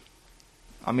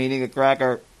I'm eating a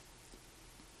cracker.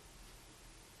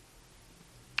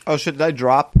 Oh shit, did I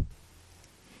drop?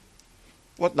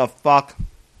 What the fuck?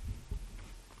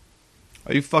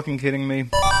 Are you fucking kidding me?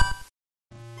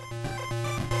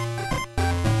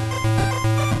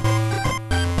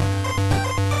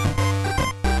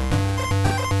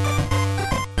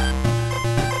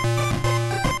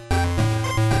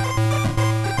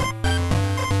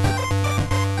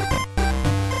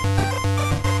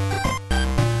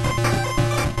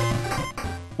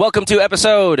 Welcome to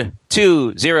episode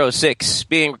 206,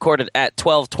 being recorded at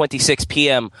 12:26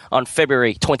 p.m. on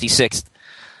February 26th.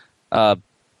 I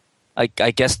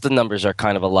guess the numbers are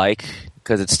kind of alike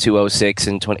because it's 206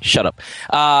 and 20. Shut up.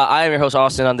 I am your host,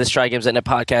 Austin, on this Try Games Net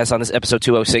podcast. On this episode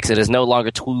 206, it is no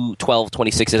longer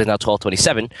 12:26, it is now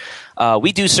 12:27.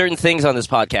 We do certain things on this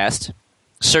podcast,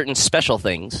 certain special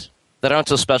things that aren't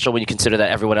so special when you consider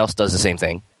that everyone else does the same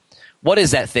thing. What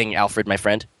is that thing, Alfred, my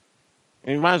friend?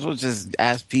 You might as well just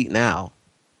ask Pete now.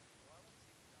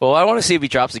 Well, I want to see if he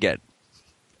drops again.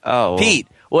 Oh, Pete,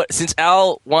 since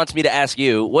Al wants me to ask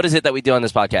you, what is it that we do on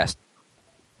this podcast?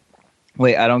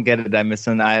 Wait, I don't get it. I missed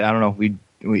something. I don't know.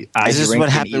 Is this what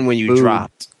happened when you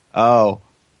dropped? Oh.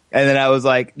 And then I was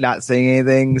like not saying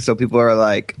anything. So people are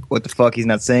like, what the fuck? He's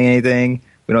not saying anything.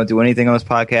 We don't do anything on this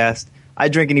podcast. I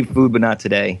drink and eat food, but not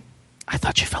today. I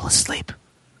thought you fell asleep.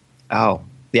 Oh.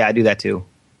 Yeah, I do that too.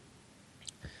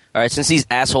 All right, since these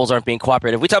assholes aren't being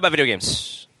cooperative, we talk about video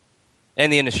games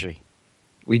and the industry.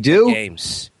 We do?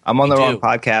 Games. I'm on the wrong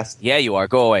podcast. Yeah, you are.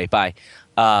 Go away. Bye.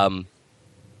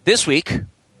 This week,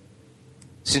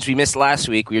 since we missed last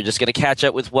week, we were just going to catch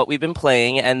up with what we've been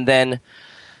playing and then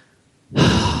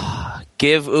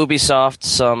give Ubisoft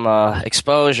some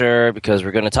exposure because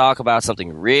we're going to talk about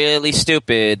something really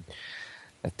stupid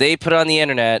that they put on the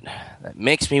internet that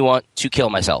makes me want to kill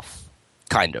myself.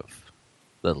 Kind of.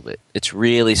 A little bit. It's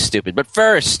really stupid. But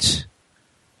first,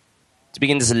 to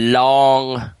begin this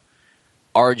long,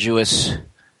 arduous,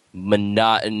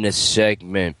 monotonous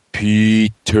segment,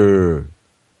 Peter,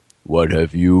 what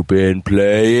have you been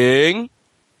playing?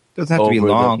 Doesn't have to be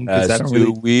long. Over the past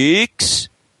 2 weeks?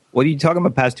 What are you talking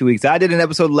about past 2 weeks? I did an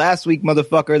episode last week,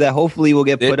 motherfucker, that hopefully will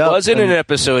get put up. It wasn't an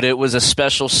episode. It was a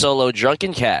special solo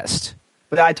drunken cast.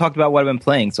 But I talked about what I've been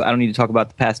playing, so I don't need to talk about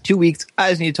the past 2 weeks.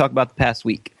 I just need to talk about the past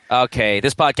week. Okay,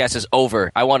 this podcast is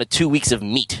over. I wanted 2 weeks of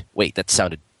meat. Wait, that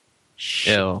sounded...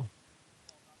 Ew.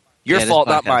 Your fault,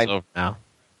 not mine. Over now.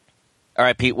 All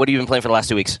right, Pete, what have you been playing for the last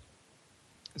 2 weeks?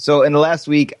 So in the last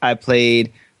week, I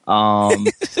played... what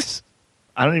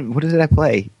did I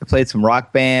play? I played some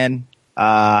Rock Band.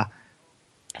 Okay,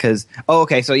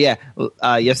 so yeah.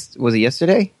 Yes, was it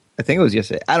yesterday? I think it was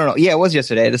yesterday. I don't know. Yeah, it was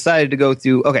yesterday. I decided to go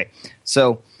through... Okay,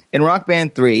 so in Rock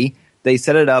Band 3, they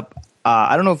set it up...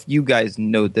 I don't know if you guys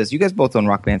know this. You guys both own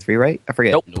Rock Band 3, right? I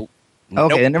forget. Nope.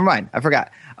 Okay, then never mind. I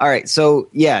forgot. All right, so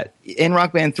yeah, in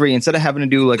Rock Band 3, instead of having to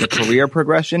do like a career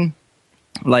progression,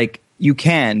 like you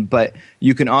can, but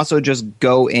you can also just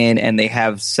go in and they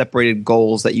have separated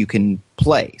goals that you can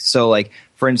play. So like,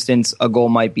 for instance, a goal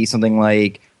might be something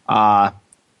like, I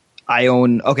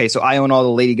own all the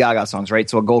Lady Gaga songs, right?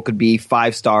 So a goal could be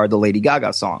 5-star the Lady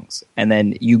Gaga songs. And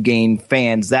then you gain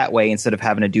fans that way instead of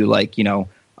having to do like, a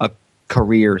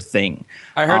career thing.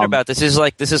 I heard about this.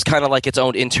 This is kind of like its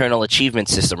own internal achievement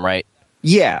system, right?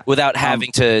 Yeah. Without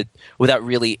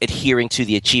really adhering to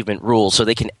the achievement rules, so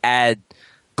they can add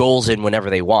goals in whenever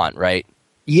they want, right?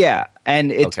 Yeah,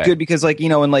 and it's good because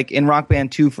in Rock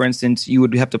Band 2, for instance, you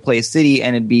would have to play a city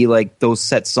and it'd be like those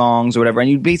set songs or whatever, and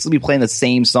you'd basically be playing the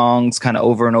same songs kind of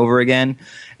over and over again.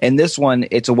 And this one,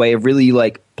 it's a way of really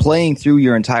like playing through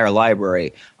your entire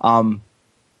library.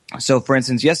 So, for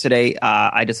instance, yesterday,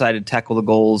 I decided to tackle the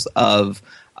goals of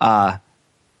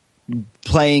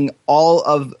playing all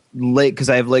of because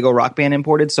I have Lego Rock Band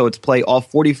imported, so it's play all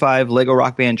 45 Lego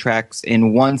Rock Band tracks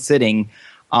in one sitting,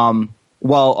 while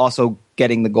also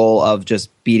getting the goal of just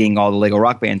beating all the Lego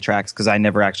Rock Band tracks because I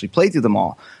never actually played through them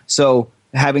all. So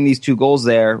having these two goals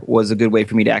there was a good way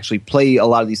for me to actually play a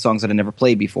lot of these songs that I never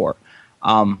played before.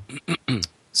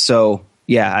 So...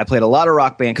 yeah, I played a lot of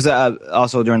Rock Band because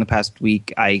also during the past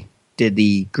week I did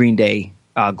the Green Day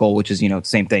goal, which is the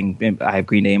same thing. I have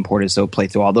Green Day imported, so play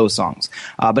through all those songs.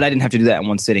 But I didn't have to do that in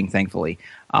one sitting, thankfully.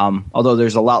 Although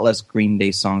there's a lot less Green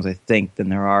Day songs, I think, than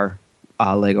there are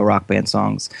Lego Rock Band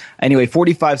songs. Anyway,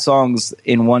 45 songs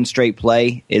in one straight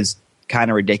play is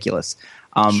kind of ridiculous.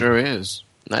 Sure is.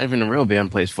 Not even a real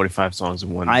band plays 45 songs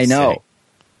in one I know. sitting.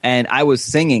 And I was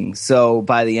singing, so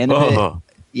by the end of it...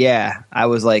 yeah, I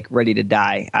was like ready to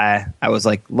die. I was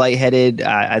like lightheaded.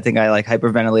 I think I like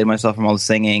hyperventilated myself from all the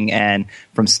singing and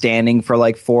from standing for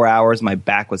like 4 hours. My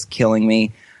back was killing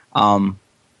me.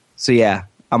 So yeah,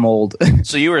 I'm old.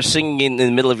 So you were singing in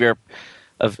the middle of your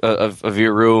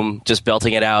room, just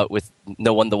belting it out with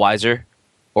no one the wiser,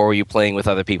 or were you playing with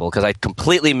other people? Because I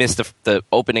completely missed the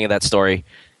opening of that story.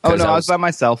 Oh no, I was by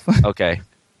myself. Okay,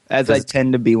 As I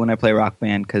tend to be when I play Rock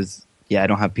Band, because I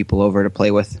don't have people over to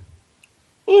play with.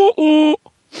 So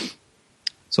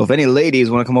if any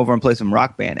ladies want to come over and play some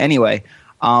Rock Band, anyway.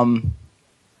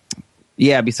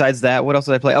 Besides that, what else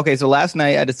did I play? Okay, so last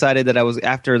night I decided that I was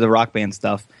after the Rock Band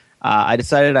stuff. I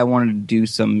decided I wanted to do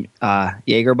some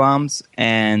Jaeger bombs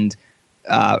and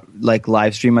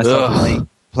live stream myself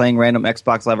playing random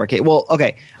Xbox Live Arcade. Well,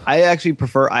 okay, I actually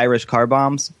prefer Irish car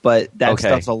bombs, but that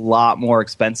stuff's a lot more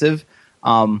expensive.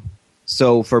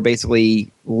 So for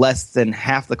basically less than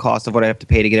half the cost of what I have to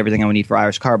pay to get everything I would need for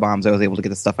Irish car bombs, I was able to get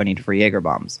the stuff I needed for Jaeger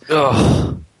bombs.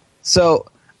 Ugh. So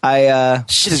I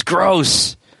shit is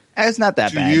gross. it's not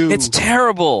that bad. It's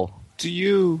terrible. To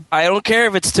you. I don't care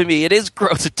if it's to me. It is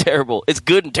gross and terrible. It's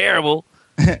good and terrible.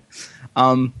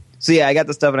 So I got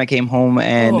the stuff and I came home,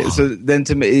 and so then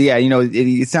to me,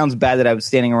 it sounds bad that I was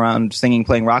standing around singing,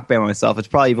 playing Rock Band by myself. It's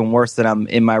probably even worse that I'm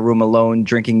in my room alone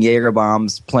drinking Jaeger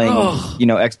bombs, playing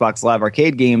Xbox Live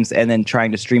Arcade games, and then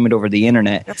trying to stream it over the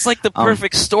internet. That's like the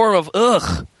perfect storm of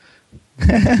ugh.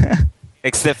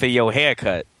 Except for your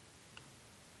haircut.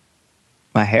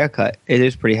 My haircut, it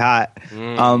is pretty hot.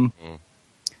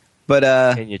 But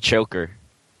And your choker.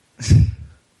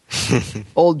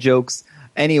 old jokes.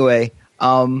 Anyway.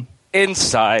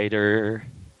 Insider.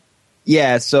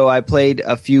 Yeah, so I played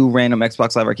a few random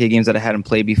Xbox Live Arcade games that I hadn't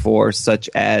played before, such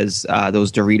as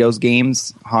those Doritos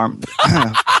games, Harm's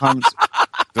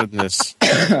Goodness.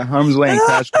 Harm's Way and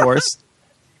Crash Course,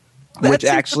 which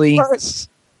actually,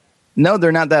 no,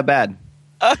 they're not that bad.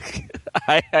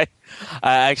 I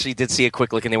actually did see a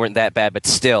quick look, and they weren't that bad, but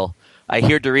still, I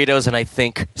hear Doritos and I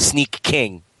think Sneak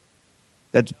King.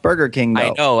 That's Burger King, though. I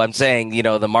know. I'm saying,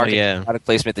 the market product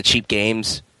placement, the cheap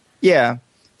games. Yeah.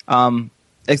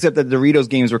 Except that the Doritos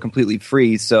games were completely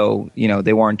free, so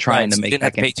they weren't trying to make didn't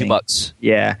have to pay $2.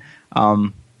 Yeah.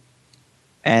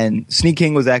 And Sneak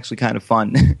King was actually kind of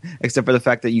fun, except for the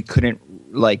fact that you couldn't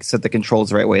set the controls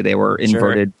the right way. They were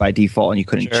inverted by default, and you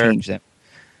couldn't change them.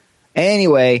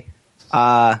 Anyway,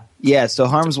 so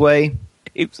Harm's Way.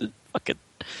 Fucking.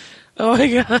 Oh my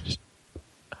gosh.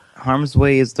 Harm's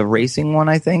Way is the racing one,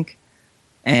 I think.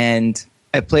 And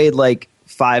I played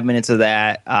 5 minutes of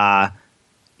that.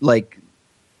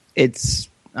 It's,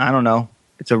 I don't know,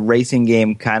 it's a racing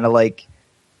game, kind of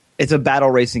it's a battle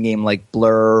racing game like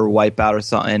Blur or Wipeout or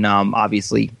something.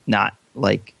 Obviously not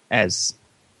it's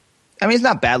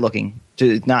not bad looking.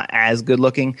 It's not as good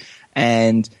looking.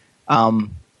 And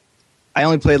I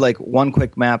only played one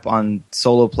quick map on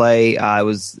solo play.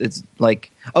 It's you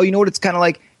know what it's kind of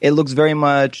like? It looks very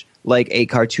much like a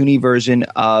cartoony version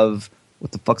of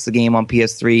what the fuck's the game on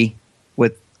PS3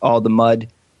 with all the mud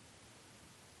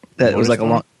that was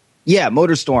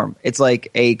MotorStorm. It's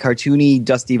like a cartoony,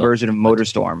 dusty version of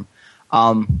MotorStorm.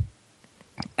 I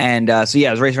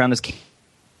was racing around this. You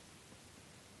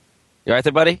all right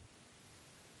there, buddy?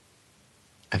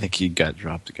 I think he got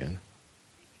dropped again.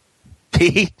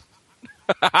 P.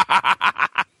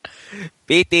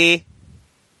 BT.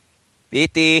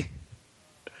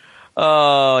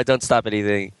 Oh, don't stop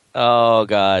anything. Oh,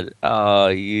 God. Oh,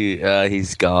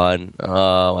 he's gone.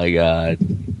 Oh, my God.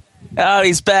 Oh,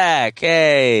 he's back.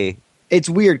 Hey. It's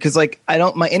weird because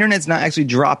my internet's not actually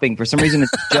dropping. For some reason,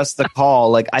 it's just the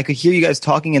call. I could hear you guys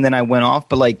talking and then I went off,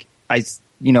 but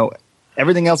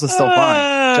everything else is still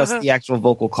fine. Just the actual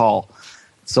vocal call.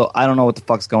 So I don't know what the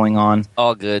fuck's going on.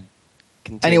 All good.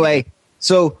 Continue. Anyway,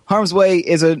 so Harm's Way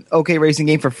is an okay racing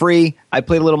game for free. I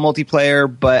played a little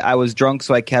multiplayer, but I was drunk,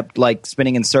 so I kept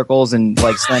spinning in circles and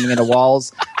slamming into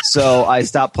walls. So I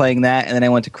stopped playing that, and then I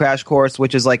went to Crash Course,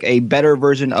 which is a better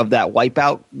version of that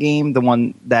Wipeout game, the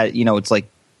one that it's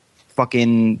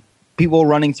fucking people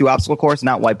running through obstacle course,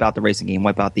 not Wipeout the racing game,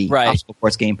 Wipeout the obstacle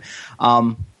course game.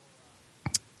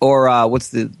 Or what's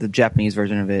the Japanese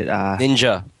version of it?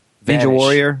 Ninja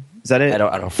Warrior. Is that it?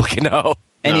 I don't fucking know.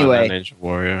 Anyway, no, Ninja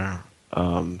Warrior.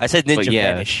 I said Ninja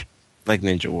Vanish. Like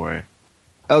Ninja Warrior.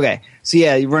 Okay. So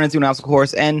you're running through an obstacle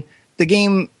course, and the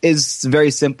game is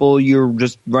very simple. You're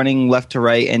just running left to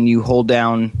right, and you hold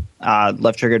down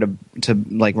left trigger to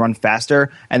run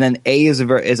faster. And then A is a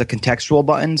contextual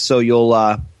button, so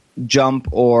you'll jump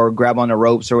or grab on the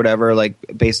ropes or whatever,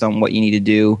 based on what you need to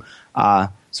do.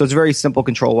 So it's very simple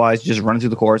control-wise, just running through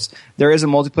the course. There is a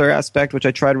multiplayer aspect, which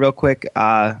I tried real quick,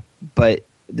 but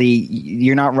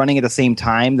you're not running at the same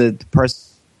time. The person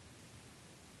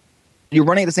you're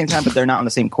running at the same time, but they're not on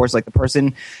the same course. Like the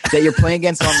person that you're playing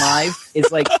against on live is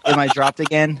like, am I dropped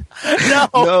again?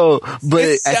 No, but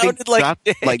It I think sounded like stopped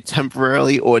it did. like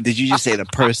temporarily, or did you just say the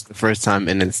first time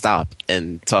and then stop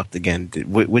and talked again?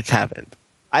 Which happened?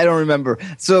 I don't remember.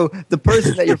 So the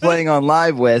person that you're playing on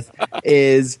live with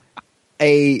is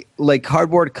a like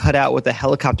cardboard cutout with a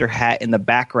helicopter hat in the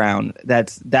background.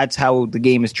 That's how the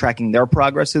game is tracking their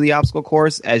progress through the obstacle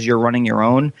course as you're running your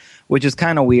own, which is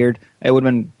kind of weird. It would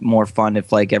have been more fun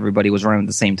if like everybody was running at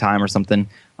the same time or something,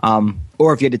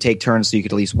 or if you had to take turns so you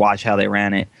could at least watch how they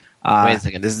ran it. Wait a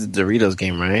second, this is the Doritos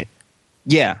game, right?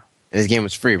 Yeah, And this game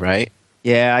was free, right?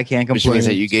 yeah, I can't Which complain. means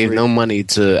that you gave no money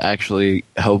to actually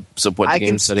help support the I game,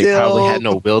 can so they probably still- had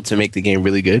no will to make the game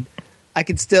really good. I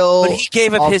could still. But he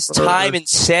gave up his offer- time and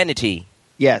sanity.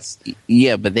 Yes.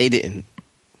 Yeah, but they didn't.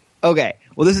 Okay.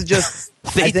 Well, this is just.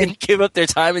 They I think didn't give up their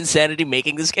time and sanity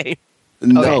making this game.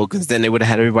 No, because then they would have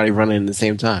had everybody running at the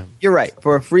same time. you're right.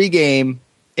 For a free game,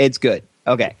 it's good.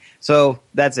 Okay. So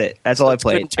that's it. That's all I It's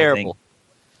played. been terrible.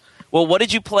 Well, what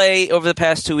did you play over the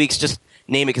past 2 weeks? Just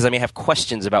name it because I may have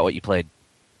questions about what you played.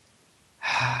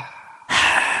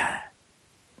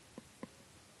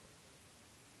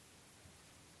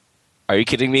 Are you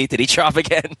kidding me? Did he drop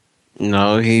again?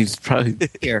 No, he's probably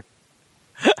Here.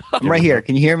 I'm right here.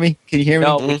 Can you hear me? Can you hear me?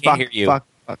 No, we can't Fuck, hear you.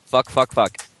 Fuck.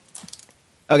 Fuck.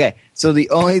 Okay. So the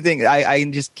only thing I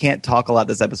just can't talk a lot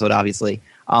this episode, obviously.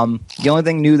 The only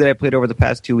thing new that I played over the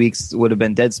past 2 weeks would have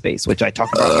been Dead Space, which I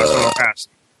talked about in the past.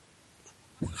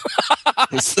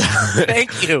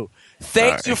 Thank you.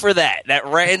 Thank you for that. That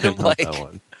random Not that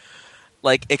one.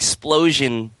 like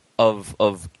explosion of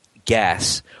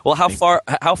gas. Well, how far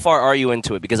are you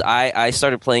into it? Because I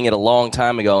started playing it a long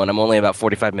time ago, and I'm only about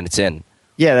 45 minutes in.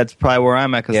 Yeah, that's probably where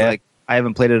I'm at because Yeah. like I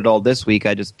haven't played it at all this week.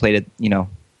 I just played it,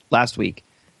 last week,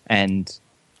 and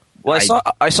Well,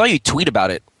 I saw you tweet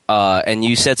about it, and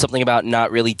you said something about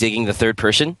not really digging the third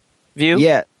person view.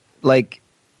 yeah, like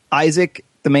Isaac,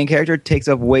 the main character, takes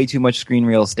up way too much screen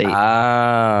real estate.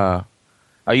 Ah.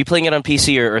 Are you playing it on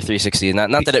PC or 360?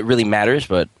 Not that it really matters,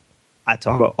 but I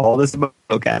talk about all this in the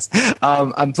podcast.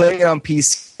 I'm playing it on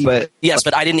PC, but yes,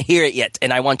 but I didn't hear it yet,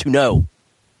 and I want to know.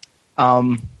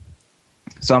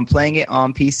 so I'm playing it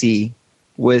on PC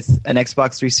with an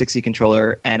Xbox 360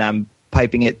 controller, and I'm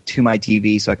piping it to my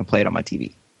TV so I can play it on my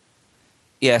TV.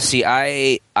 Yeah, see,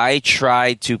 I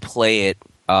tried to play it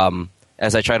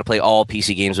as I try to play all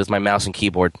PC games with my mouse and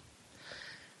keyboard,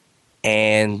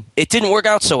 and it didn't work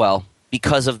out so well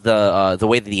because of the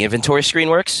way that the inventory screen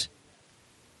works.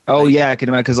 Oh yeah, I can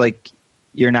imagine because like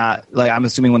you're not like I'm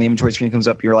assuming when the inventory screen comes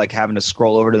up, you're like having to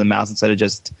scroll over to the mouse instead of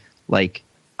just like.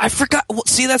 I forgot. Well,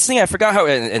 see, that's the thing. I forgot how,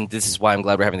 and this is why I'm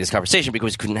glad we're having this conversation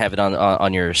because we couldn't have it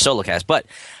on your solo cast. But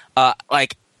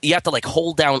like you have to like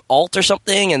hold down Alt or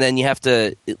something, and then you have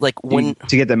to like when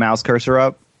to get the mouse cursor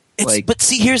up. It's, Like, but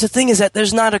see, here's the thing: is that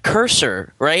there's not a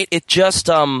cursor, right? It just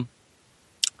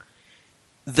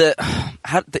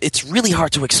it's really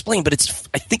hard to explain, but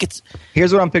I think it's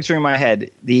here's what I'm picturing in my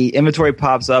head: the inventory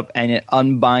pops up and it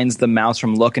unbinds the mouse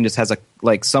from look and just has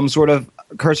some sort of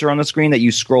cursor on the screen that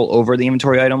you scroll over the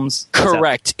inventory items.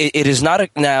 correct. It is not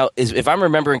if I'm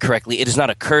remembering correctly, it is not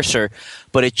a cursor,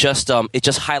 but it just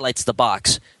highlights the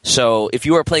box. So if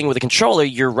you are playing with a controller,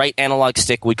 your right analog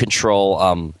stick would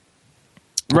control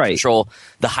control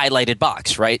the highlighted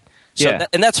box, right? So Yeah.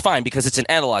 and that's fine because it's an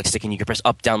analog stick and you can press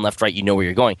up, down, left, right. You know where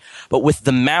you're going. But with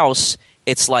the mouse,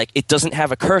 it's like it doesn't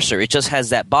have a cursor. It just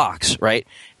has that box, right?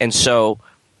 And so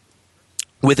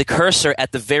with a cursor,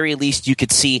 at the very least, you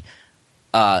could see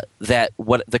that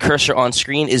what the cursor on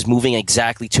screen is moving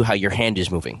exactly to how your hand is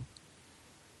moving.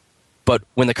 But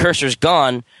when the cursor's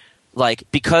gone, like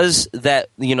because that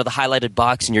the highlighted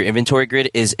box in your inventory grid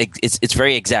is it's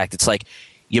very exact. It's like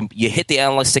you hit the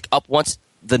analog stick up once,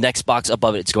 the next box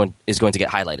above it is going to get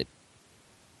highlighted.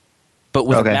 But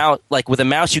with a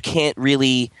mouse, you can't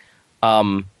really.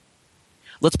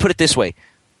 Let's put it this way: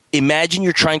 imagine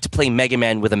you're trying to play Mega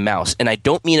Man with a mouse, and I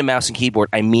don't mean a mouse and keyboard.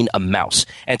 I mean a mouse.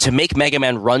 And to make Mega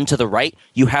Man run to the right,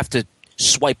 you have to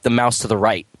swipe the mouse to the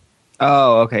right.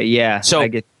 Oh, okay, yeah. So I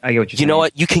get what you're saying. You know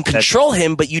what? You can control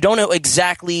him, but you don't know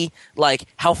exactly like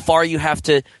how far you have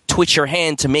to twitch your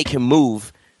hand to make him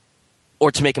move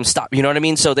or to make him stop. You know what I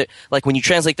mean? So that like when you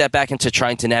translate that back into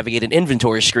trying to navigate an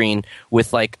inventory screen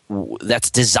with like that's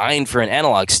designed for an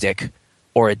analog stick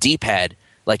or a D-pad,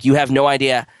 like you have no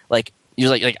idea. Like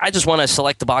you're like I just want to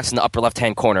select the box in the upper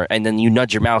left-hand corner, and then you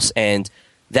nudge your mouse, and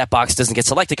that box doesn't get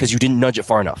selected because you didn't nudge it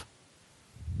far enough.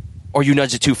 Or you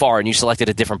nudged it too far and you selected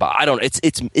a different box. I don't know.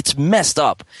 It's messed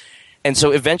up. And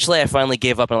so eventually I finally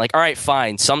gave up and I'm like, all right,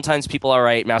 fine. Sometimes people are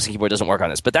right. Mouse and keyboard doesn't work on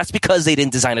this. But that's because they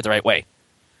didn't design it the right way.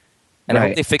 And I hope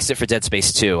Right. they fixed it for Dead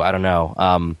Space 2. I don't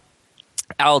know.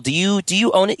 Al, do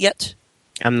you own it yet?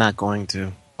 I'm not going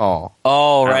to. Oh,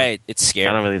 right. It's I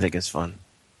scary. don't really think it's fun.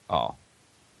 Oh.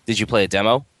 Did you play a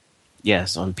demo?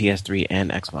 Yes, on PS3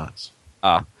 and Xbox.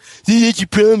 That's your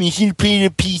problem. You should play it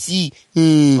on PC.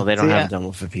 Well, they don't See, have a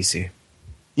demo for PC.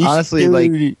 Honestly,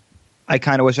 like, I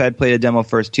kind of wish I had played a demo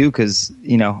first too, because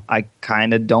I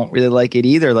kind of don't really like it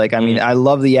either. Like, I mean, I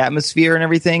love the atmosphere and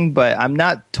everything, but I'm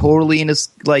not totally into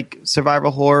like survival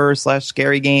horror /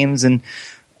 scary games. And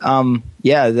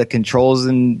the controls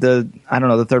and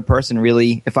the third person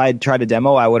really. If I had tried a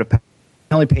demo, I would have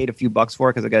only paid a few bucks for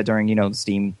it because I got it during the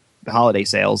Steam holiday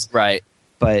sales. Right.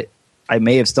 But I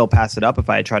may have still passed it up if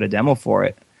I had tried a demo for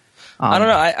it. I don't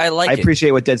know. I like I it.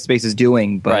 appreciate what Dead Space is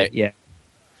doing, but Right. yeah.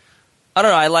 I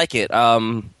don't know. I like it.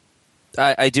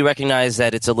 I do recognize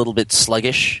that it's a little bit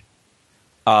sluggish.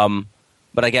 But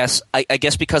I guess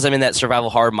because I'm in that survival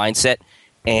horror mindset,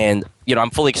 and I'm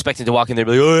fully expecting to walk in there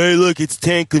and be like, oh, hey, look, it's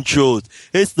tank controls.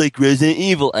 It's like Resident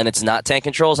Evil, and it's not tank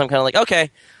controls. I'm kind of like, okay,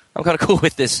 I'm kind of cool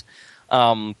with this.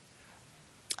 I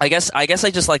guess I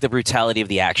just like the brutality of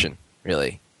the action,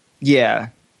 really. Yeah.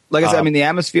 Like I said, I mean, the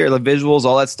atmosphere, the visuals,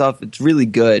 all that stuff, it's really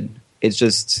good. It's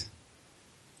just,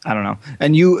 I don't know.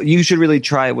 And you should really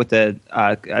try it with the,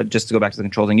 just to go back to the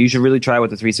control thing, you should really try it with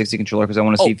the 360 controller, because I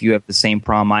want to see if you have the same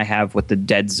problem I have with the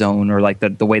dead zone, or like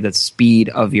the way the speed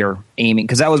of your aiming,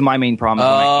 because that was my main problem.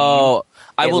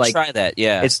 I will try that,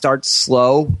 yeah. It starts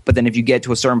slow, but then if you get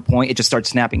to a certain point, it just starts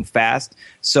snapping fast.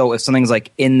 So if something's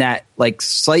like in that like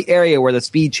slight area where the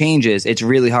speed changes, it's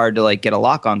really hard to like get a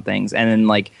lock on things. And then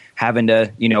like having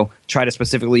to, try to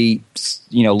specifically,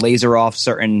 laser off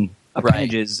certain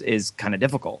appendages is kind of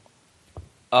difficult.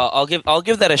 I'll give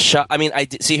that a shot. I mean, I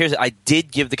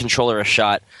did give the controller a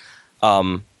shot.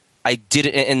 I did,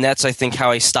 and that's I think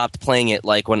how I stopped playing it.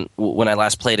 Like when I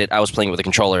last played it, I was playing it with a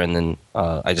controller, and then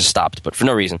I just stopped, but for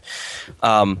no reason.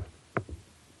 But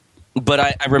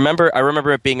I remember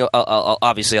it being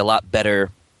obviously a lot better.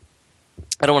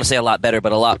 I don't want to say a lot better,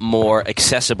 but a lot more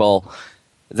accessible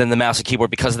than the mouse and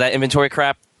keyboard because of that inventory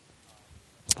crap.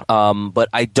 But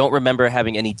I don't remember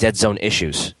having any dead zone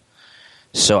issues.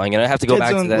 So I'm gonna have to go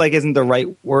back to that. Like, isn't the right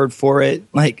word for it?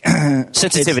 Like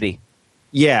sensitivity.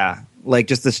 Yeah, like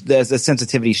just there's a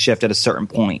sensitivity shift at a certain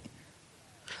point.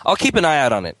 I'll keep an eye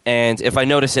out on it, and if I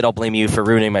notice it, I'll blame you for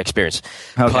ruining my experience.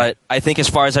 Okay. But I think as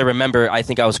far as I remember, I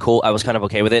think I was cool. I was kind of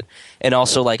okay with it. And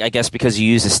also, like, I guess because you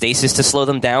use the stasis to slow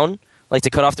them down, like to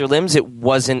cut off their limbs, it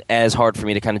wasn't as hard for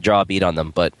me to kind of draw a beat on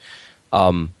them. But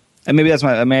and maybe that's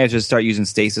I may have to start using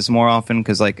stasis more often,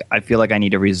 because like I feel like I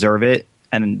need to reserve it.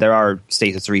 And there are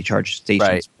stasis recharge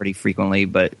stations pretty frequently,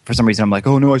 but for some reason I'm like,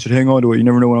 oh no, I should hang on to it. You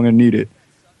never know when I'm going to need it.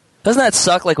 Doesn't that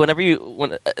suck? Like when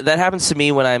that happens to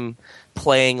me when I'm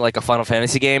playing like a Final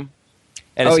Fantasy game,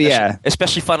 and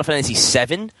especially Final Fantasy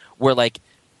VII, where like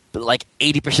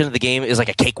 80% of the game is like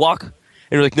a cakewalk, and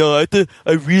you're like, no,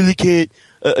 I really can't.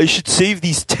 I should save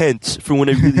these tents for when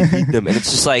I really need them, and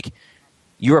it's just like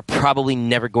you are probably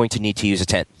never going to need to use a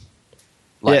tent.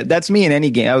 Like, yeah, that's me in any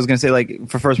game. I was going to say, like,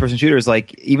 for first-person shooters,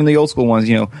 like, even the old school ones,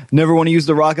 never want to use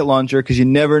the rocket launcher because you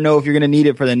never know if you're going to need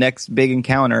it for the next big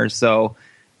encounter, so...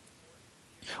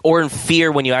 Or in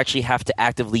Fear, when you actually have to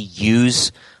actively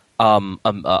use a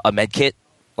med kit.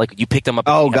 Like, you pick them up.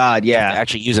 Oh, God, yeah. You have to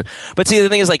actually use them. But see, the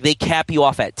thing is, like, they cap you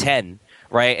off at 10,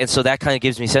 right? And so that kind of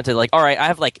gives me sense of, like, all right, I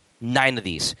have, like, 9 of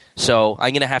these, so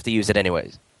I'm going to have to use it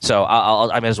anyways. So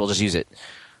I might as well just use it.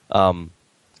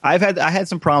 I had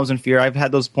some problems in Fear. I've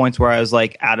had those points where I was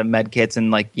like out of med kits and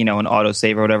like an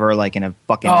autosave or whatever, like in a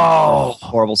fucking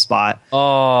horrible spot.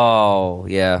 Oh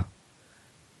yeah,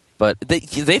 but they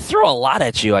throw a lot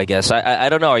at you. I guess I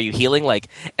don't know. Are you healing like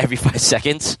every 5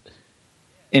 seconds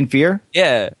in Fear?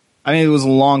 Yeah. I mean, it was a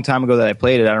long time ago that I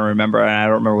played it. I don't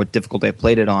remember what difficulty I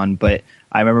played it on, but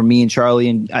I remember me and Charlie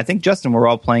and I think Justin were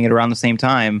all playing it around the same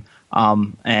time,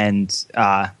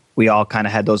 we all kind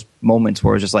of had those moments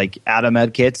where it was just like out of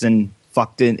med kits and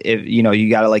fucked in. You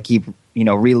got to like keep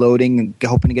reloading and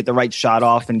hoping to get the right shot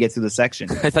off and get through the section.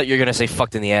 I thought you were gonna say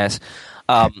fucked in the ass.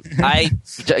 Well,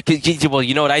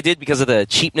 you know what I did because of the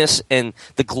cheapness and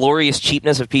the glorious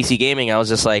cheapness of PC gaming. I was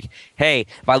just like, hey,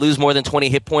 if I lose more than 20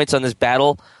 hit points on this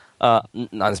battle, on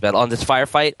this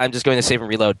firefight, I'm just going to save and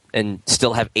reload and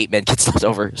still have 8 med kits left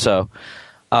over. So,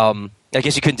 I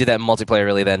guess you couldn't do that in multiplayer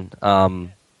really then.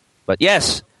 But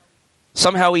yes.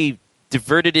 Somehow we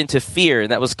diverted into Fear,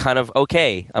 and that was kind of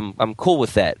okay. I'm cool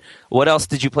with that. What else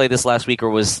did you play this last week, or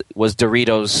was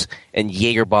Doritos and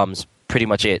Jaeger bombs pretty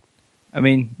much it? I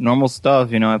mean, normal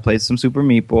stuff. I played some Super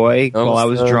Meat Boy while I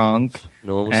was drunk.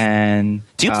 Normal and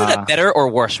do you play that better or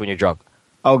worse when you're drunk?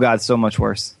 Oh God, so much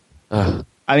worse.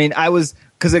 I mean, I was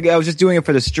just doing it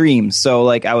for the stream. So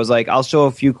like, I was like, I'll show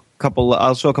a couple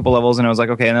levels, and I was like,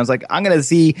 okay, and I was like, I'm gonna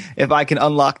see if I can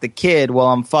unlock the kid while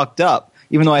I'm fucked up,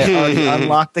 even though I already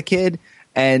unlocked the kid.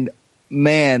 And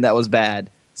man, that was bad.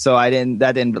 So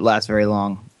that didn't last very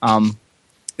long.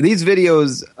 These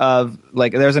videos of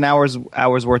like, there's an hour's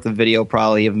worth of video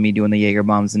probably of me doing the Jaeger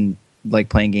bombs and like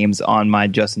playing games on my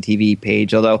Justin TV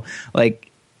page. Although,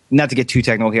 like, not to get too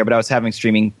technical here, but I was having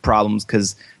streaming problems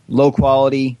because low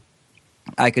quality,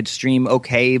 I could stream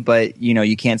okay, but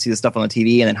you can't see the stuff on the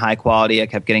TV. And then high quality, I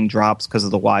kept getting drops because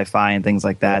of the Wi-Fi and things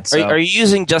like that. So are you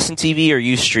using Justin TV or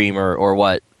Ustream or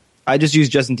what? I just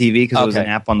used Justin TV because it was an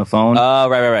app on the phone. Oh,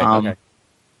 right. Okay.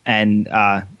 And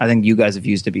I think you guys have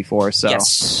used it before. So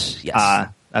yes. I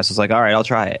was just like, all right, I'll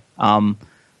try it. So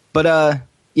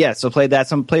played that.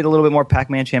 Played a little bit more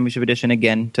Pac-Man Championship Edition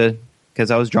again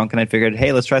because I was drunk and I figured,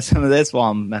 hey, let's try some of this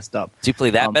while I'm messed up. Do you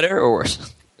play that better or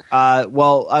worse?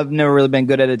 Well, I've never really been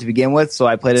good at it to begin with, so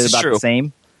I played it about the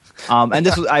same. And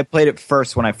I played it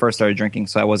first when I first started drinking,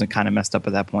 so I wasn't kind of messed up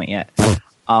at that point yet.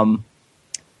 And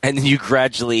then you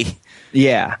gradually...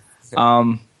 Yeah.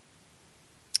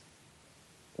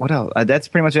 What else? That's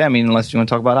pretty much it. I mean, unless you want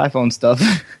to talk about iPhone stuff.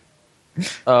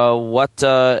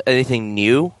 Anything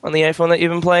new on the iPhone that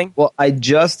you've been playing? Well, I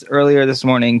just earlier this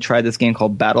morning tried this game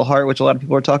called Battleheart, which a lot of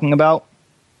people are talking about.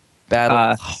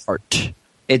 Battleheart.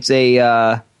 It's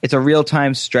a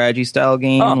real-time strategy style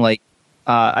game. Oh. Like,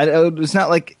 it's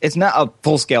not a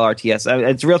full-scale RTS.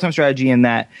 It's real-time strategy in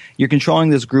that you're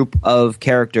controlling this group of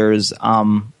characters.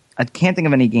 I can't think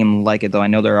of any game like it, though. I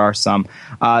know there are some.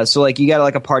 So, like, you got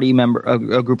like a party member,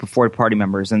 a group of 4 party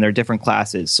members, and they're different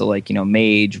classes. So, like,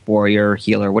 mage, warrior,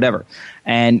 healer, whatever.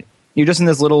 And you're just in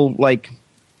this little like.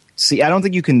 See, I don't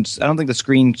think the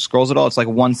screen scrolls at all. It's like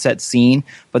one set scene,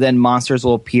 but then monsters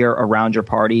will appear around your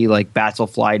party, like bats will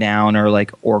fly down, or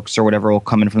like orcs or whatever will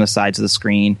come in from the sides of the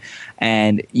screen.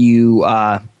 And you,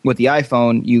 with the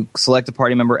iPhone, you select a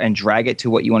party member and drag it to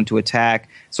what you want to attack.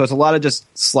 So it's a lot of just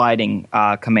sliding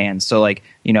commands. So like,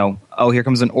 here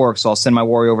comes an orc, so I'll send my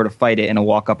warrior over to fight it, and I'll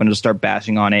walk up and just start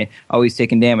bashing on it. Oh, he's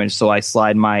taking damage, so I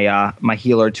slide my my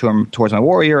healer towards my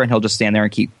warrior, and he'll just stand there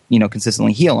and keep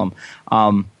consistently heal him.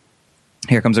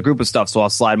 Here comes a group of stuff, so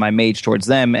I'll slide my mage towards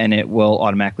them, and it will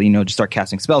automatically, just start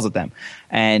casting spells at them.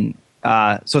 And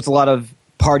so it's a lot of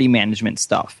party management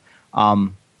stuff.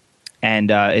 And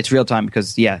it's real time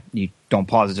because, you don't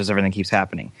pause, it just everything keeps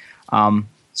happening.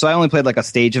 So I only played like a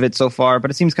stage of it so far, but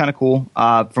it seems kind of cool.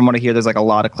 From what I hear, there's like a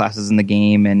lot of classes in the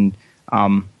game, and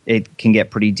it can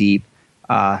get pretty deep.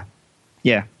 So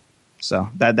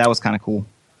that was kind of cool.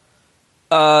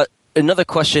 Another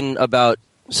question about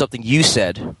something you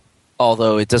said,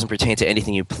 although it doesn't pertain to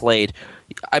anything you played.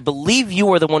 I believe you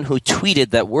were the one who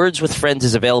tweeted that Words with Friends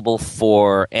is available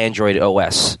for Android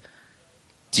OS.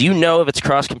 Do you know if it's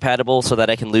cross-compatible so that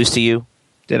I can lose to you?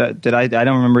 Did I? I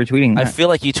don't remember tweeting that. I feel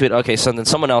like you tweeted. Okay, so then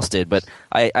someone else did, but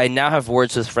I now have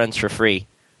Words with Friends for free.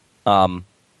 Well,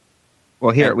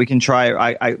 here we can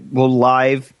try. I will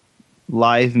live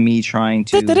me trying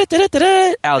to.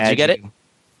 Al, did you get it?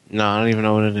 No, I don't even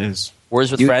know what it is. Words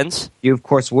with Friends? You, of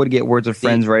course, would get Words with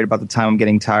Friends right about the time I'm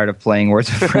getting tired of playing Words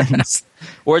with Friends.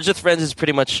 Words with Friends is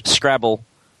pretty much Scrabble,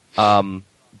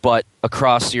 but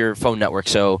across your phone network.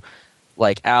 So,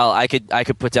 like, Al, I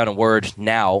could put down a word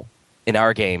now in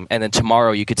our game, and then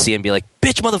tomorrow you could see it and be like,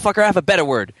 bitch, motherfucker, I have a better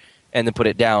word, and then put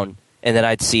it down, and then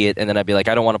I'd see it, and then I'd be like,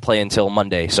 I don't want to play until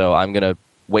Monday, so I'm going to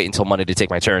wait until Monday to take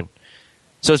my turn.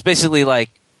 So it's basically like,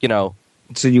 So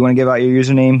you want to give out your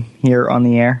username here on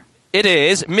the air? It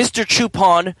is Mr.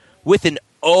 Chupon with an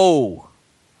O,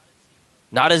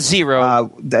 not a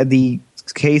 0. The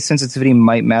case sensitivity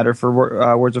might matter for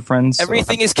Words with Friends.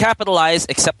 Everything is capitalized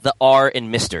except the R in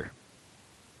Mr.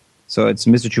 So it's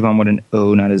Mr. Chupon with an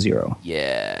O, not a 0.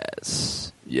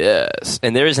 Yes.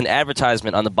 And there is an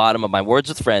advertisement on the bottom of my Words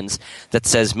with Friends that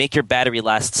says, make your battery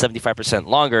last 75%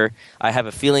 longer. I have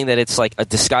a feeling that it's like a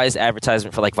disguised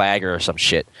advertisement for like Viagra or some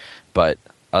shit. But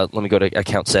let me go to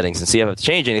account settings and see if I have to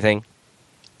change anything.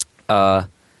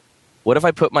 What if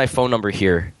I put my phone number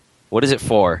here? What is it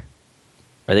for?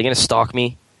 Are they going to stalk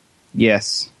me?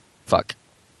 Yes. Fuck.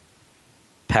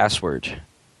 Password.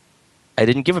 I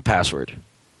didn't give a password.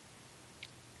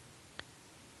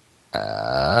 Do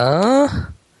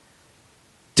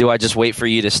I just wait for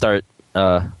you to start?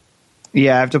 Yeah,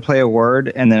 I have to play a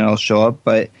word and then it'll show up,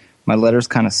 but my letters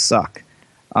kind of suck.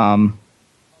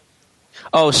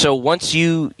 Oh, so once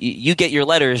you get your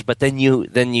letters, but then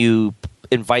you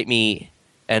invite me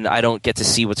and I don't get to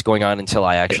see what's going on until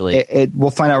I actually.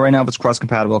 We'll find out right now if it's cross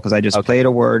compatible because I just Okay. played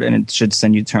a word and it should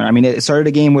send you turn. I mean, it started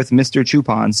a game with Mr.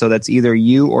 Chupon, so that's either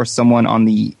you or someone on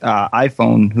the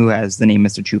iPhone who has the name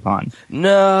Mr. Chupon.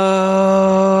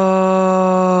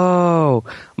 No,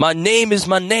 my name is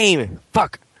my name.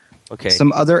 Fuck. Okay.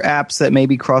 Some other apps that may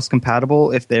be cross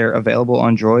compatible if they're available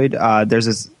on Droid. There's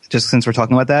this. Just since we're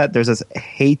talking about that, there's this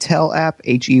Heytel app,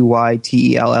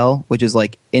 Heytell, which is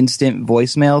like instant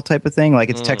voicemail type of thing. Like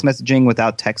it's text messaging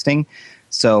without texting.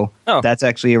 So that's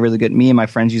actually a really good. Me and my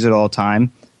friends use it all the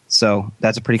time. So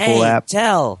that's a pretty cool app.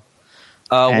 Tell.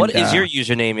 What is your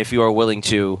username if you are willing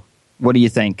to? What do you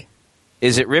think?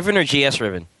 Is it Riven or GS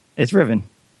Riven? It's Riven.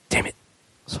 Damn it.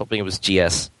 I was hoping it was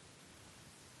GS.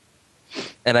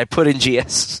 And I put in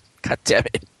GS. God damn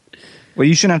it. Well,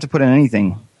 you shouldn't have to put in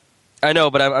anything. I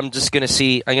know, but I'm just going to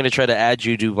see. I'm going to try to add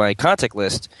you to my contact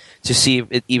list to see if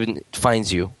it even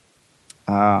finds you.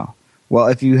 Well,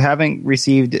 if you haven't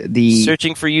received the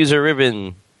Searching for user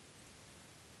Riven.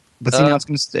 but see now it's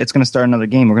going to start another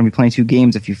game. We're going to be playing 2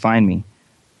 games if you find me.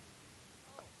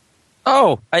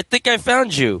 Oh, I think I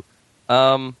found you.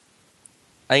 I'm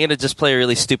going to just play a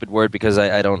really stupid word because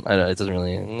I don't. It doesn't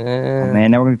really. Oh,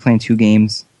 man, now we're going to be playing 2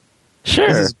 games. Sure.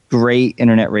 This is great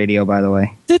internet radio, by the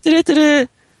way.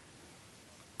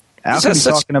 Al This can be has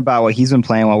such- talking about what he's been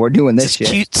playing while we're doing this Just shit.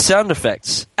 cute sound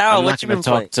effects. Al, I'm what not you going been to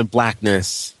talk playing? to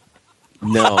blackness.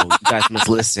 No, you guys must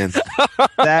listen.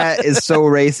 That is so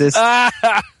racist.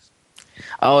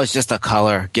 Oh, it's just a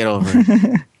color. Get over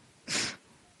it.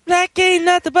 Black ain't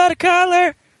not about a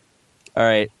color. All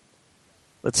right.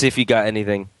 Let's see if you got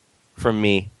anything from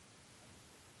me.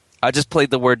 I just played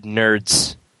the word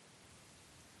nerds.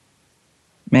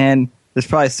 Man, there's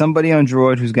probably somebody on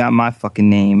Droid who's got my fucking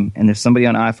name, and there's somebody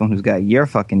on iPhone who's got your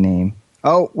fucking name.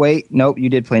 Oh, wait. Nope, you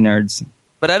did play Nerds.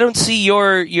 But I don't see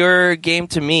your game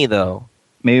to me, though.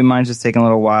 Maybe mine's just taking a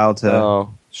little while to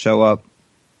show up.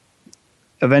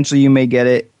 Eventually you may get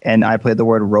it, and I played the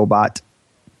word robot.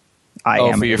 I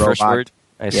am for a your robot. first word?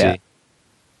 I Yeah. see.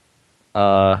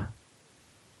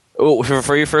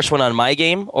 For your first one on my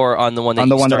game, or on the one that On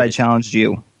the you one that I started? challenged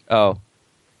you. Oh.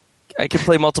 I can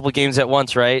play multiple games at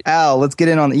once, right? Al, let's get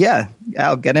in on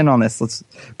Al, get in on this. Let's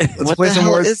What play the some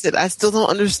hell words. is it? I still don't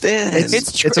understand. It's a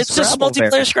It's just Scrabble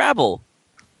multiplayer there. Scrabble.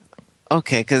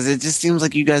 Okay, because it just seems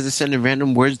like you guys are sending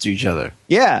random words to each other.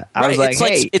 Yeah, I Right, was like, it's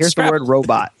like- hey, it's here's the Scrabble. word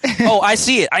robot. Oh, I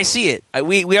see it.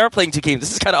 We are playing 2 games.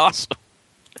 This is kind of awesome.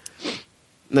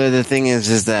 No, the thing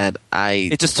is that I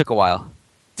It just took a while.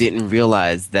 didn't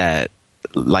realize that,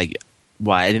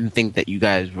 I didn't think that you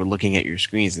guys were looking at your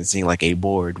screens and seeing like a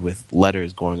board with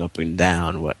letters going up and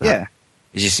down. Whatnot. Yeah.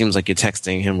 It just seems like you're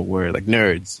texting him a word like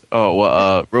nerds. Oh,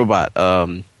 well, robot.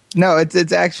 No,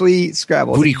 it's actually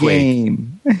Scrabble. Booty It's a quake.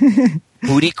 game.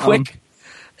 Booty quick.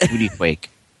 Booty quake.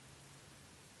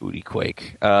 Booty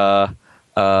quake.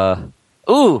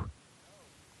 Ooh.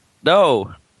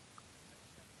 No.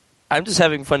 I'm just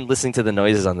having fun listening to the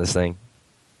noises on this thing.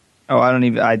 Oh,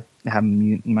 I have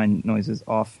my noises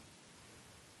off.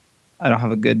 I don't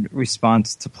have a good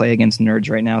response to play against Nerds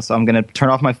right now, so I'm going to turn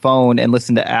off my phone and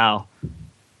listen to Al.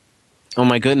 Oh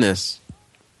my goodness.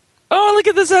 Oh, look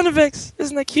at the sound effects.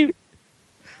 Isn't that cute?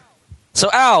 So,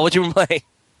 Al, what you been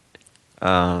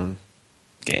playing?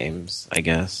 Games, I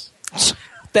guess.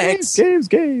 Thanks.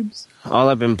 Games. All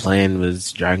I've been playing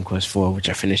was Dragon Quest IV, which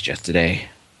I finished yesterday.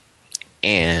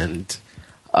 And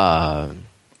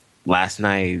last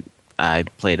night I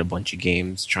played a bunch of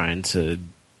games trying to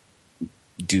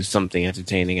do something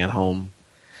entertaining at home.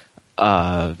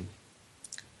 Played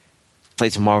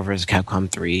some Marvel vs. Capcom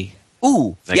 3.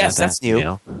 Ooh, I yes, got that's that new.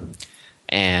 email.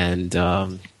 And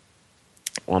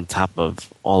on top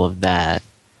of all of that,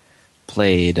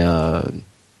 played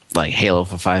Halo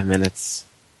for 5 minutes.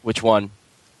 Which one?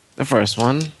 The first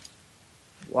one.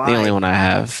 Why? The only one I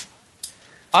have.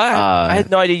 I had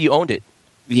no idea you owned it.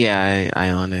 Yeah, I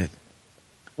own it.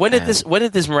 When did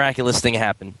this miraculous thing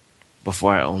happen?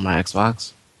 Before I owned my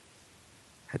Xbox.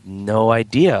 I had no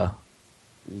idea.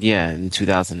 Yeah, in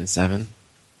 2007.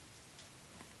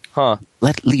 Huh.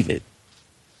 Leave it.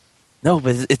 No,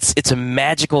 but it's a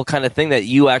magical kind of thing that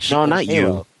you actually No, own not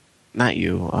Halo. you. Not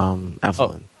you.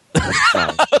 Evelyn.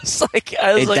 Sorry.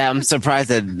 I was like, I'm surprised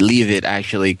that leave it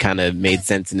actually kind of made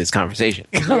sense in this conversation.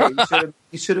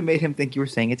 You should have made him think you were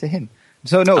saying it to him.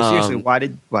 So no, seriously, why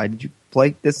did you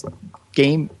play this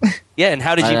game? yeah, and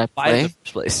how did Why you did I buy it in play? the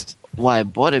first place? Well, I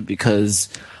bought it because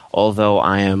although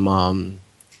I am,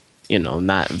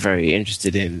 not very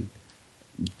interested in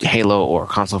Halo or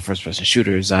console first-person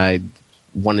shooters, I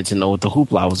wanted to know what the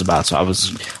hoopla was about. So I was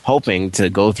hoping to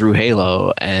go through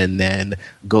Halo and then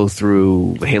go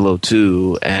through Halo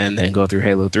 2 and then go through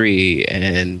Halo 3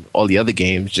 and all the other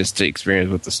games just to experience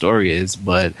what the story is.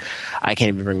 But I can't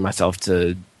even bring myself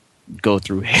to go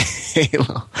through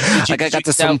Halo. I got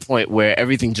to some point where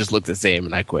everything just looked the same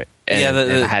and I quit. And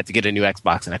I had to get a new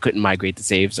Xbox and I couldn't migrate the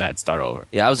save, so I had to start over.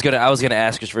 Yeah, I was gonna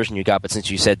ask which version you got, but since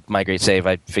you said migrate save,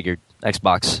 I figured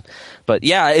Xbox. But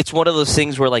yeah, it's one of those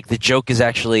things where like the joke is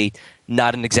actually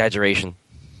not an exaggeration.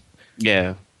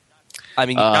 Yeah. I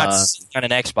mean, you're not sitting on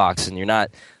an Xbox and you're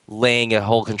not laying a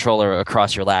whole controller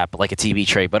across your lap like a TV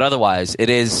tray, but otherwise it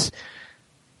is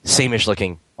same-ish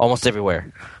looking almost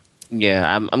everywhere.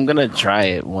 Yeah, I'm gonna try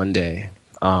it one day.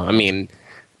 I mean,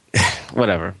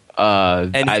 whatever.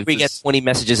 And we get 20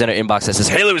 messages in our inbox that says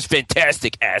Halo is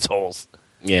fantastic, assholes.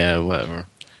 Yeah, whatever.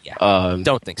 Yeah,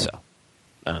 don't think so.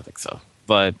 I don't think so.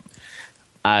 But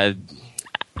I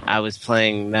was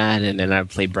playing that, and then I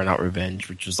played Burnout Revenge,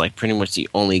 which was like pretty much the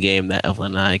only game that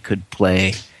Evelyn and I could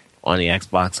play on the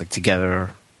Xbox like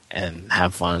together and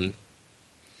have fun.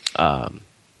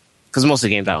 Because most of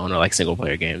the games I own are like single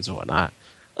player games and whatnot.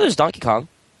 Well, there's Donkey Kong.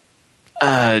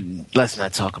 Let's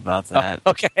not talk about that.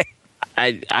 Oh, okay.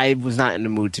 I was not in the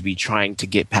mood to be trying to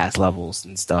get past levels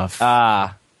and stuff.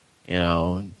 You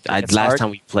know, last hard? time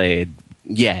we played,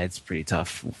 yeah, it's pretty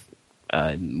tough. We're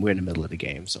in the middle of the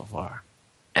game so far.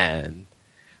 And,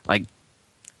 like,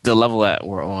 the level that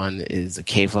we're on is a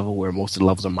cave level where most of the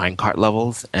levels are minecart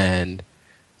levels. And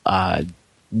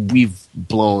we've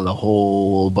blown a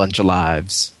whole bunch of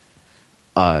lives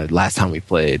last time we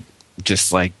played,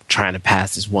 just, like, trying to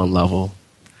pass this one level.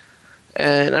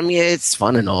 And, I mean, it's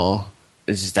fun and all.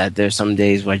 It's just that there's some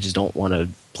days where I just don't want to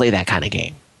play that kind of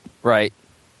game. Right.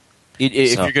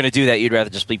 If you're going to do that, you'd rather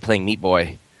just be playing Meat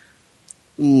Boy.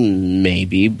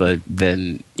 Maybe, but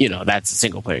then, you know, that's a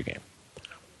single-player game.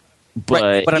 But,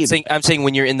 right, but I'm saying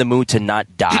when you're in the mood to not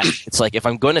die, it's like if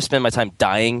I'm going to spend my time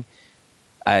dying,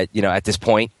 at this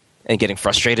point and getting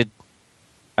frustrated,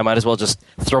 I might as well just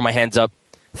throw my hands up,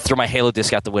 throw my Halo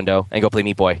disc out the window, and go play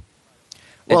Meat Boy,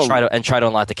 and try to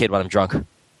unlock the kid when I'm drunk.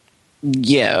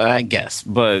 Yeah, I guess,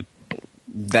 but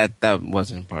that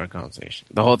wasn't part of the conversation.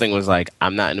 The whole thing was like,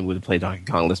 I'm not in the mood to play Donkey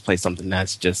Kong. Let's play something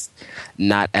that's just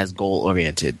not as goal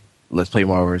oriented. Let's play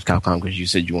Marvel vs. Capcom because you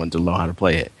said you wanted to learn how to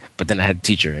play it. But then I had a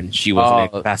teacher and she wasn't in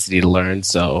capacity to learn,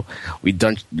 so we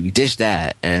dished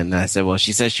that. And I said, well,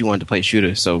 she said she wanted to play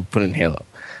shooter, so put in Halo.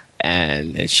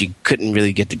 And she couldn't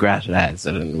really get the grasp of that,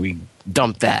 so then we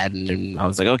dumped that. And then I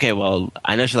was like, okay, well,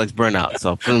 I know she likes Burnout,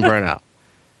 so put in Burnout.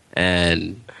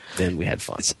 And then we had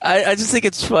fun. I just think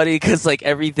it's funny because like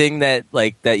everything that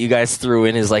you guys threw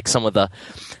in is like some of the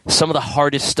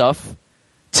hardest stuff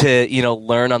to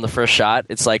learn on the first shot.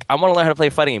 It's like I want to learn how to play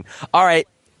a fighting game. All right,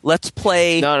 let's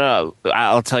play. No,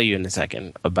 I'll tell you in a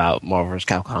second about Marvel vs.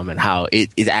 Capcom and how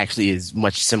it actually is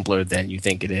much simpler than you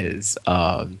think it is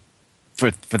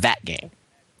for that game.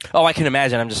 Oh, I can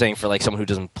imagine. I'm just saying for like someone who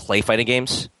doesn't play fighting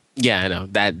games. Yeah, I know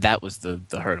that was the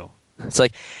hurdle. It's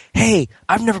like, hey,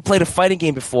 I've never played a fighting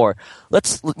game before.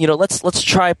 Let's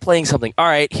try playing something. All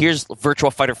right, here's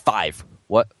Virtua Fighter 5.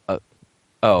 What?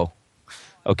 Oh,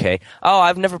 okay. Oh,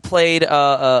 I've never played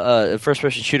a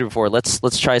first-person shooter before.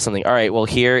 Let's try something. All right, well,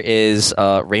 here is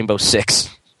Rainbow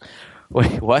Six.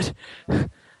 Wait, what?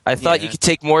 I thought you could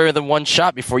take more than one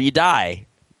shot before you die.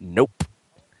 Nope.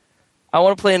 I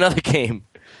want to play another game.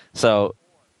 So,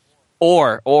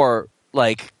 or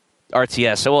like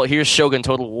RTS. So, well, here's Shogun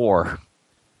Total War.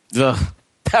 Ugh,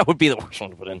 that would be the worst one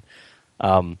to put in.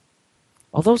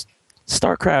 Although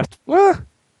StarCraft,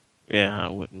 yeah, I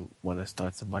wouldn't want to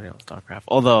start somebody on StarCraft.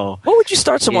 Although, what would you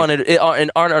start someone on an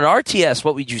RTS?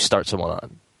 What would you start someone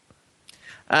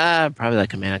on? Probably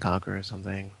like Command and Conquer or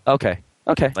something. Okay.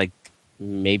 Like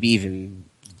maybe even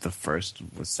the first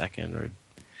was second, or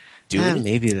Dune,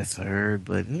 maybe the third.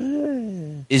 But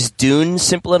is Dune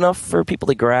simple enough for people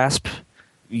to grasp?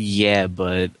 Yeah,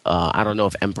 but I don't know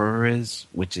if Emperor is,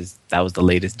 that was the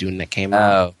latest Dune that came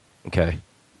out. Oh, okay.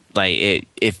 Like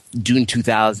if Dune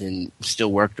 2000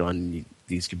 still worked on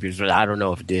these computers, I don't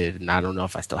know if it did, and I don't know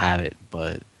if I still have it.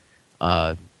 But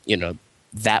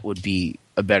that would be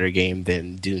a better game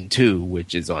than Dune 2,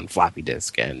 which is on floppy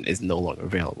disk and is no longer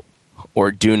available.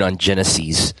 Or Dune on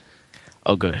Genesis.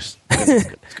 Oh, goodness.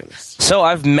 So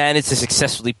I've managed to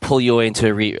successfully pull you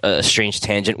into a strange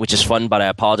tangent, which is fun, but I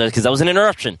apologize because that was an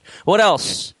interruption. What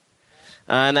else?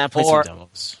 And I played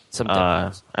some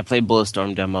demos. I played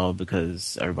Bulletstorm demo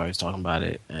because everybody was talking about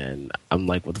it, and I'm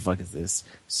like, what the fuck is this?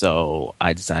 So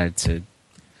I decided to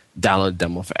download a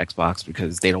demo for Xbox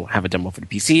because they don't have a demo for the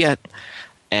PC yet.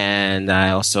 and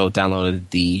I also downloaded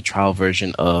the trial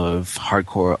version of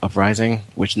Hardcore Uprising,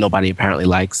 which nobody apparently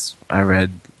likes. I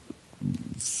read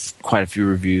quite a few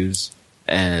reviews,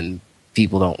 and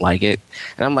people don't like it.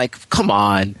 And I'm like, come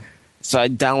on. So I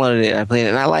downloaded it, and I played it,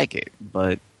 and I like it.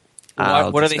 But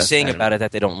What are they saying about it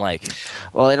that they don't like?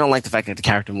 Well, they don't like the fact that the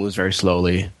character moves very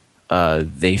slowly.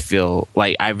 They feel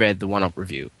like I read the 1UP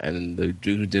review, and the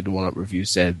dude who did the 1UP review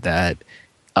said that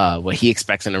what he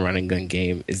expects in a running gun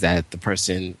game is that the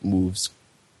person moves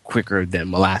quicker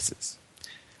than molasses,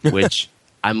 which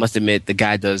I must admit the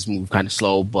guy does move kind of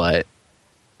slow, but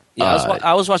yeah,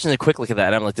 I was watching a quick look at that,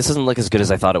 and I'm like, this doesn't look as good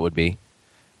as I thought it would be.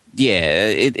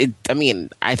 Yeah, I mean,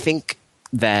 I think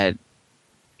that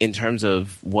in terms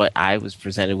of what I was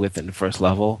presented with in the first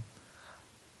level,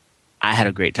 I had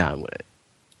a great time with it.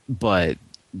 But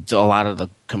a lot of the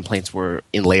complaints were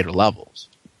in later levels,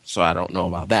 so I don't know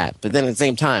about that. But then at the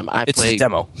same time, It's a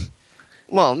demo.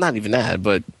 Well, not even that,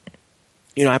 but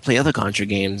I play other Contra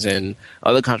games, and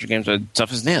other Contra games are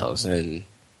tough as nails, and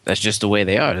that's just the way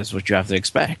they are. That's what you have to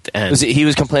expect. And He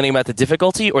was complaining about the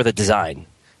difficulty or the design?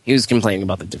 he was complaining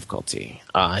about the difficulty.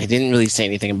 He didn't really say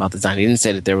anything about the design. He didn't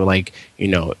say that there were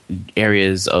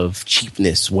areas of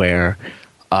cheapness where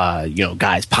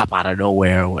guys pop out of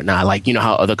nowhere or whatnot. Like,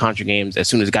 how other Contra games, as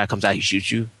soon as a guy comes out, he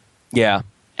shoots you. Yeah.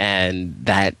 And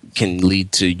that can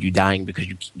lead to you dying because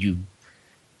you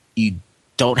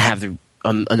don't have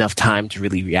enough time to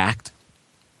really react.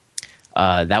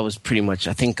 That was pretty much,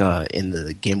 I think, in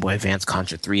the Game Boy Advance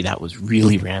Contra 3, that was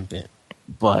really rampant.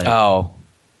 But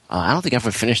I don't think I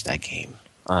ever finished that game.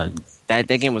 That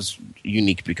game was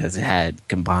unique because it had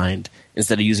combined,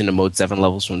 instead of using the Mode 7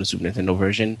 levels from the Super Nintendo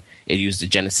version, it used the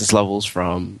Genesis levels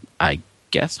from, I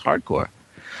guess, Hardcore.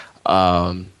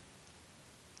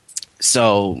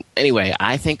 So, anyway,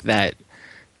 I think that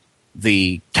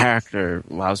the character,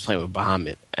 I was playing with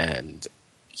Bahamut, and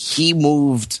he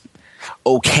moved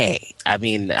okay. I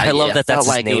mean, I love that that's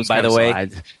his name, by the way.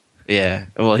 Yeah.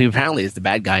 Well, he apparently is the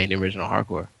bad guy in the original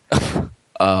Hardcore.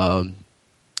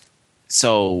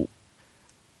 So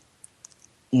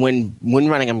when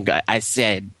running, I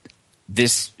said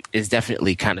this is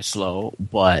definitely kind of slow,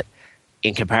 but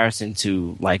in comparison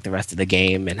to like the rest of the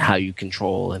game and how you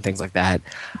control and things like that,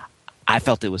 I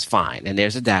felt it was fine. And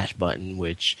there's a dash button,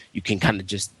 which you can kind of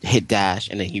just hit dash,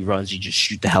 and then he runs. You just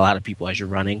shoot the hell out of people as you're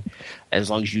running. As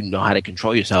long as you know how to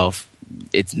control yourself,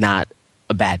 it's not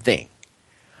a bad thing.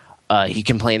 He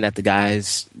complained that the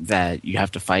guys that you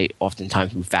have to fight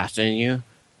oftentimes move faster than you.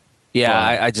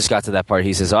 Yeah, I just got to that part.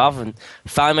 He says, I often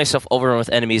find myself overrun with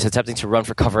enemies attempting to run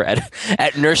for cover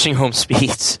at nursing home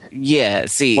speeds. Yeah,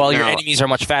 see. While your enemies are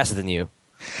much faster than you.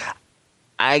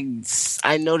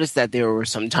 I noticed that there were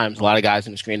sometimes a lot of guys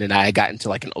on the screen, and I got into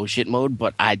like an oh shit mode,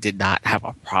 but I did not have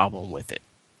a problem with it.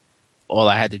 All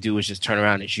I had to do was just turn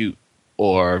around and shoot,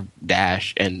 or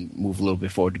dash and move a little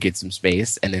bit forward to get some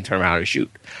space, and then turn around and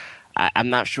shoot. I'm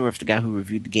not sure if the guy who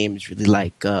reviewed the game is really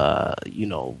like, a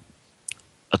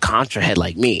Contra head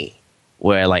like me,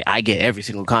 where like I get every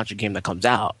single Contra game that comes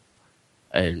out,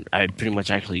 and I pretty much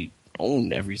actually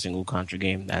own every single Contra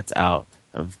game that's out.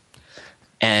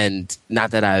 And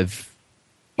not that I've.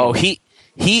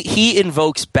 He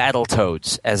invokes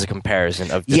Battletoads as a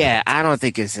comparison of. Yeah, I don't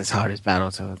think it's as hard as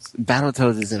Battletoads.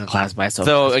 Battletoads is in a class by itself.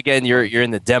 So again, you're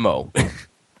in the demo.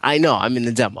 I know, I'm in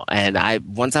the demo, and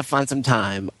once I find some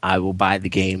time, I will buy the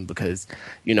game because,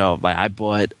 like I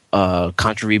bought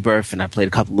Contra Rebirth and I played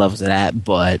a couple levels of that,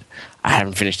 but I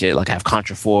haven't finished it. Like I have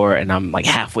Contra 4 and I'm like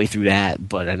halfway through that,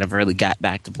 but I never really got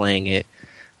back to playing it.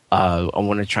 I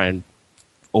want to try and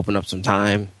open up some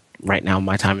time. Right now,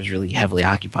 my time is really heavily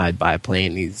occupied by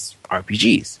playing these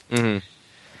RPGs. Mm-hmm.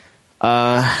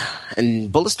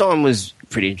 And Bulletstorm was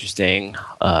pretty interesting.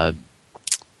 I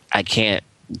can't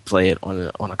play it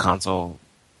on a console,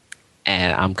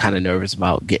 and I'm kind of nervous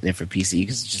about getting it for PC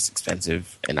because it's just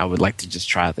expensive, and I would like to just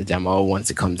try out the demo once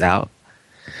it comes out.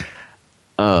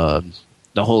 The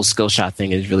whole skill shot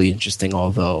thing is really interesting,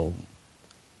 although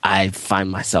I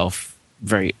find myself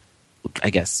very, I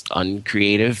guess,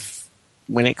 uncreative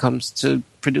when it comes to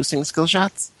producing skill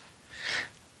shots.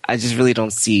 I just really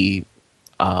don't see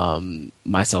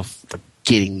myself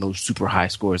getting those super high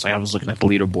scores. Like I was looking at the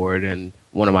leaderboard, and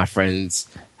one of my friends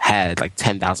had like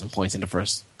 10,000 points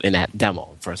in that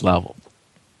demo, first level,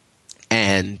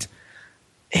 and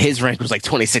his rank was like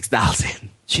 26,000.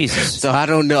 Jesus. So I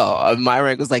don't know. My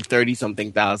rank was like 30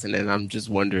 something thousand, and I'm just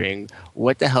wondering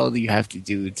what the hell do you have to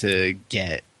do to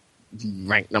get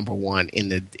rank number 1 in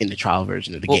the trial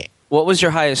version of the game? What was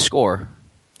your highest score?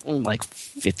 Like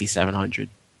 5,700.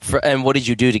 And what did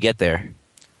you do to get there?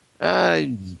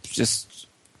 Just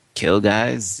kill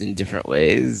guys in different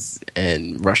ways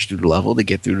and rush through the level to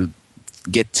get to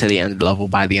the end of the level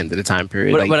by the end of the time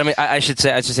period. But I mean, I should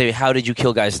say, how did you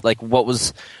kill guys? Like, what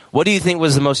do you think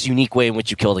was the most unique way in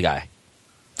which you killed a guy?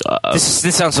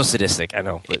 This sounds so sadistic. I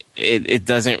know, but it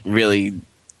doesn't really.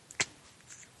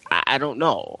 I don't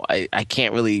know. I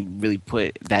can't really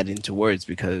put that into words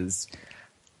because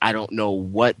I don't know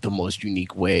what the most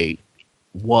unique way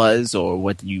was or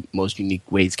what the most unique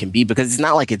ways can be, because it's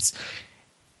not like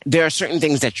there are certain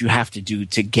things that you have to do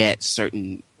to get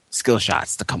certain skill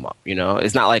shots to come up.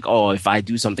 It's not like, oh, if I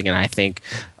do something and I think,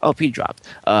 oh, P dropped.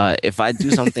 If I do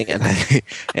something and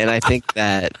I think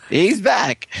that he's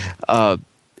back.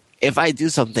 If I do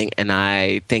something and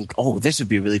I think, oh, this would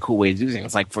be a really cool way to do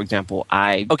things. Like, for example,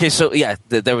 I was going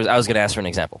to ask for an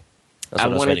example. I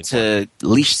wanted to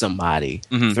leash somebody,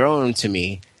 throw them to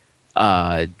me,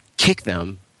 kick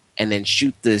them, and then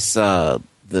shoot this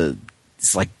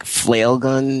this like flail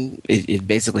gun. It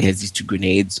basically has these two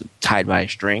grenades tied by a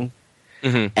string,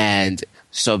 and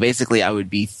so basically I would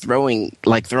be throwing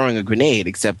a grenade,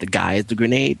 except the guy is the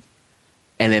grenade,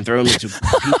 and then throw them into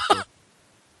people,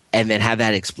 and then have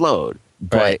that explode.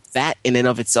 But that in and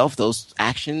of itself, those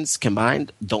actions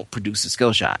combined don't produce a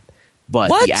skill shot. But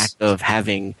the act of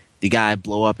having the guy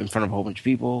blow up in front of a whole bunch of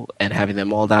people and having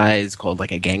them all die is called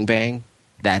like a gangbang.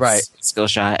 That's a skill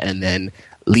shot. And then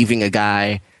leaving a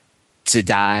guy to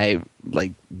die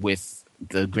like with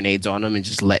the grenades on him and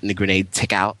just letting the grenade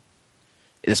tick out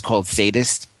is called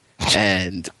sadist.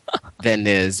 And then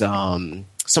there's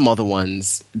some other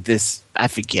ones. I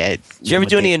forget. Do you ever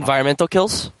do any environmental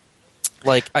kills?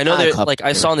 Like, I know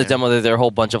I saw in the demo that there are a whole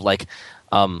bunch of like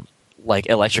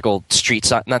electrical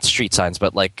not street signs,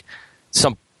 but like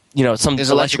some there's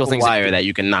electrical things wire that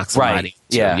you can knock somebody.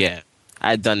 Right. Yeah.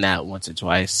 I've done that once or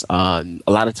twice. A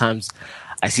lot of times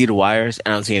I see the wires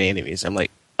and I don't see any enemies. I'm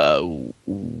like,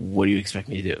 what do you expect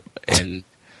me to do? And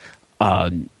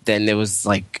then there's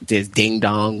Ding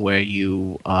Dong where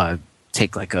you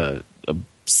take like a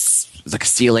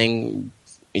ceiling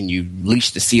and you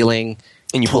leash the ceiling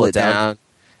and you pull it down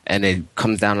and it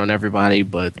comes down on everybody.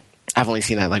 But I've only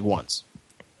seen that like once.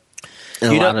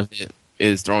 And a lot of it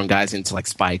is throwing guys into like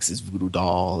spikes as voodoo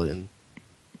doll, and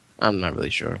I'm not really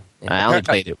sure. I only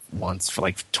played it once for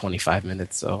like 25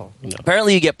 minutes, so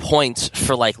Apparently, you get points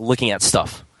for like looking at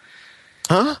stuff.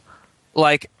 Huh?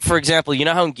 Like, for example, you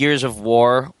know how in Gears of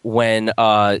War, when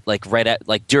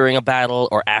during a battle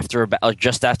or after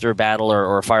just after a battle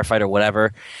or a firefight or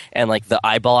whatever, and like the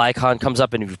eyeball icon comes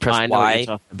up, and if you press Y,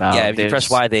 if you press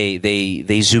Y,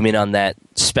 they zoom in on that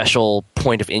special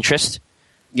point of interest.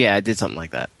 Yeah, I did something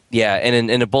like that. Yeah, and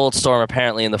in a Bulletstorm,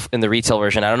 apparently in the retail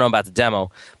version, I don't know about the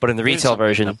demo, but in the retail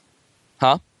version,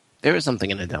 there was something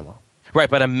in the demo, right?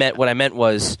 But what I meant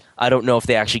was, I don't know if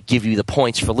they actually give you the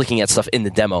points for looking at stuff in the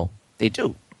demo. They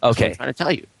do. Okay, that's what I'm trying to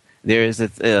tell you. There is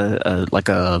an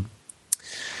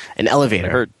elevator.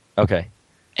 I heard. Okay,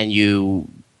 and you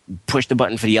push the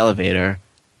button for the elevator,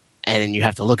 and then you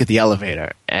have to look at the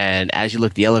elevator. And as you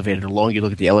look at the elevator, the longer you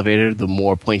look at the elevator, the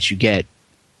more points you get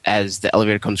as the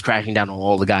elevator comes crashing down on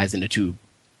all the guys in the tube.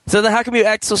 So then how come you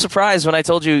act so surprised when I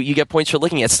told you get points for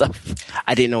looking at stuff?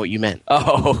 I didn't know what you meant.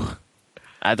 Oh.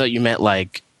 I thought you meant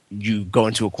like you go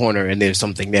into a corner and there's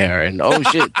something there, and oh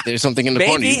shit, there's something in the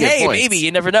corner. You get points. Maybe,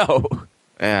 you never know.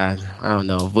 Yeah, I don't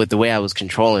know. With the way I was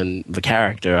controlling the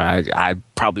character, I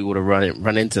probably would have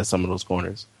run into some of those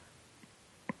corners.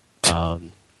 But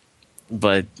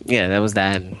yeah, that was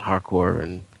that and hardcore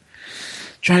and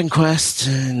Dragon Quest.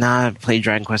 I played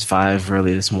Dragon Quest V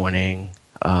early this morning.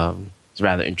 It's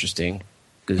rather interesting.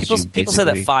 People say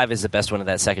that 5 is the best one of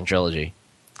that second trilogy.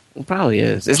 It probably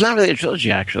is. It's not really a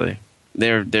trilogy, actually.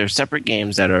 They're separate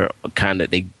games that are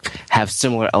they have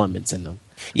similar elements in them.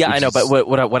 Yeah, I know, but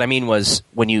what I mean was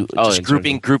when you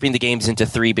grouping the games into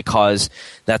 3, because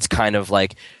that's kind of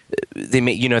like they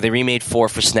remade 4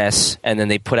 for SNES, and then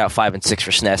they put out 5 and 6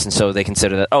 for SNES, and so they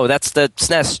consider that that's the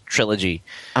SNES trilogy.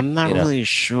 I'm not really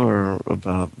sure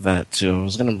about that too. I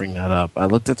was going to bring that up. I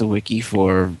looked at the wiki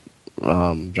for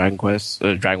Dragon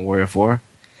Warrior 4,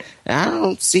 and I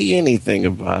don't see anything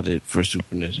about it for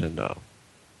Super Nintendo.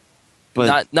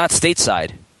 But not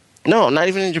stateside. No, not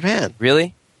even in Japan.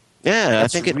 Really? Yeah,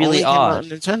 that's I think it really only odd.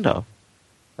 came out on Nintendo.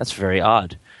 That's very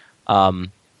odd.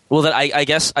 Well, then I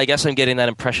guess I'm getting that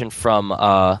impression from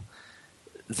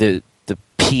the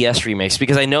PS remakes,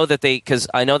 because I know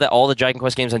that all the Dragon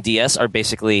Quest games on DS are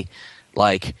basically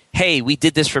like, hey, we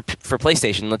did this for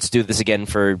PlayStation, let's do this again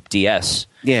for DS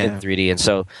in 3D, and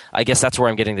so I guess that's where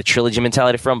I'm getting the trilogy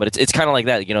mentality from. But it's kind of like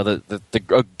that,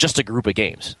 the just a group of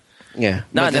games. Yeah,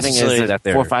 not necessarily that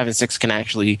 4, 5, and 6 can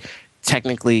actually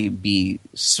technically be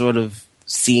sort of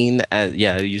seen as,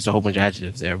 yeah, I used a whole bunch of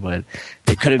adjectives there, but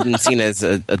it could have been seen as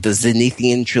the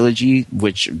Zenithian trilogy,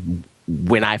 which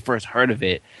when I first heard of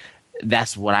it,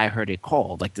 that's what I heard it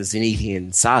called, like the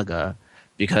Zenithian saga,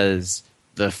 because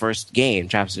the first game,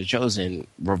 Traps of the Chosen,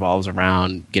 revolves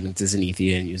around getting to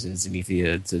Zenithia and using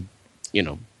Zenithia to,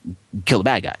 kill the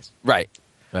bad guys. Right.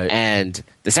 Right. And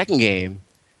the second game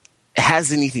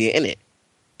has Zenithia in it.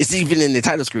 It's even in the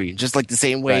title screen, just like the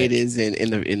same way it is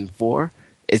in 4.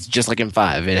 It's just like in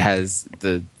 5. It has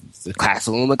the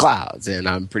castle in the clouds, and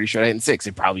I'm pretty sure that in 6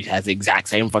 it probably has the exact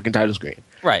same fucking title screen.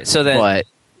 Right. So then, but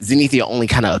Zenithia only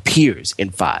kind of appears in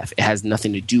 5. It has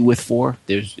nothing to do with 4.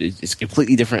 It's a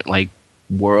completely different like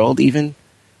world, even,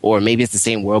 or maybe it's the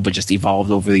same world but just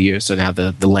evolved over the years. So now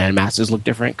the landmasters look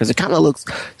different because it kind of looks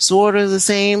sort of the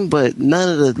same, but none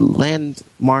of the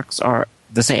landmarks are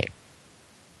the same.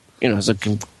 It's a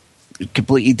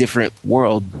completely different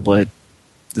world, but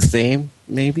the same,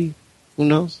 maybe. Who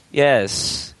knows?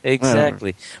 Yes,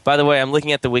 exactly. By the way, I'm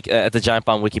looking at the Giant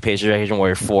Bomb wiki page of Dragon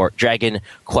Warrior 4, Dragon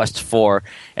Quest 4,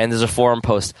 and there's a forum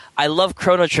post. I love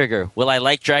Chrono Trigger. Will I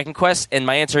like Dragon Quest? And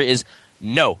my answer is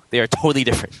no. They are totally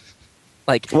different.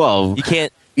 Like, well, you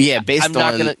can't. Yeah, based I'm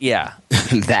not on gonna. Yeah,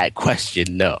 that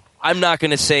question, no. I'm not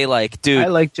gonna say like, dude. I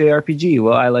like JRPG.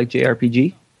 Well, I like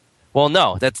JRPG. Well,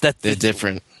 no, that's they're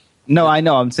different. No, I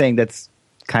know. I'm saying that's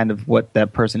kind of what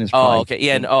that person is. Oh, okay.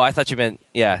 Yeah. No, I thought you meant.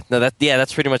 Yeah. No.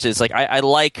 That's pretty much it. It's like I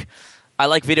like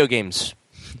video games.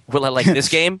 Will I like this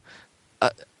game?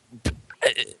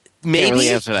 Maybe. Can't really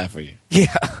answer that for you.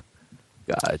 Yeah.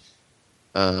 God.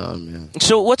 Yeah.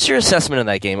 So, what's your assessment of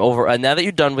that game? Over now that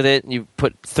you're done with it, you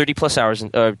put 30 plus hours,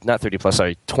 not 30 plus,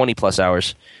 sorry, 20 plus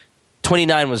hours.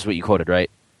 29 was what you quoted, right?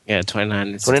 Yeah,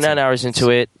 29. 29 hours into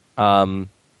it.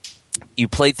 You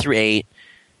played through 8.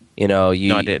 No, I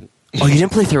didn't. Oh, you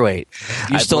didn't play through 8.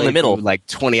 You're still in the middle. Like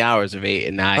 20 hours of 8,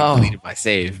 and now I deleted my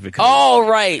save because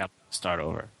right. I start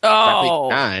over. Oh, I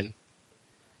played 9.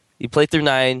 You played through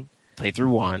 9. Played through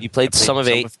 1. You played some of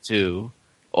 8. 2.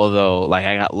 Although, like,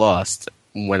 I got lost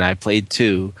when I played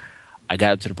 2. I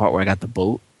got up to the part where I got the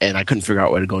boat, and I couldn't figure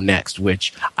out where to go next.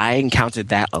 Which I encountered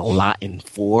that a lot in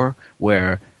 4,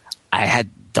 where I had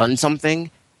done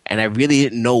something and I really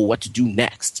didn't know what to do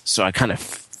next. So I kind of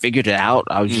figured it out.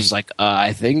 I was just like,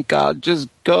 I think I'll just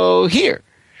go here.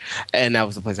 And that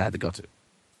was the place I had to go to.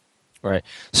 Right.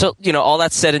 So, all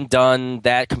that said and done,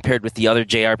 that compared with the other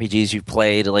JRPGs you've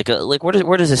played, like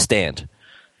where does it stand?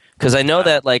 Because I know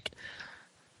that, like,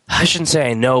 I shouldn't say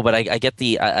I know, but I get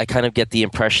I kind of get the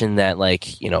impression that, like,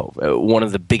 one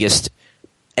of the biggest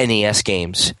NES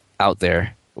games out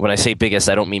there. When I say biggest,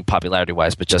 I don't mean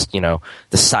popularity-wise, but just, the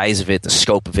size of it, the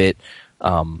scope of it,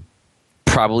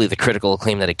 probably the critical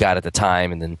acclaim that it got at the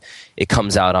time, and then it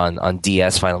comes out on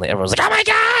DS finally. Everyone's like, "Oh my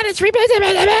god, it's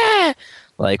rebooted!"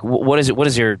 Like, what is it? What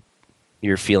is your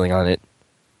feeling on it?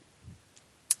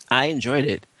 I enjoyed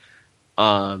it.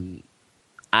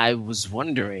 I was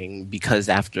wondering because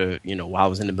after while I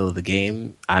was in the middle of the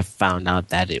game, I found out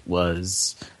that it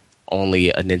was only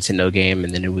a Nintendo game,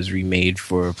 and then it was remade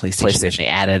for PlayStation. They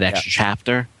added an extra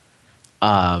chapter.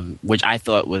 Which I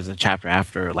thought was a chapter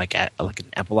after, like an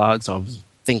epilogue. So I was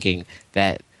thinking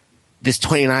that this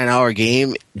 29-hour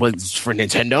game was for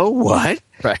Nintendo. What?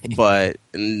 Right. But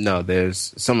no,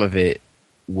 there's some of it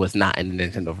was not in the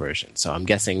Nintendo version. So I'm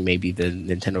guessing maybe the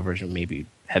Nintendo version maybe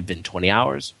have been 20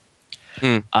 hours.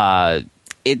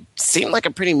 It seemed like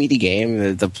a pretty meaty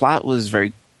game. The plot was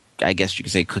very, I guess you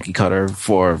could say, cookie cutter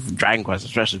for Dragon Quest,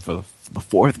 especially for the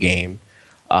fourth game.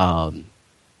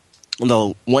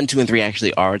 Although 1, 2, and 3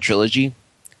 actually are a trilogy,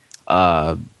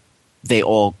 they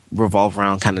all revolve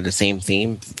around kind of the same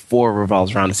theme. 4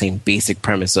 revolves around the same basic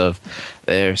premise of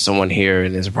there's someone here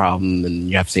and there's a problem and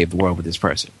you have to save the world with this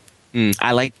person.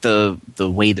 I like the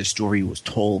way the story was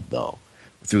told, though,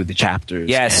 through the chapters.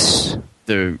 Yes. And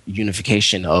the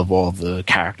unification of all the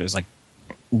characters, like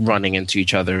running into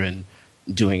each other and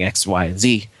doing X, Y, and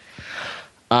Z.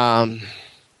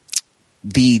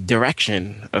 The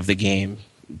direction of the game,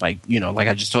 like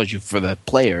I just told you, for the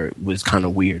player, was kind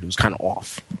of weird. It was kind of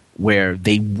off, where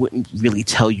they wouldn't really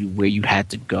tell you where you had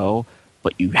to go,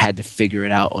 but you had to figure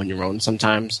it out on your own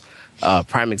sometimes.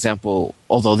 Prime example,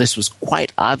 although this was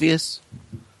quite obvious,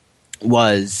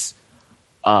 was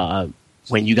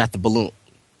when you got the balloon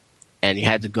and you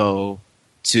had to go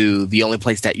to the only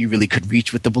place that you really could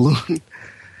reach with the balloon.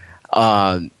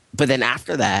 But then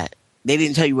after that, they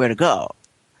didn't tell you where to go.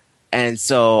 And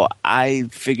so I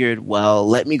figured, well,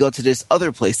 let me go to this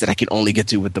other place that I can only get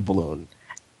to with the balloon.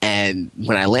 And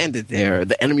when I landed there,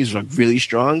 the enemies were really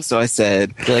strong. So I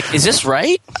said, "You're like, is this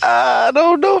right? I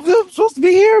don't know if I'm supposed to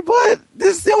be here, but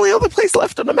this is the only other place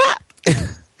left on the map."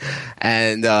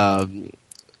 and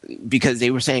because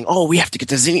they were saying, "Oh, we have to get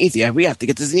to Zenithia. We have to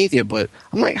get to Zenithia." But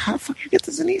I'm like, "How the fuck you get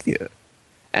to Zenithia?"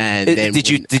 And then did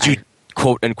you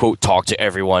quote unquote talk to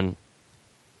everyone?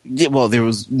 Yeah, well, there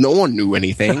was no one knew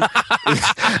anything.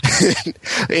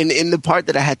 in the part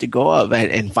that I had to go up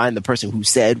and find the person who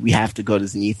said we have to go to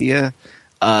Zenithia,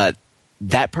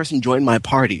 that person joined my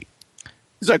party,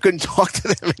 so I couldn't talk to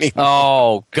them anymore.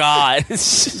 Oh God!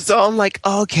 So I'm like,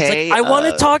 okay, I want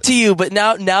to talk to you, but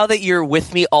now that you're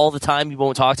with me all the time, you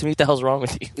won't talk to me. What the hell's wrong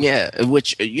with you? Yeah,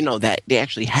 which that they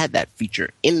actually had that feature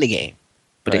in the game,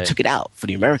 but they Right. took it out for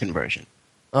the American version.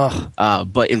 Oh,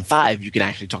 But in 5, you can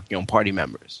actually talk to your own party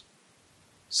members.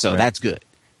 So Right. that's good.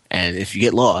 And if you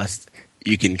get lost,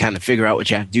 you can kind of figure out what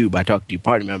you have to do by talking to your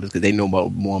party members because they know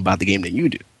more about the game than you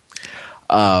do.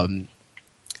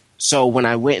 So when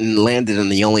I went and landed in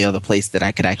the only other place that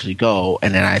I could actually go,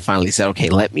 and then I finally said, okay,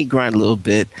 let me grind a little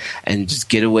bit and just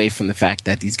get away from the fact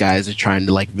that these guys are trying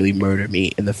to like really murder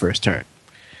me in the first turn.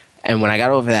 And when I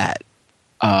got over that,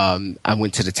 I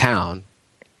went to the town.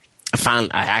 I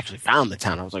actually found the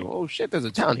town. I was like, oh shit, there's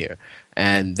a town here.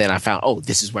 And then I found, oh,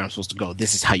 this is where I'm supposed to go.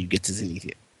 This is how you get to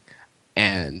Zenithia.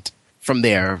 And from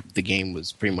there, the game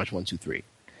was pretty much 1, 2, 3.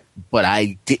 But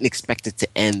I didn't expect it to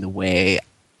end the way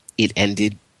it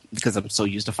ended because I'm so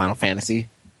used to Final Fantasy.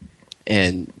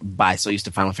 And by so used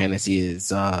to Final Fantasy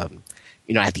is, at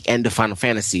the end of Final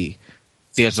Fantasy,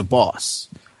 there's a boss.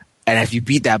 And if you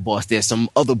beat that boss, there's some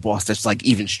other boss that's like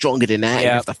even stronger than that. Yep. You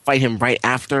have to fight him right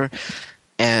after.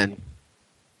 And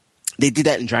they did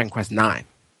that in Dragon Quest IX.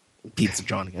 Pete's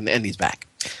joining, and he's back.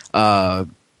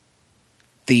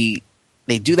 They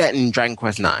do that in Dragon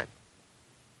Quest IX.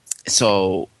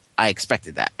 So I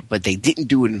expected that. But they didn't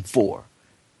do it in 4.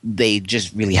 They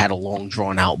just really had a long,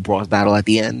 drawn-out boss battle at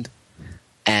the end.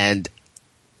 And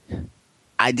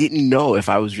I didn't know if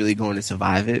I was really going to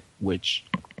survive it, which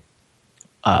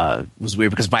was weird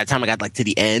because by the time I got like to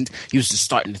the end, he was just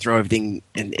starting to throw everything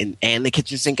and the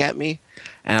kitchen sink at me.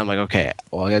 And I'm like, okay,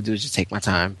 all I gotta do is just take my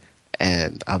time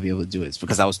and I'll be able to do it. It's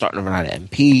because I was starting to run out of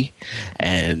MP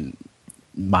and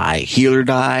my healer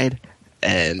died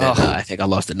and then, I think I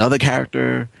lost another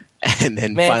character and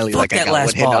then finally fuck I that got last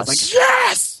one hit and I was boss. like,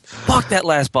 yes! fuck that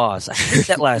last boss. I hate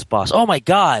that last boss. Oh my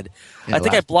God. Yeah, I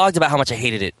think I blogged about how much I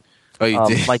hated it. Oh, you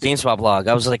did? My GameSpot blog.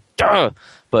 I was like, duh!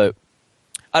 But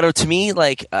I don't know, to me,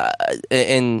 like,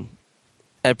 and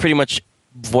I pretty much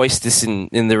voiced this in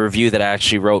the review that I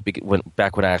actually wrote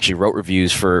back when I actually wrote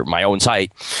reviews for my own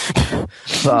site,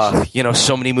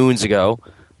 so many moons ago.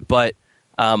 But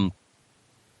I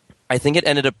think it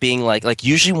ended up being like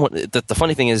usually the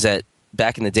funny thing is that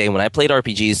back in the day when I played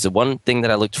RPGs, the one thing that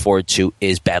I looked forward to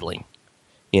is battling.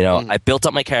 I built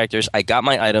up my characters, I got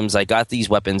my items, I got these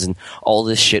weapons and all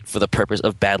this shit for the purpose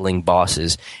of battling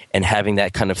bosses and having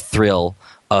that kind of thrill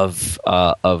of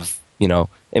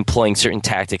employing certain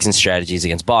tactics and strategies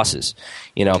against bosses.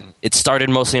 It started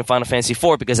mostly in Final Fantasy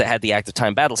IV because it had the active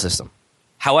time battle system.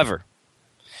 However,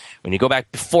 when you go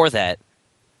back before that,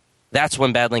 that's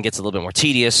when battling gets a little bit more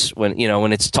tedious. When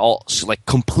it's all like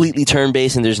completely turn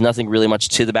based and there's nothing really much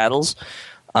to the battles.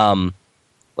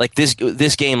 Like this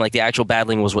game, like the actual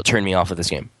battling was what turned me off of this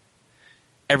game.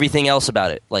 Everything else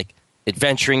about it, like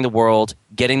adventuring the world,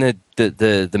 getting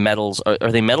the medals.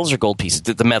 Are they medals or gold pieces?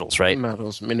 The medals, right?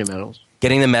 Medals, mini medals.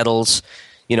 Getting the medals,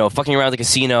 fucking around the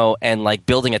casino and like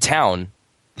building a town.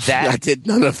 I did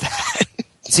none of that.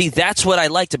 See, that's what I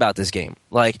liked about this game.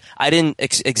 Like, I didn't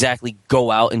exactly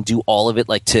go out and do all of it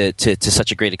like to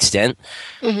such a great extent.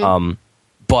 Mm-hmm.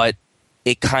 But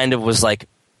it kind of was like,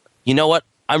 you know what?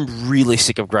 I'm really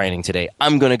sick of grinding today.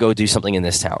 I'm going to go do something in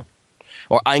this town.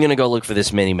 Or I'm going to go look for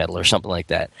this mini medal or something like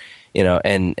that.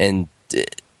 And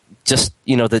just,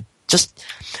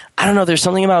 I don't know, there's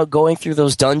something about going through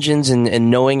those dungeons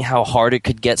and knowing how hard it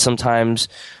could get sometimes.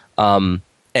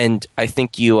 And I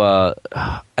think I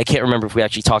can't remember if we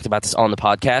actually talked about this on the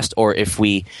podcast or if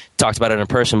we talked about it in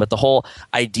person, but the whole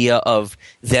idea of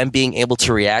them being able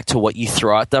to react to what you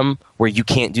throw at them where you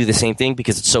can't do the same thing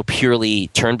because it's so purely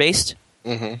turn-based.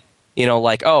 Mm-hmm.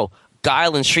 Like,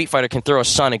 Guile in Street Fighter can throw a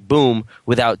sonic boom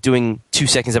without doing 2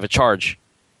 seconds of a charge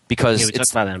because we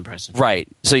talked about that in person. Right.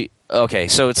 So, okay.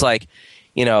 So it's like,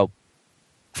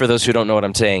 for those who don't know what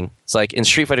I'm saying, it's like in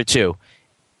Street Fighter 2,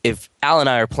 if Al and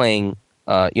I are playing,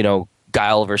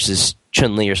 Guile versus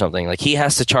Chun-Li or something, like he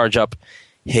has to charge up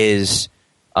his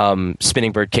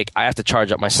spinning bird kick. I have to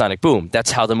charge up my sonic boom. That's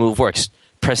how the move works.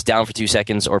 Press down for 2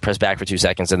 seconds or press back for 2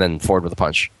 seconds and then forward with a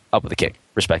punch, up with a kick,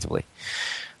 respectively.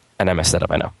 And I messed that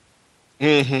up, I know.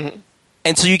 Mm-hmm.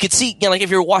 And so you could see, like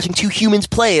if you're watching two humans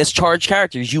play as charged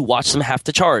characters, you watch them have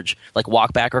to charge, like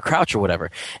walk back or crouch or whatever.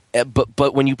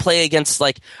 But when you play against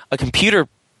like a computer,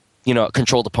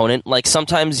 controlled opponent, like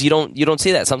sometimes you don't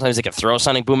see that. Sometimes they can throw a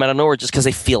sonic boom out of nowhere just because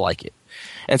they feel like it.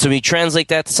 And so when you translate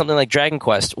that to something like Dragon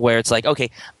Quest, where it's like, okay,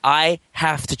 I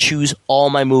have to choose all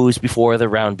my moves before the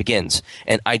round begins,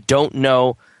 and I don't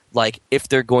know like if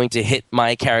they're going to hit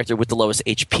my character with the lowest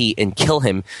HP and kill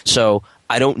him. So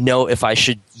I don't know if I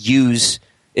should queue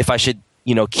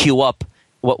up.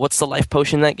 What's the life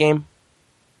potion in that game?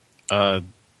 You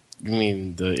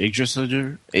mean the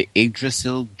Yggdrasil?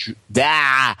 Yggdrasil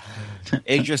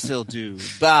dude.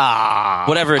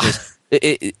 Whatever it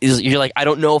is. You're like, I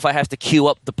don't know if I have to queue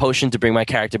up the potion to bring my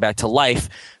character back to life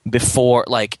before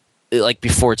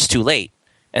before it's too late,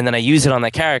 and then I use it on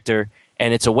that character,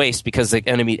 and it's a waste because the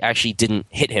enemy actually didn't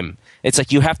hit him. It's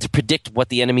like you have to predict what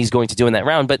the enemy is going to do in that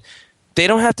round, but they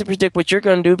don't have to predict what you're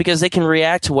going to do because they can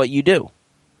react to what you do.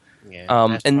 Yeah,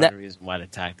 that's part of the reason why the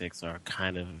tactics are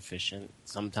kind of efficient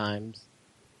sometimes.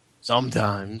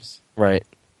 Right.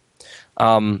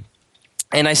 And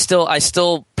I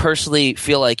still personally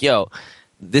feel like,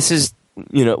 this is,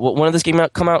 when did this game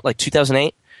come out? Like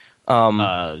 2008?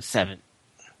 7.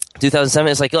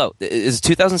 2007. It's like, it's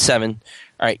 2007.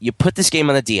 All right, you put this game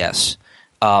on the DS.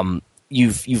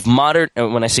 You've modern.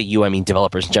 When I say you, I mean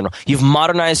developers in general. You've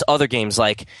modernized other games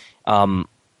like a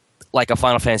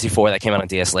Final Fantasy IV that came out on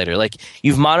DS later. Like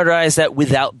you've modernized that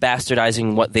without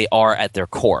bastardizing what they are at their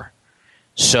core.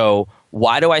 So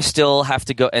why do I still have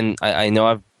to go? And I know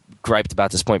I've griped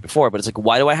about this point before, but it's like,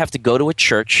 why do I have to go to a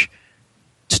church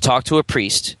to talk to a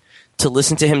priest to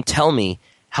listen to him tell me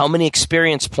how many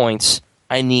experience points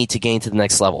I need to gain to the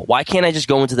next level? Why can't I just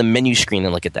go into the menu screen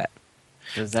and look at that?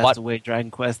 Because that's the way Dragon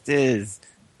Quest is.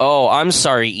 Oh, I'm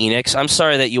sorry, Enix. I'm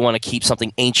sorry that you want to keep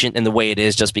something ancient in the way it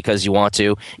is just because you want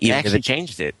to. They actually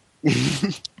changed it.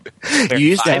 You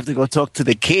used to have to go talk to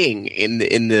the king in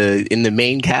the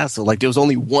main castle. Like there was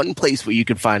only one place where you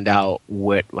could find out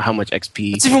how much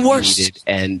XP it's even worse. You needed.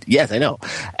 And yes, I know.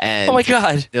 And oh my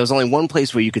god, there was only one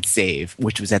place where you could save,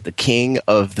 which was at the king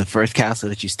of the first castle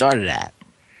that you started at.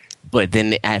 But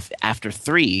then after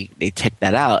 3, they took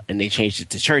that out and they changed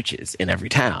it to churches in every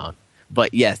town.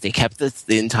 But yes, they kept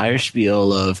the entire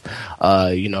spiel of,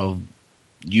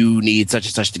 you need such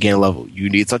and such to gain a level. You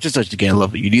need such and such to gain a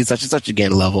level. You need such and such to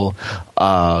gain a level.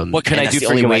 What can I do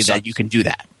for you? Way that you can do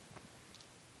that.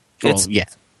 Well, yeah.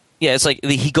 Yeah, it's like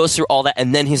he goes through all that,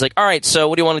 and then he's like, "All right, so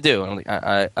what do you want to do?" And I'm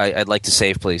like, "I'd like to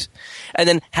save, please." And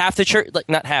then half the church, like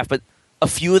not half, but a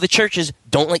few of the churches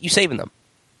don't let you save in them.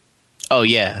 Oh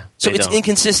yeah, so it's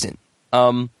inconsistent.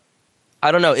 I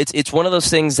don't know. It's one of those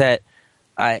things that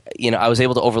I was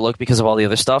able to overlook because of all the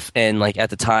other stuff, and like at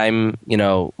the time,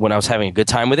 when I was having a good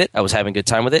time with it, I was having a good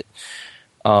time with it.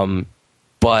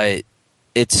 But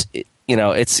it's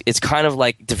kind of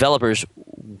like developers,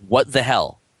 what the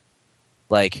hell?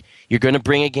 Like you're going to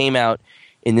bring a game out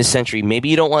in this century. Maybe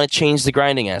you don't want to change the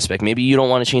grinding aspect. Maybe you don't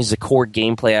want to change the core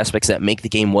gameplay aspects that make the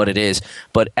game what it is.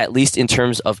 But at least in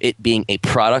terms of it being a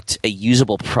product, a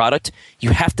usable product, you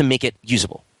have to make it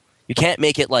usable. You can't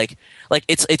make it like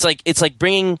it's like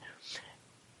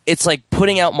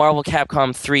putting out Marvel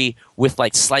Capcom 3 with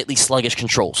like slightly sluggish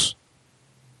controls.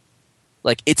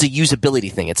 Like it's a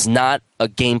usability thing. It's not a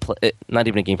gameplay, not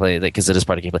even a gameplay because it is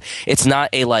part of gameplay. It's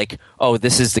not a like, oh,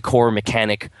 this is the core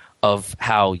mechanic of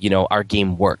how our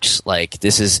game works. Like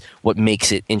this is what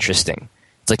makes it interesting.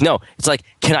 It's like no. It's like,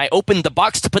 can I open the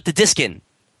box to put the disc in?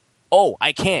 Oh,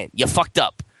 I can't. You fucked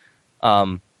up.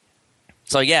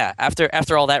 So yeah,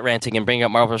 after all that ranting and bringing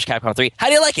up Marvel vs. Capcom 3, how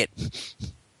do you like it?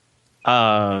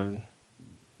 Marvel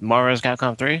vs.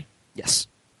 Capcom 3? Yes.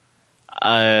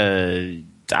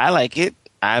 I like it.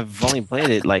 I've only played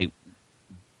it like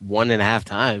 1.5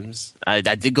 times. I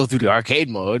did go through the arcade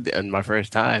mode on my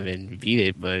first time and beat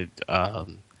it, but I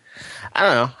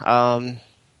don't know.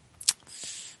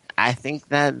 I think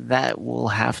that will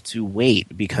have to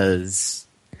wait because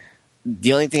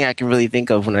the only thing I can really think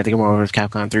of when I think of Marvel vs.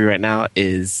 Capcom 3 right now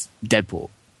is Deadpool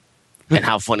and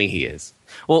how funny he is.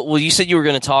 Well, you said you were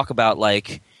going to talk about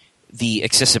like the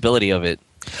accessibility of it.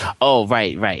 Oh,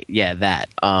 right. Yeah, that.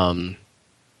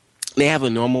 They have a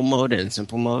normal mode and a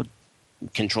simple mode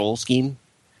control scheme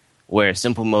where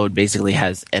simple mode basically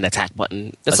has an attack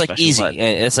button. That's like easy. Button.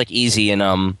 It's like easy in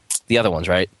the other ones,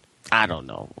 right? I don't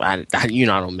know. I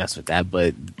don't mess with that.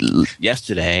 But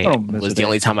yesterday was the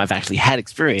only time I've actually had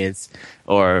experience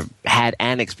or had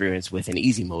an experience with an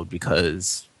easy mode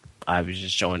because I was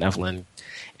just showing Evelyn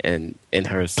in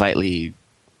her slightly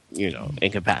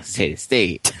incapacitated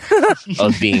state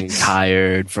of being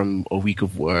tired from a week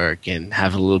of work and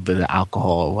have a little bit of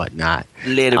alcohol or whatnot.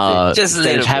 Instead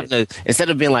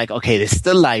of being like, okay, this is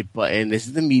the light button, this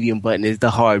is the medium button, this is the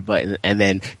hard button, and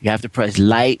then you have to press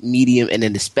light, medium, and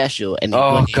then the special, and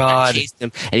then you gotta chase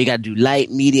them, and you gotta do light,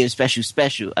 medium,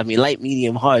 special. I mean, light,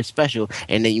 medium, hard, special,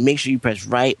 and then you make sure you press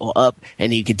right or up,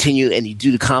 and then you continue, and you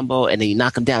do the combo, and then you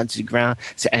knock them down to the ground.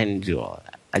 So I didn't do all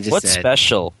that. I just What's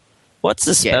special? What's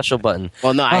the special button?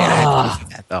 Well, no, I had to do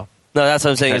that though. No, that's what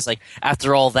I'm saying. It's like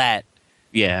after all that,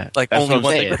 yeah, like that's only what I'm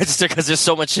one saying. thing register because there's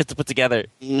so much shit to put together.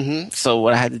 Mm-hmm. So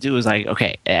what I had to do was like,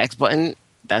 okay, X button,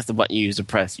 that's the button you use to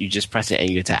press. You just press it and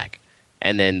you attack.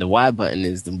 And then the Y button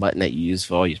is the button that you use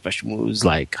for all your special moves,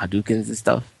 like Hadoukens and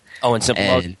stuff. Oh, in simple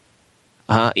mode.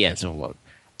 Yeah, in simple mode.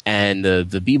 And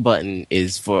the B button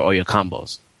is for all your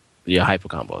combos, your hyper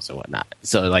combos and whatnot.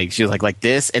 So like she was like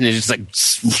this, and it's just like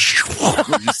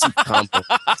combo.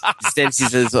 Instead she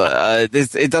says,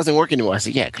 it doesn't work anymore. I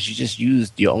said, yeah, because you just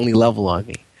used your only level on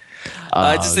me.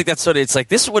 I just think that's sort of, it's like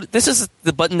this is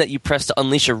the button that you press to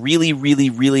unleash a really, really,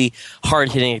 really hard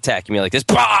hitting attack. You mean like this,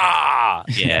 bah!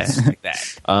 Yeah, like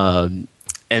that.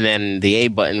 And then the A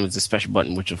button was the special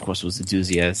button, which of course was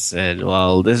enthusiast. Said,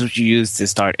 well, this is what you use to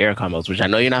start air combos, which I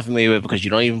know you're not familiar with because you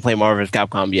don't even play Marvel vs.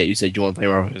 Capcom yet. You said you want to play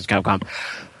Marvel vs. Capcom.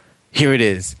 Here it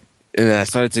is. And then I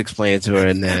started to explain it to her,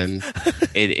 and then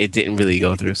it didn't really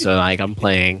go through. So like I'm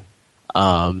playing,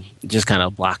 just kind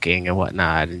of blocking and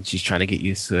whatnot, and she's trying to get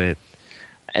used to it.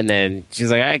 And then she's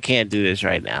like, I can't do this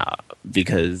right now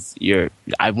because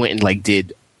I went and like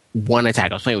did one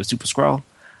attack. I was playing with Super Skrull,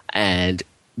 and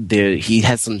he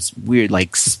has some weird,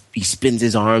 like, he spins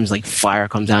his arms, like fire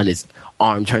comes down, his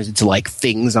arm turns into like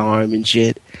Thing's arm and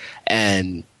shit.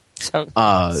 And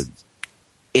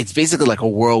it's basically like a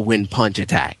whirlwind punch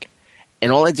attack.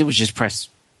 And all I did was just press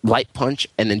light punch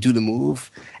and then do the move,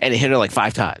 and it hit her like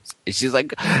 5 times. And she's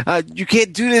like, you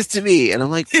can't do this to me. And I'm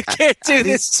like, You can't do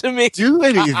this to me. Do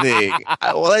anything.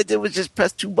 All I did was just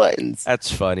press 2 buttons.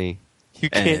 That's funny. You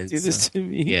can't do this to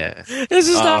me. Yeah. This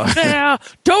is not fair.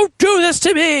 Don't do this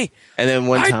to me. And then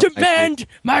one time I demand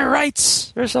my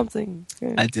rights or something.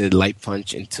 Yeah. I did light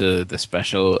punch into the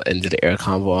special and did the air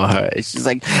combo on her. And she's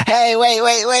like, hey, wait.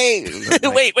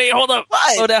 Like, wait, hold up.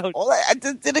 What? Slow down. I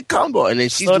just did a combo. And then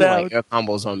she's doing like air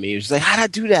combos on me. She's like, how'd I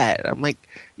do that? And I'm like,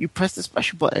 you press the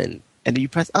special button and then you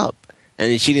press up. And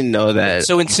then she didn't know that.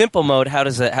 So in simple mode, how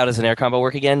does an air combo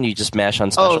work again? You just mash on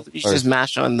special? Oh, you just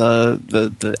mash on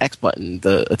the X button,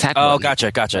 the attack button. Oh, gotcha.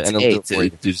 And it'll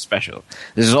do the special.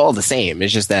 This is all the same.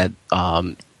 It's just that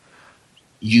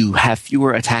you have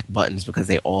fewer attack buttons because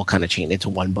they all kind of chain into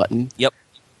one button. Yep.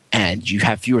 And you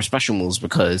have fewer special moves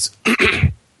because,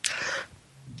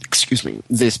 excuse me,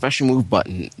 the special move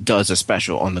button does a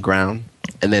special on the ground,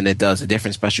 and then it does a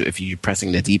different special if you're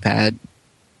pressing the D-pad.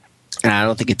 And I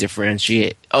don't think it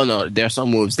differentiates. Oh, no, there are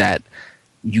some moves that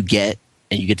you get,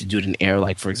 and you get to do it in air.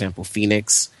 Like, for example,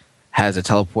 Phoenix has a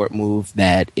teleport move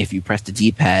that if you press the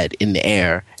D-pad in the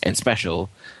air and special,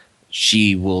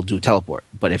 she will do teleport.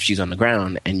 But if she's on the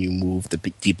ground and you move the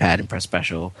D-pad and press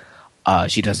special,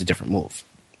 she does a different move.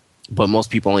 But most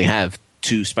people only have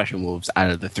 2 special moves out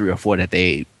of the 3 or 4 that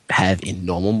they have in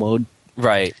normal mode.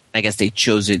 Right. I guess they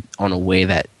chose it on a way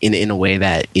that in a way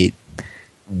that it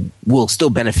will still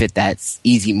benefit that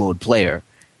easy mode player.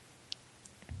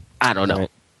 I don't know.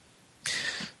 Right.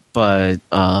 But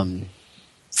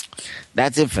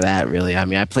that's it for that, really. I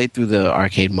mean, I played through the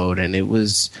arcade mode, and it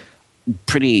was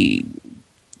pretty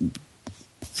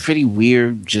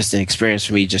weird, just an experience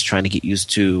for me, just trying to get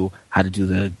used to how to do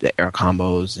the air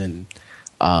combos. And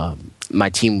my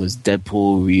team was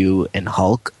Deadpool, Ryu, and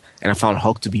Hulk, and I found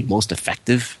Hulk to be most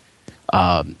effective,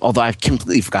 although I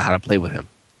completely forgot how to play with him.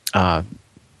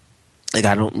 Like,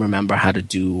 I don't remember how to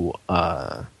do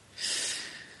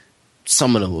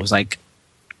some of the moves. Like,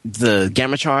 the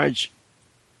Gamma Charge,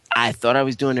 I thought I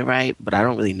was doing it right, but I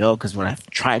don't really know, because when I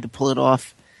tried to pull it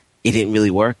off, it didn't really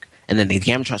work. And then the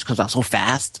Gamma Charge comes out so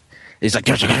fast. It's like,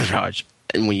 Gamma Charge.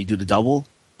 And when you do the double,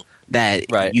 that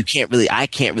I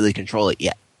can't really control it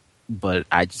yet. But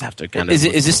I just have to kind of... Is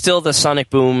it still the Sonic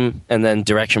Boom and then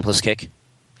direction plus kick?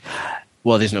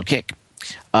 Well, there's no kick.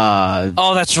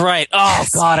 Oh, that's right. Oh,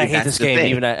 God, I hate this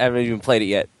game. I haven't even played it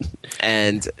yet.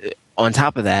 And on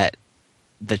top of that,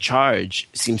 the charge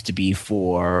seems to be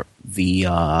for the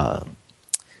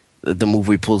move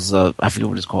where he pulls I forget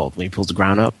what it's called, when he pulls the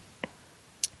ground up.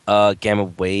 Gamma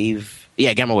Wave.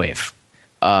 Yeah, Gamma Wave.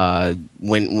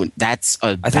 When that's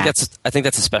I think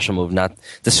that's a special move, not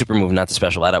the super move, not the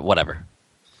special. Whatever.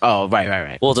 Oh,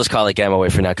 right. We'll just call it Gamma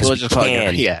Wave for now, because call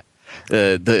it, yeah.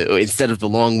 The instead of the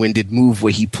long-winded move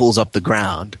where he pulls up the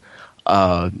ground,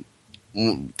 I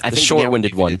The think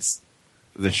short-winded one.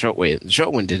 The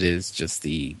short-winded is just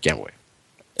the Game Boy.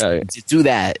 Yeah. To do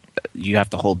that, you have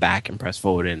to hold back and press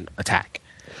forward and attack.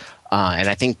 And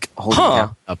I think holding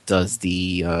down up does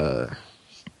the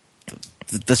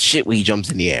shit where he jumps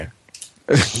in the air.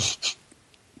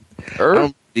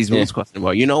 These moves question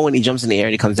about. You know when he jumps in the air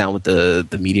and he comes down with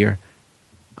the meteor?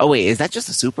 Oh wait, is that just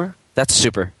a super? That's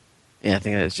super. Yeah, I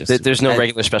think that's just. There's no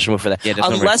regular special move for that,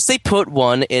 unless they put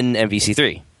one in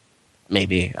MVC3.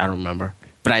 Maybe I don't remember,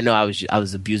 but I know I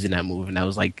was abusing that move, and that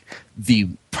was like the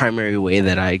primary way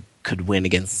that I could win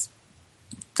against.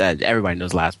 That everybody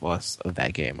knows last boss of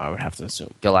that game. I would have to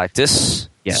assume Galactus.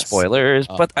 Yes. Spoilers,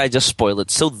 but I just spoiled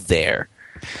it, so there.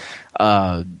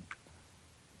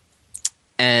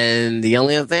 And the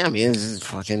only other thing, I mean, is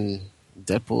fucking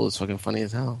Deadpool is fucking funny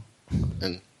as hell,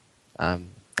 and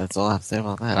that's all I have to say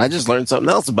about that. I just learned something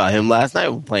else about him last night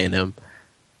when playing him.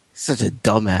 He's such a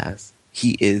dumbass.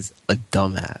 He is a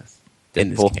dumbass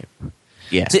in this game.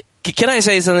 Yeah. Can I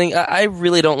say something? I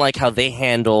really don't like how they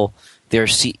handle their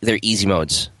easy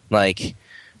modes. Like,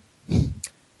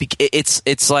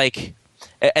 it's like,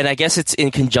 and I guess it's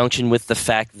in conjunction with the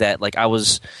fact that like I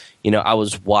was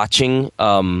watching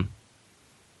a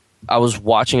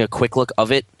quick look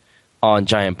of it on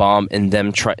Giant Bomb and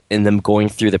them going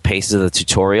through the paces of the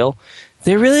tutorial.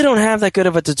 They really don't have that good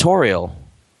of a tutorial.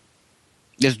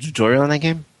 There's a tutorial in that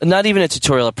game? Not even a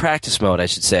tutorial, a practice mode, I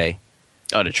should say.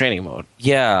 Oh, the training mode.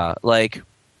 Yeah, like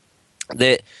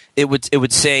it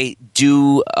would say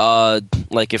do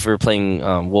like if we were playing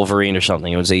Wolverine or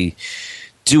something, it would say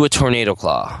do a tornado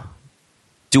claw,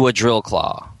 do a drill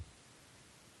claw,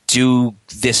 do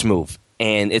this move.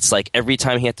 And it's like every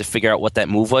time he had to figure out what that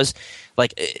move was,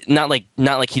 like not like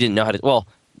he didn't know how to. Well,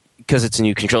 because it's a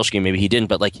new control scheme, maybe he didn't.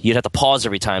 But like you'd have to pause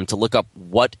every time to look up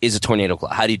what is a tornado claw.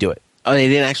 How do you do it? Oh, they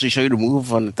didn't actually show you the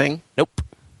move on the thing? Nope.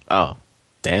 Oh,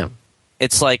 damn.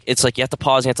 It's like you have to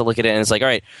pause and you have to look at it, and it's like, all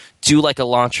right, do like a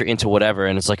launcher into whatever,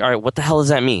 and it's like, all right, what the hell does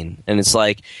that mean? And it's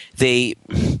like they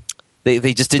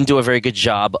just didn't do a very good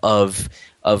job of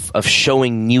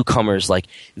showing newcomers like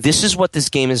this is what this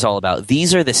game is all about.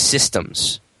 These are the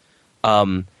systems.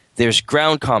 There's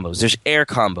ground combos. There's air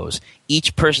combos.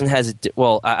 Each person has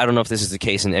I don't know if this is the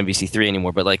case in MVC3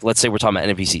 anymore, but like let's say we're talking about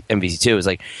MVC2. It's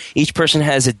like each person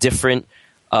has a different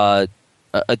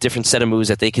set of moves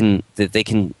that they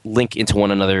can link into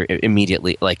one another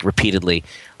immediately, like repeatedly.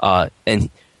 And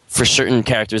for certain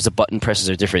characters, the button presses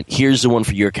are different. Here's the one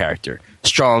for your character: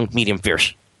 strong, medium,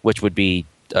 fierce, which would be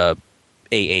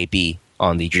AAB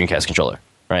on the Dreamcast controller,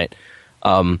 right?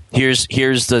 Here's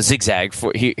the zigzag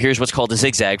here's what's called a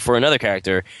zigzag for another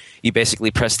character. You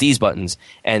basically press these buttons,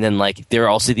 and then like there are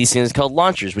also these things called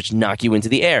launchers, which knock you into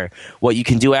the air. What you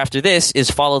can do after this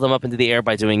is follow them up into the air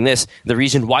by doing this. The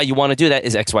reason why you want to do that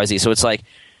is XYZ. So it's like,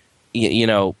 you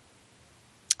know,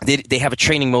 they have a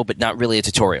training mode, but not really a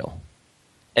tutorial,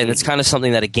 and it's kind of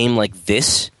something that a game like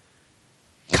this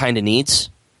kind of needs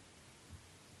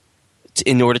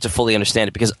in order to fully understand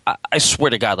it, because I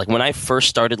swear to God, like when I first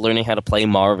started learning how to play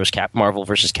Marvel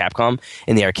vs. Capcom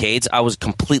in the arcades, I was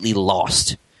completely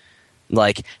lost.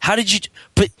 Like,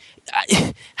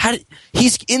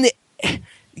 he's in the,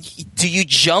 do you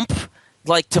jump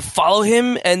like to follow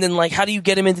him, and then like how do you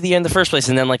get him into the air in the first place?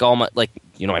 And then like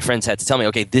my friends had to tell me,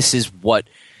 okay, this is what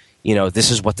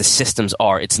the systems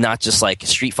are. It's not just like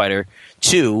Street Fighter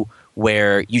 2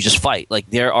 where you just fight. Like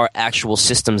there are actual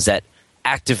systems that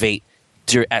activate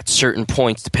at certain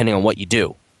points depending on what you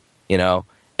do, you know,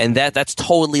 and that's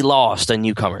totally lost on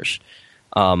newcomers.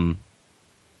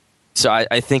 So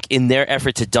I think in their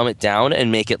effort to dumb it down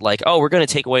and make it like, oh, we're going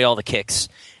to take away all the kicks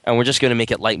and we're just going to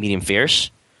make it light, medium,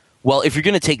 fierce. Well, if you're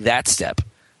going to take that step,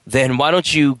 then why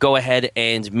don't you go ahead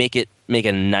and make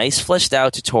a nice fleshed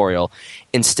out tutorial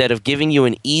instead of giving you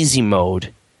an easy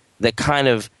mode that kind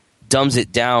of dumbs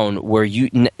it down, where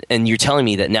you're telling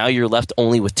me that now you're left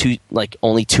only with two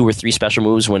or three special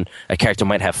moves when a character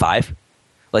might have 5.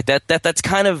 Like that's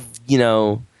kind of, you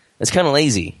know, that's kind of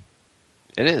lazy.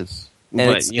 It is.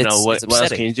 And but you know what else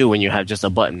can you do when you have just a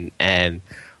button and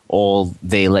all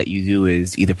they let you do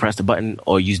is either press the button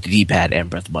or use the D-pad and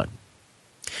press the button?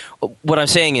 What I'm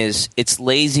saying is it's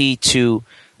lazy to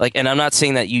like, and I'm not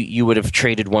saying that you would have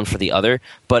traded one for the other,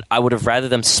 but I would have rather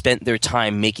them spent their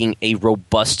time making a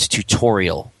robust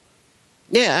tutorial.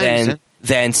 Yeah,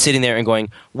 than sitting there and going,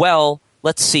 well,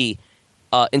 let's see.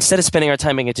 Instead of spending our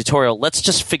time making a tutorial, let's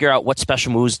just figure out what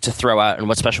special moves to throw out and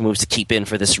what special moves to keep in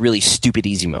for this really stupid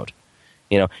easy mode.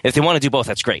 You know, if they want to do both,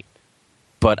 that's great.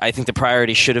 But I think the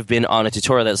priority should have been on a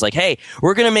tutorial that's like, hey,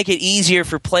 we're going to make it easier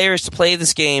for players to play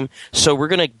this game, so we're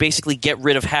going to basically get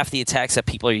rid of half the attacks that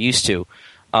people are used to.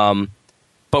 And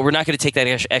but we're not going to take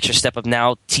that extra step of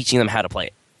now teaching them how to play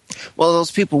it. Well,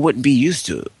 those people wouldn't be used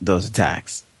to those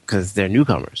attacks because they're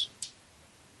newcomers.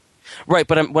 Right,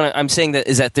 but what I'm saying that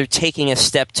is that they're taking a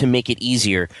step to make it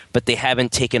easier, but they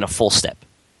haven't taken a full step.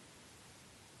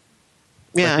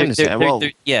 Yeah, I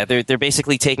understand. They're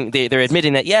basically they're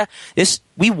admitting that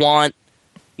we want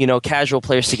casual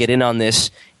players to get in on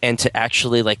this and to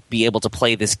actually like be able to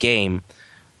play this game.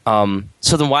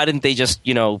 So then why didn't they just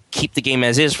keep the game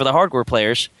as is for the hardcore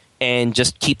players and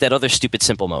just keep that other stupid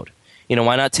simple mode?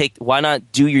 Why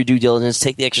not do your due diligence,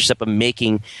 take the extra step of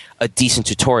making a decent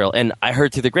tutorial? And I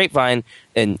heard through the grapevine,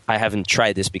 and I haven't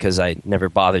tried this because I never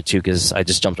bothered to because I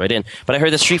just jumped right in, but I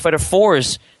heard that Street Fighter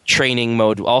 4's training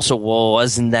mode also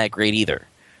wasn't that great either.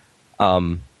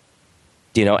 And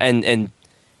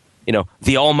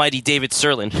the almighty David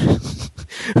Serlin,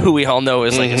 who we all know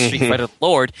is like a Street Fighter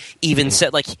lord, even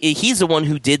said like he's the one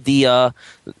who did the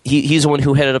he's the one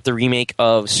who headed up the remake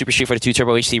of Super Street Fighter 2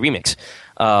 Turbo HD Remix.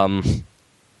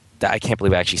 I can't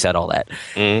believe I actually said all that.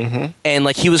 Mm-hmm. And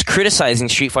like he was criticizing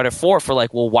Street Fighter 4 for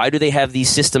like, well, why do they have these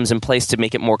systems in place to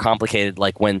make it more complicated?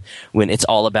 Like when it's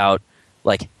all about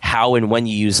like how and when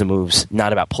you use the moves,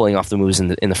 not about pulling off the moves in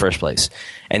the first place.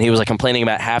 And he was like complaining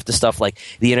about half the stuff, like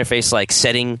the interface, like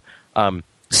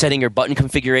setting your button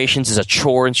configurations is a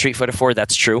chore in Street Fighter 4.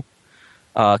 That's true.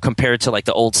 Compared to like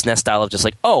the old SNES style of just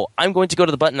like, oh, I'm going to go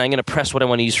to the button, I'm going to press what I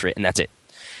want to use for it, and that's it.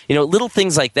 Little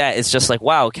things like that. It's just like,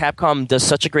 wow, Capcom does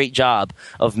such a great job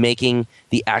of making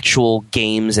the actual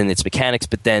games and its mechanics,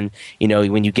 but then,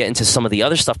 when you get into some of the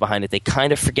other stuff behind it, they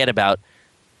kind of forget about,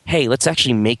 hey, let's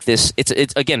actually make this. It's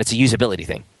a usability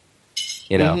thing,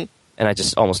 And I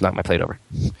just almost knocked my plate over.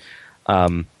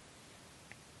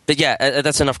 But yeah,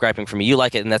 that's enough griping for me. You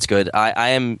like it, and that's good. I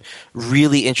am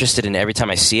really interested in every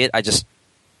time I see it. I just,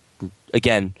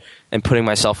 again, am putting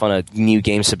myself on a new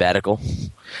game sabbatical,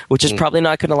 which is probably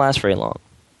not going to last very long.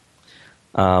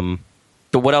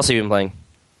 But what else have you been playing?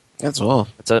 That's all.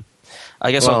 That's it.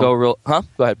 I guess I'll go real... Huh?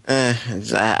 Go ahead.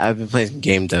 I've been playing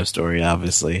Game Dev Story,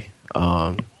 obviously.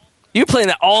 You were playing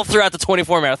that all throughout the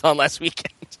 24 marathon last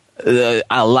weekend.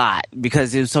 A lot,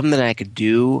 because it was something that I could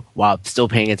do while still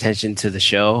paying attention to the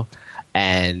show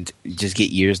and just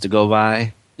get years to go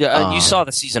by. Yeah, you saw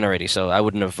the season already, so I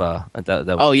wouldn't have...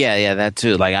 Oh, yeah, that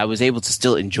too. Like, I was able to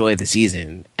still enjoy the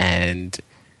season, and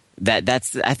I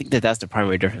think that's the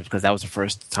primary difference, because that was the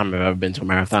first time I've ever been to a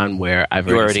marathon where I've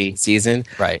already seen the season.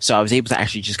 Right. So I was able to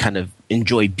actually just kind of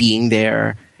enjoy being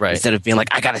there, right, instead of being like,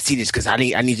 I got to see this because I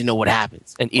need to know what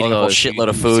happens. And eating a whole shitload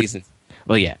of food.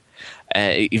 Well, yeah.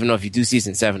 Even though if you do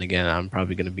season 7 again, I'm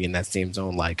probably going to be in that same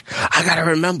zone. Like, I got to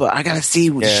remember, I got to see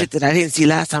shit that I didn't see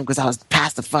last time because I was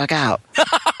passed the fuck out.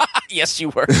 Yes, you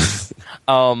were.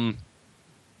 I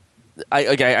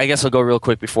guess I'll go real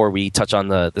quick before we touch on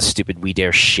the stupid We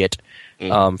Dare shit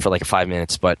for like 5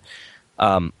 minutes. But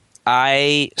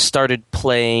I started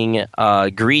playing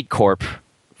Greed Corp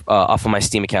off of my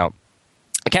Steam account.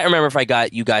 I can't remember if I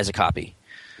got you guys a copy.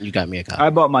 You got me a copy.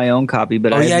 I bought my own copy,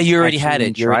 but you already had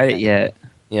it. You tried it yet?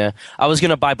 Yeah, I was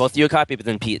gonna buy both of you a copy, but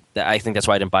then Pete, I think that's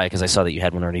why I didn't buy it because I saw that you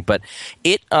had one already. But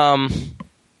it's the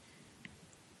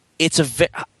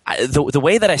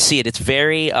way that I see it, it's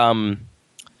very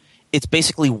it's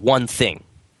basically one thing,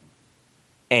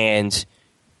 and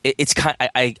it's kind.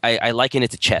 I liken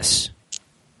it to chess,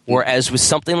 whereas with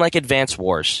something like Advance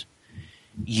Wars,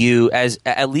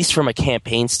 at least from a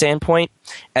campaign standpoint,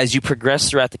 as you progress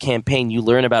throughout the campaign, you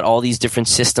learn about all these different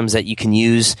systems that you can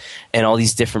use and all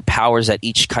these different powers that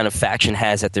each kind of faction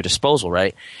has at their disposal,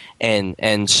 right?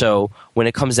 And so when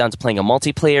it comes down to playing a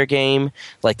multiplayer game,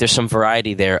 like there's some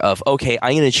variety there of, okay,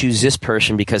 I'm going to choose this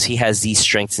person because he has these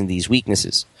strengths and these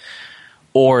weaknesses.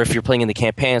 Or if you're playing in the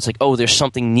campaign, it's like, oh, there's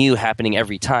something new happening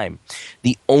every time.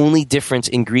 The only difference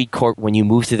in Greed Corp when you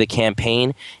move through the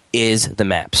campaign is the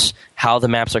maps. How the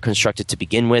maps are constructed to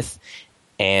begin with,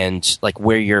 and like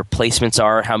where your placements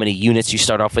are, how many units you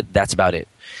start off with, that's about it.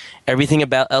 Everything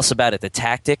else about it, the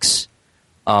tactics,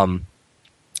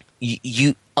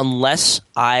 you unless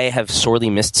I have sorely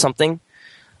missed something,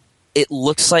 it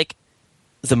looks like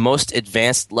the most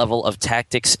advanced level of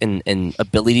tactics and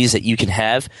abilities that you can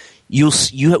have, you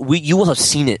will have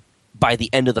seen it by the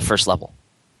end of the first level.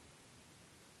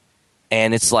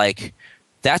 And it's like,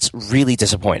 that's really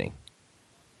disappointing.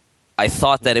 I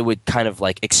thought that it would kind of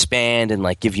like expand and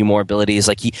like give you more abilities.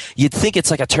 Like you'd think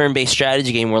it's like a turn-based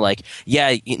strategy game where like,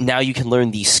 yeah, now you can learn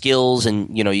these skills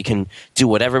and you can do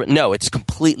whatever. But no, it's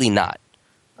completely not.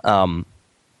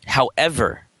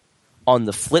 However, on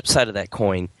the flip side of that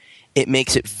coin, it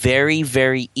makes it very,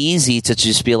 very easy to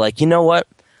just be like, you know what?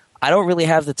 I don't really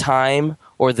have the time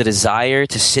or the desire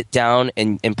to sit down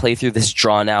and play through this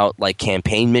drawn out like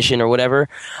campaign mission or whatever.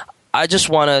 I just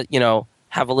want to,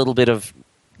 have a little bit of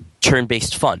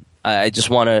turn-based fun. I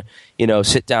just want to,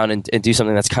 sit down and do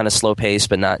something that's kind of slow paced,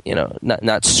 but not,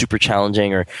 not super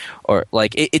challenging or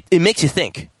like it makes you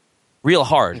think real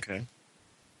hard. Okay.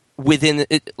 Within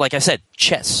it, like I said,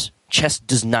 chess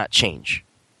does not change.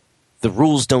 The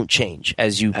rules don't change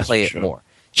as you play it more.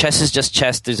 Chess is just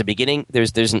chess. There's a beginning.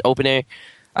 There's an opener.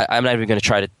 I'm not even going to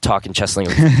try to talk in chess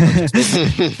lingo.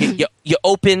 You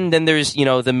open, then there's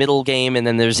the middle game, and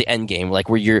then there's the end game, like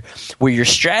where your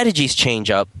strategies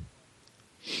change up,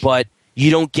 but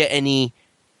you don't get any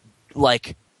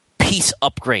like piece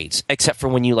upgrades except for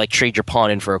when you like trade your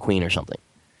pawn in for a queen or something.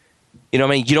 You know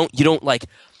what I mean?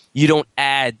 You don't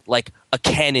add like a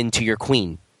cannon to your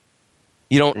queen.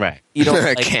 You don't you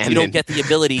don't get the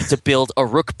ability to build a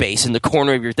rook base in the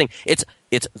corner of your thing. It's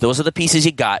those are the pieces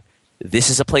you got.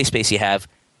 This is a play space you have.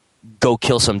 Go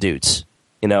kill some dudes.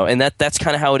 And that's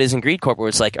kind of how it is in Greed Corp, where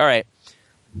it's like, all right,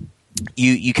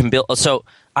 you can build. So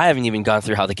I haven't even gone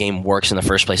through how the game works in the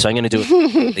first place, so I'm going to do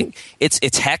it.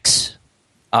 It's hex.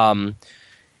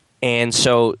 And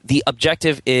so the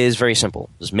objective is very simple.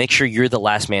 Just make sure you're the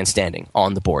last man standing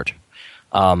on the board.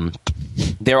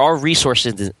 There are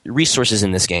resources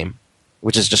in this game,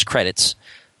 which is just credits.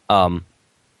 And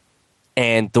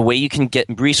the way you can get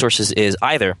resources is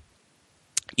either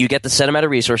you get the set amount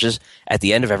of resources at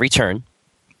the end of every turn.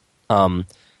 So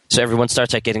everyone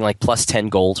starts at getting like plus 10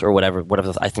 gold or whatever.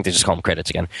 I think they just call them credits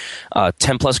again.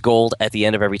 10 plus gold at the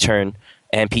end of every turn.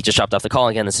 And Pete just chopped off the call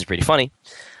again. This is pretty funny.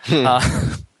 And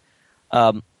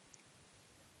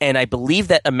I believe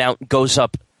that amount goes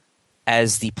up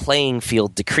as the playing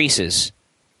field decreases.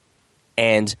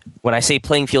 And when I say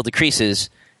playing field decreases,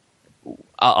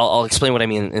 I'll explain what I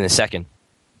mean in a second.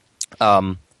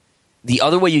 The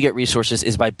other way you get resources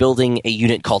is by building a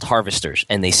unit called Harvesters.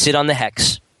 And they sit on the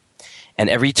hex, and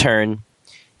every turn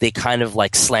they kind of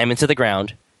like slam into the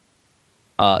ground,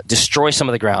 destroy some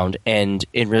of the ground, and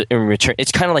in return,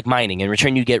 it's kind of like mining. In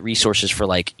return, you get resources for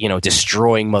like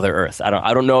destroying Mother Earth. I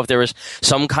don't know if there was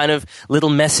some kind of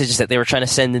little message that they were trying to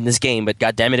send in this game, but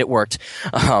goddammit, it worked.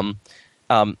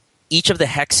 Each of the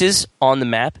hexes on the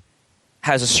map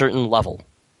has a certain level,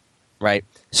 right?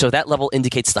 So that level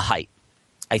indicates the height.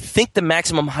 I think the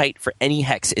maximum height for any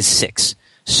hex is 6.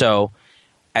 So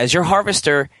as your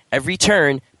harvester, every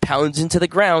turn pounds into the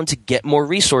ground to get more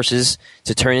resources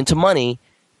to turn into money,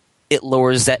 it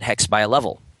lowers that hex by a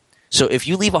level. So if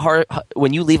you leave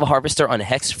when you leave a harvester on a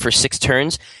hex for 6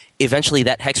 turns, eventually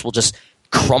that hex will just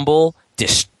crumble,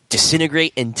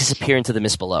 disintegrate, and disappear into the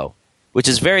mist below, which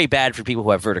is very bad for people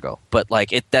who have vertigo. But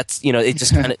like it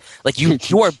just kind of like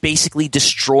you are basically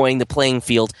destroying the playing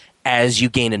field as you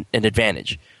gain an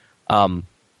advantage.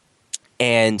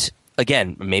 And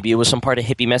again, maybe it was some part of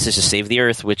hippie message to save the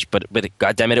earth, but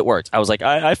goddammit, it worked. I was like,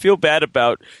 I feel bad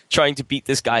about trying to beat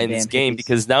this guy in this game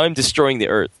because now I'm destroying the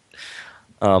earth.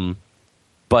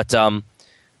 But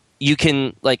you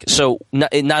can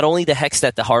not only the hex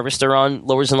that the harvester on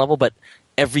lowers in level, but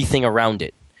everything around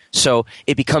it. So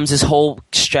it becomes this whole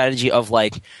strategy of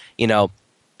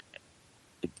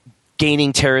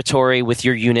gaining territory with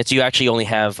your units. You actually only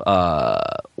have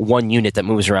one unit that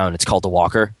moves around. It's called the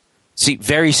walker. See,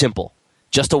 very simple.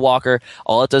 Just a walker.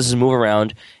 All it does is move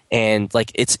around, and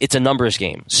it's a numbers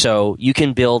game. So you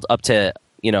can build up to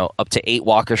 8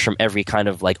 walkers from every kind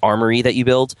of like armory that you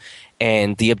build,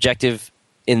 and the objective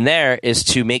in there is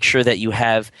to make sure that you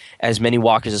have as many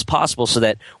walkers as possible, so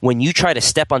that when you try to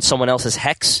step on someone else's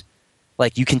hex,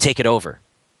 like you can take it over.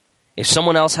 If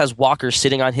someone else has walkers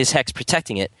sitting on his hex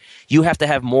protecting it, you have to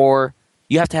have more.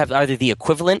 You have to have either the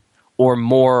equivalent or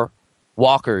more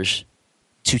walkers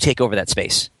to take over that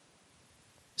space.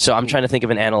 So I'm trying to think of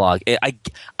an analog.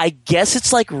 I guess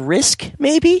it's like Risk,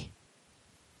 maybe?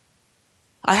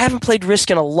 I haven't played Risk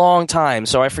in a long time,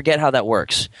 so I forget how that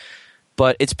works.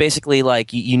 But it's basically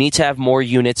like you need to have more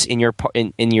units in your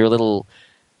in your little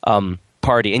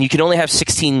party, and you can only have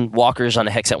 16 walkers on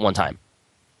a hex at one time.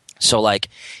 So like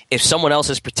if someone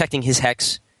else is protecting his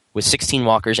hex with 16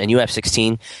 walkers and you have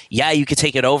 16, yeah, you could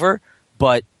take it over,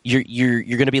 but you're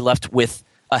going to be left with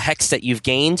a hex that you've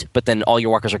gained, but then all your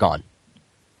walkers are gone.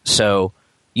 So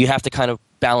you have to kind of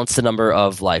balance the number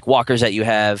of like walkers that you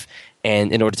have,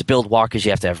 and in order to build walkers,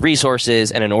 you have to have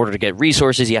resources, and in order to get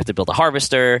resources, you have to build a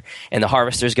harvester, and the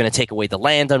harvester is going to take away the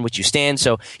land on which you stand.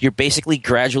 So you're basically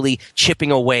gradually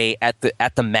chipping away at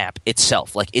the map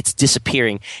itself, like it's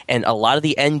disappearing. And a lot of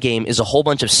the end game is a whole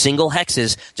bunch of single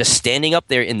hexes just standing up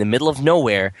there in the middle of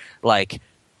nowhere, like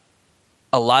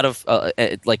a lot of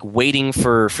like waiting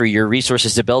for your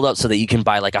resources to build up so that you can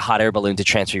buy like a hot air balloon to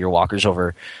transfer your walkers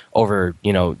over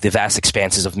the vast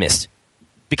expanses of mist,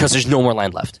 because there's no more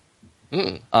land left.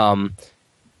 I'm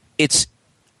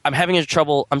having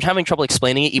trouble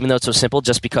explaining it, even though it's so simple,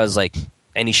 just because like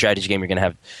any strategy game you're going to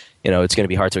have, it's going to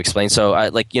be hard to explain. So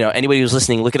anybody who's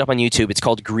listening, look it up on YouTube. It's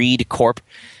called Greed Corp.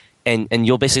 And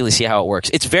you'll basically see how it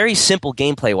works. It's very simple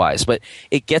gameplay wise, but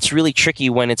it gets really tricky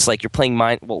when it's like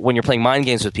when you're playing mind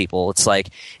games with people. It's like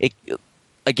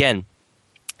again,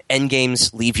 end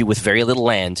games leave you with very little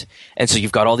land, and so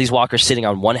you've got all these walkers sitting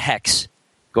on one hex,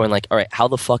 going like, all right, how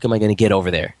the fuck am I going to get over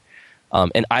there?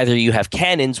 And either you have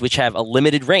cannons which have a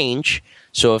limited range,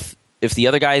 so if the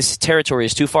other guy's territory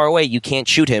is too far away, you can't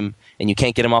shoot him and you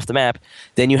can't get him off the map.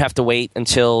 Then you have to wait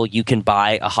until you can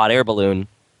buy a hot air balloon.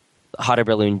 Hot air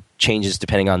balloon changes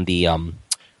depending on the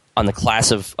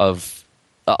class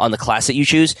on the class that you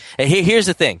choose. And here's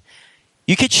the thing: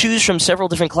 you could choose from several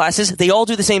different classes. They all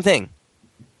do the same thing.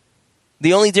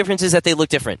 The only difference is that they look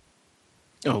different.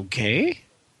 Okay.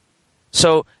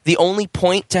 So the only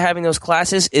point to having those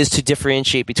classes is to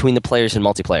differentiate between the players in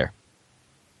multiplayer.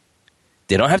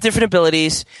 They don't have different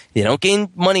abilities. They don't gain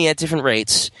money at different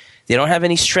rates. They don't have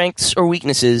any strengths or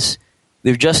weaknesses.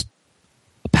 They're just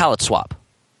a palette swap.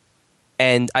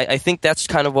 And I think that's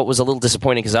kind of what was a little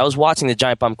disappointing, because I was watching the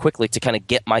Giant Bomb quickly to kind of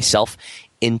get myself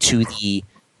into the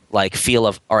feel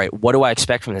of, all right, what do I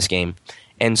expect from this game?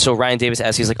 And so Ryan Davis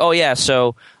asked, he's like, oh yeah,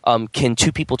 so can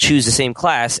two people choose the same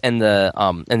class? And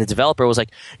the developer was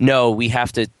like, no, we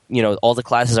have to, all the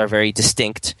classes are very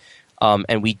distinct,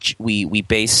 and we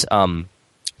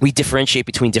differentiate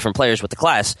between different players with the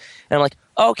class. And I'm like,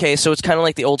 oh, okay, so it's kind of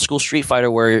like the old school Street Fighter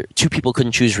where two people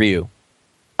couldn't choose Ryu.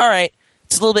 All right.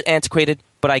 It's a little bit antiquated,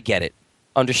 but I get it.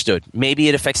 Understood. Maybe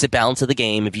it affects the balance of the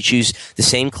game if you choose the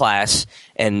same class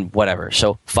and whatever.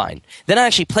 So, fine. Then I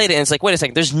actually played it, and it's like, wait a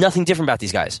second, there's nothing different about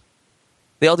these guys.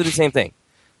 They all do the same thing.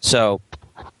 So,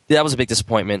 that was a big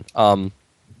disappointment. But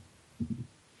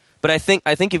I think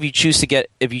if you choose to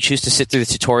sit through the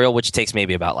tutorial, which takes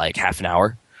maybe about like half an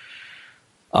hour,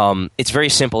 it's very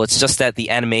simple. It's just that the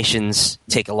animations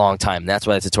take a long time. That's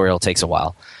why the tutorial takes a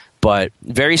while. But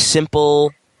very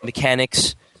simple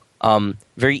mechanics,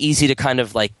 very easy to kind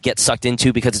of like get sucked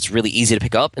into because it's really easy to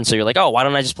pick up, and so you're like, oh, why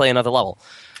don't I just play another level?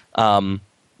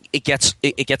 It gets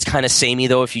kind of samey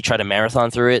though if you try to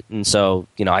marathon through it, and so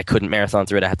I couldn't marathon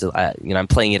through it. I have to, I'm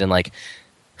playing it in like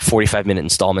 45-minute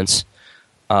installments.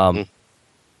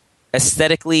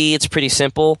 Aesthetically, it's pretty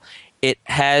simple. It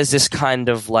has this kind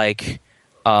of like,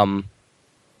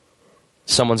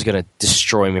 someone's going to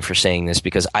destroy me for saying this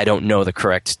because I don't know the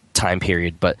correct time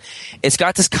period, but it's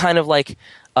got this kind of like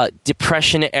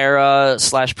Depression era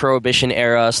 / Prohibition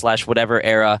era / whatever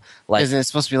era. Like, isn't it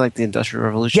supposed to be like the Industrial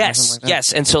Revolution? Yes, or something like that?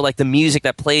 yes. And so like the music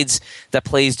that plays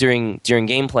during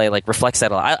gameplay like reflects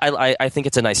that a lot. I think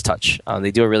it's a nice touch.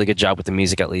 They do a really good job with the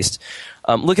music, at least.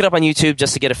 Look it up on YouTube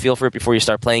just to get a feel for it before you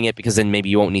start playing it, because then maybe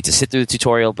you won't need to sit through the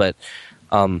tutorial. But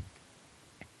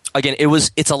again,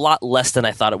 it's a lot less than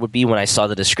I thought it would be when I saw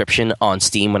the description on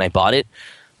Steam when I bought it.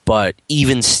 But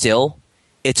even still,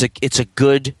 it's a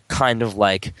good kind of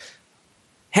like,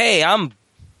 hey,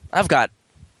 I've got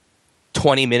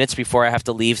 20 minutes before I have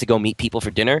to leave to go meet people for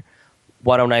dinner.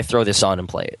 Why don't I throw this on and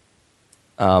play it?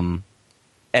 And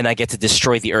I get to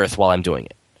destroy the earth while I'm doing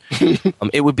it.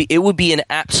 It would be an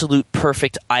absolute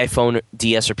perfect iPhone,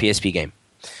 DS, or PSP game.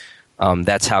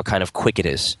 That's how kind of quick it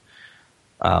is.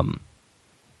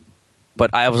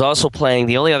 But I was also playing,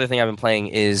 the only other thing I've been playing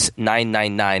is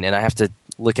 999, and I have to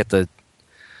look at the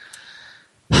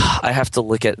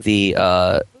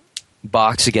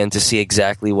box again to see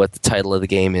exactly what the title of the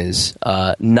game is.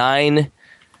 I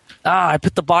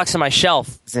put the box on my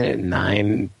shelf. Isn't it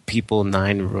 9 people,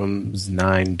 9 rooms,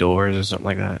 9 doors, or something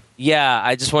like that? Yeah,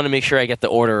 I just want to make sure I get the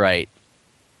order right.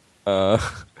 I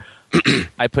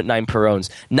put 9 perones.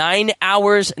 9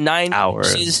 hours, 9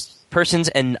 hours. Persons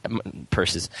and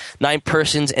 9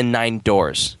 persons and 9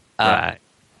 doors. Right.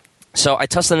 So I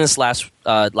touched on this last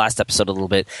episode a little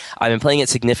bit. I've been playing it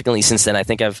significantly since then. I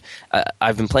think I've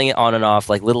been playing it on and off,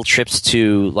 like little trips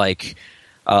to like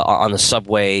on the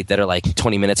subway that are like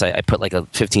 20 minutes. I put like a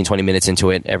 15-20 minutes into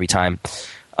it every time.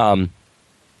 I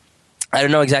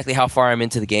don't know exactly how far I'm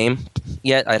into the game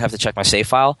yet. I'd have to check my save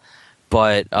file,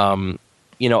 but a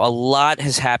lot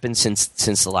has happened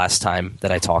since the last time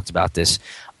that I talked about this.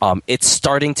 It's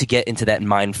starting to get into that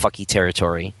mindfucky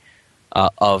territory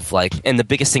of like, and the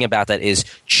biggest thing about that is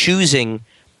choosing,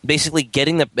 basically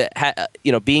getting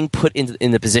being put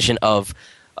in the position of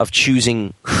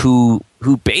choosing who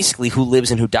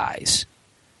lives and who dies.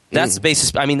 That's the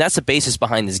basis. I mean, that's the basis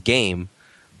behind this game.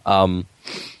 And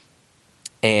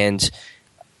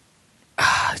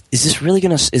is this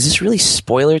really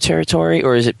spoiler territory,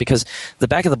 or is it because the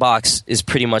back of the box is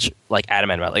pretty much like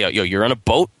adamant about, like, yo, you're on a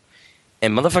boat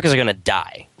and motherfuckers are gonna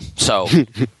die. So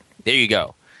there you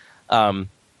go.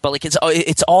 But like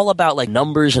it's all about like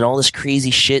numbers and all this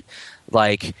crazy shit.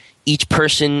 Like each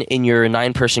person in your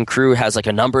 9-person crew has like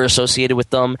a number associated with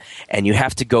them, and you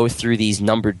have to go through these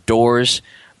numbered doors.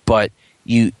 But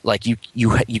you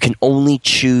can only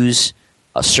choose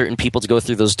certain people to go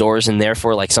through those doors, and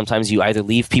therefore like sometimes you either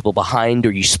leave people behind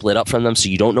or you split up from them, so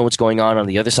you don't know what's going on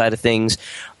the other side of things.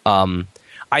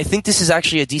 I think this is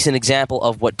actually a decent example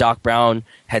of what Doc Brown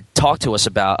had talked to us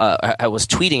about. I was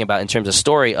tweeting about in terms of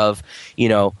story of, you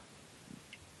know,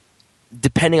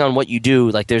 depending on what you do,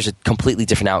 like there's a completely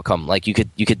different outcome. Like you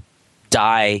could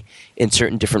die in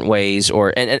certain different ways,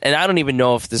 or and I don't even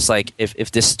know if this like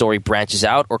if this story branches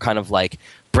out or kind of like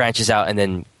branches out and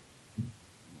then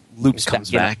loops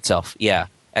back itself,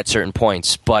 at certain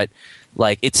points. But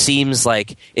like it seems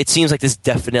like this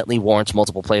definitely warrants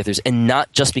multiple playthroughs, and not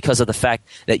just because of the fact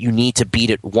that you need to beat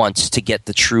it once to get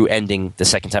the true ending the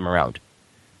second time around.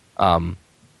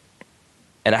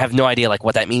 And I have no idea like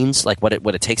what that means, like what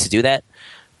it takes to do that,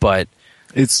 but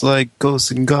it's like Ghosts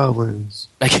and Goblins.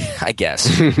 I guess.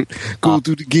 Go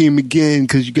through the game again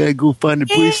because you gotta go find the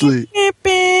bracelet.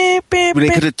 But they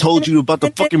could have told you about the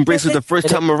fucking bracelet the first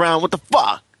time around. What the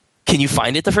fuck? Can you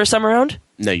find it the first time around?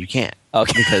 No, you can't.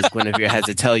 Okay. Because Guinevere has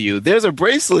to tell you, there's a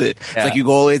bracelet. Yeah. It's like you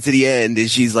go all the way to the end and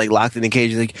she's like locked in the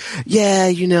cage. She's like, yeah,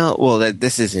 you know. Well,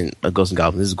 this isn't a Ghost and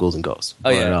Goblin. This is Ghouls and Ghosts.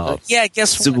 Oh, yeah. Yeah, I guess.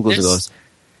 Super Ghouls and Ghosts.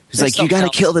 It's like, you gotta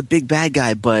kill the big bad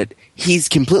guy, but he's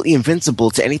completely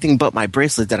invincible to anything but my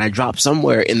bracelet that I dropped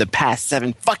somewhere in the past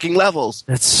 7 fucking levels.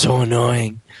 That's so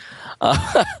annoying.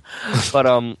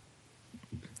 But,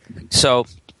 so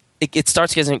it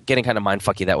starts getting kind of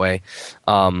mindfucky that way.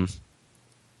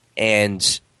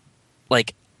 And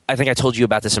like, I think I told you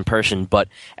about this in person, but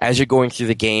as you're going through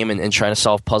the game and trying to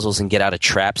solve puzzles and get out of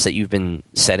traps that you've been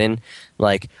set in,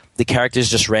 like the characters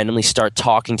just randomly start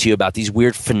talking to you about these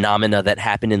weird phenomena that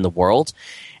happen in the world,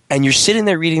 and you're sitting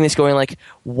there reading this going like,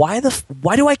 why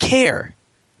do I care?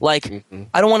 Like,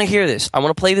 I don't want to hear this. I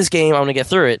want to play this game. I want to get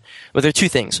through it. But there are two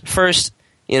things. First,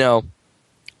 you know,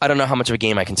 I don't know how much of a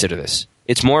game I consider this.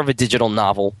 It's more of a digital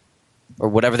novel or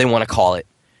whatever they want to call it.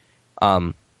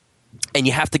 And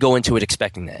you have to go into it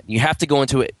expecting that. You have to go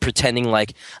into it pretending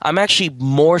like I'm actually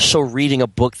more so reading a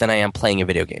book than I am playing a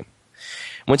video game.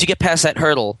 Once you get past that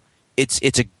hurdle, it's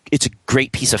a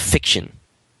great piece of fiction.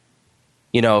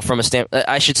 You know, from a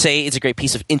I should say it's a great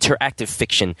piece of interactive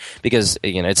fiction because,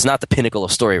 you know, it's not the pinnacle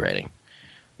of story writing.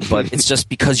 But it's just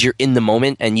because you're in the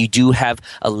moment and you do have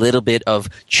a little bit of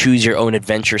choose your own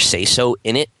adventure say so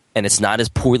in it. And it's not as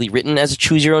poorly written as a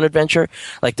choose-your-own-adventure,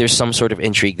 like there's some sort of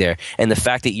intrigue there. And the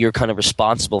fact that you're kind of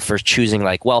responsible for choosing,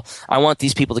 like, well, I want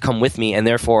these people to come with me, and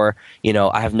therefore, you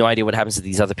know, I have no idea what happens to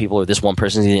these other people or this one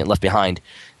person's getting left behind,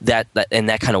 that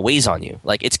kind of weighs on you.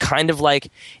 Like, it's kind of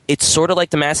like, it's sort of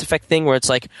like the Mass Effect thing where it's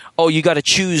like, oh, you got to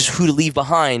choose who to leave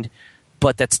behind,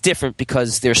 but that's different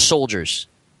because they're soldiers,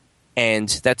 and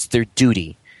that's their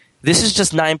duty. This is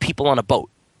just 9 people on a boat.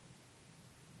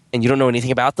 And you don't know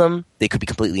anything about them. They could be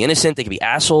completely innocent. They could be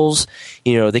assholes.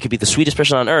 You know, they could be the sweetest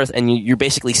person on earth, and you're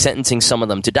basically sentencing some of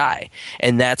them to die.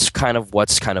 And that's kind of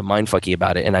what's kind of mindfucky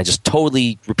about it. And I just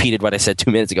totally repeated what I said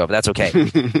 2 minutes ago, but that's okay,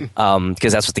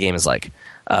 because that's what the game is like.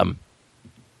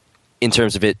 In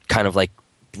terms of it, kind of like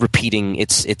repeating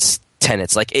its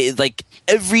tenets, like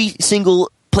every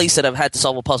single place that I've had to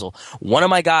solve a puzzle, one of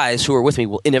my guys who are with me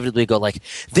will inevitably go like,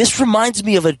 this reminds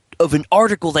me of an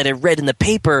article that I read in the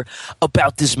paper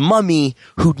about this mummy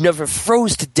who never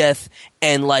froze to death,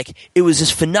 and like it was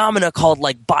this phenomena called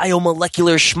like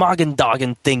biomolecular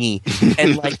schmagendagen thingy,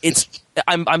 and like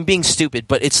I'm being stupid,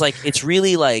 but it's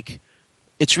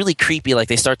really creepy. Like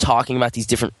they start talking about these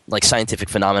different like scientific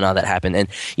phenomena that happen, and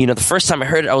you know, the first time I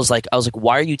heard it, I was like,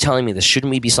 why are you telling me this?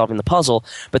 Shouldn't we be solving the puzzle?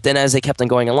 But then as they kept on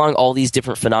going along, all these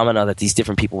different phenomena that these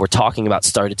different people were talking about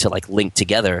started to like link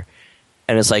together,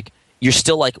 and it's like you're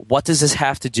still like, what does this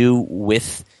have to do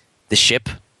with the ship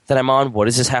that I'm on? What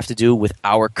does this have to do with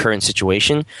our current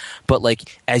situation? But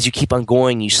like as you keep on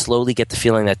going, you slowly get the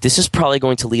feeling that this is probably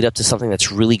going to lead up to something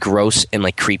that's really gross and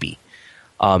like creepy.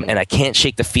 And I can't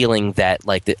shake the feeling that,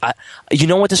 like, you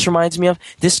know what this reminds me of?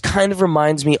 This kind of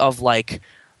reminds me of, like,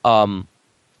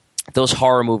 those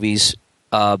horror movies,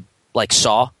 like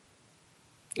Saw,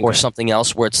 or something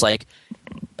else, where it's like,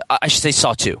 I should say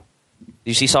Saw 2. Did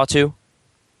you see Saw 2?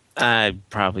 I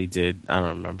probably did. I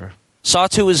don't remember. Saw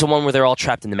 2 is the one where they're all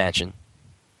trapped in the mansion.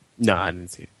 No, I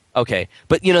didn't see it. Okay.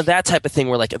 But, you know, that type of thing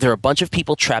where, like, there are a bunch of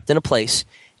people trapped in a place,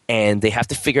 and they have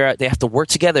to work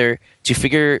together to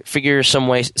figure some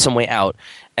way out,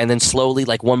 and then slowly,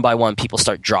 like one by one, people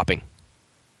start dropping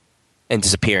and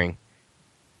disappearing.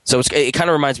 So it kind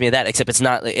of reminds me of that, except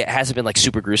it hasn't been like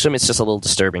super gruesome. It's just a little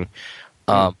disturbing.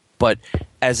 But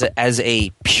as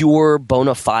a pure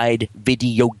bona fide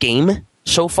video game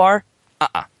so far,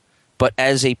 But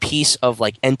as a piece of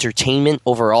like entertainment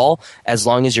overall, as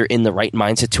long as you're in the right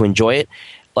mindset to enjoy it,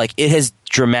 like it has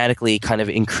dramatically kind of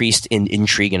increased in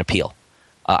intrigue and appeal.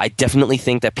 I definitely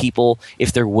think that people,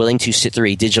 if they're willing to sit through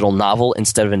a digital novel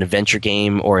instead of an adventure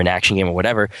game or an action game or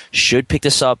whatever, should pick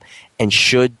this up and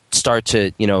should start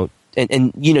to, you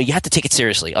have to take it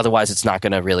seriously. Otherwise, it's not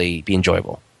going to really be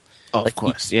enjoyable. Oh, of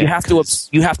course. Yeah,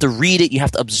 you have to read it. You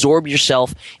have to absorb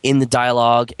yourself in the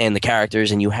dialogue and the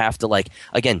characters, and you have to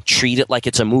treat it like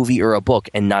it's a movie or a book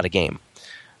and not a game.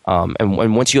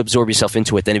 And once you absorb yourself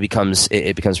into it, then it becomes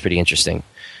pretty interesting.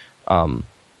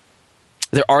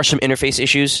 There are some interface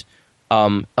issues.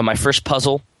 On my first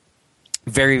puzzle,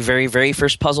 very, very, very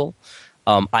first puzzle,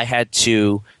 I had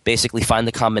to basically find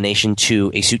the combination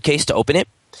to a suitcase to open it.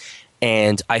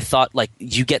 And I thought,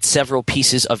 you get several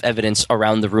pieces of evidence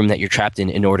around the room that you're trapped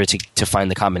in order to find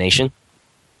the combination.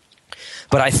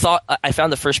 But I thought I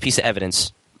found the first piece of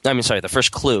evidence. The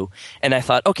first clue. And I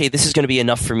thought, okay, this is going to be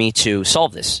enough for me to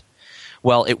solve this.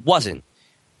 Well, it wasn't.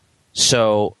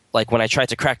 So, when I tried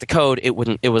to crack the code, I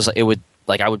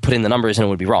would put in the numbers and it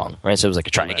would be wrong, right? So it was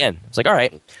try again. It's all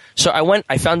right. So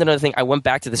I found another thing. I went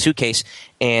back to the suitcase,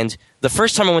 and the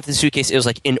first time I went to the suitcase, it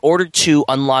was in order to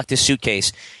unlock this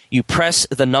suitcase, you press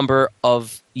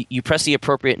the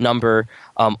appropriate number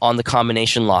on the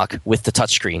combination lock with the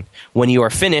touchscreen. When you are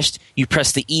finished, you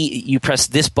press you press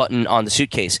this button on the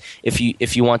suitcase. If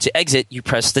you want to exit, you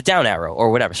press the down arrow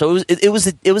or whatever. So it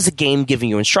was a game giving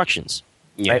you instructions.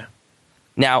 Yeah. Right?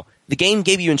 Now, the game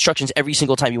gave you instructions every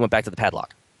single time you went back to the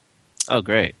padlock. Oh,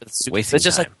 great. It's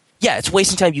just time. It's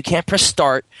wasting time. You can't press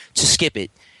start to skip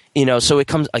it. So it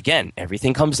comes, again,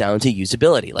 everything comes down to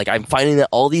usability. I'm finding that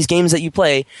all these games that you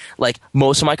play,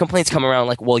 most of my complaints come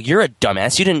around well, you're a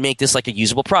dumbass. You didn't make this a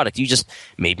usable product. You just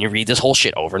made me read this whole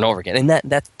shit over and over again. And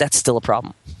that's still a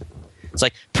problem. It's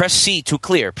press C to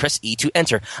clear, press E to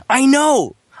enter. I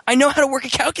know how to work a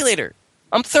calculator.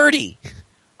 I'm 30.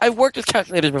 I've worked with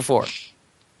calculators before.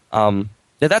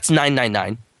 That's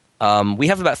 999. We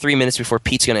have about 3 minutes before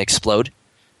Pete's going to explode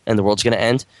and the world's going to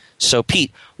end. So,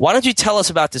 Pete, why don't you tell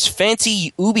us about this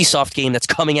fancy Ubisoft game that's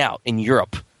coming out in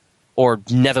Europe or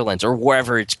Netherlands or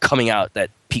wherever it's coming out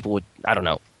that people would, I don't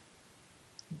know.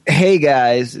 Hey,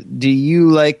 guys, do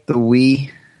you like the Wii?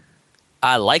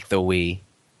 I like the Wii.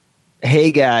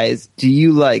 Hey, guys, do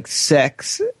you like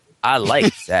sex? I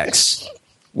like sex.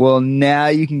 Well, now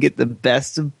you can get the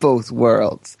best of both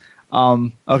worlds.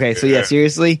 Okay, so yeah,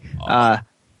 seriously,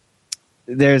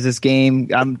 there's this game.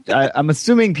 I'm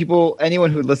assuming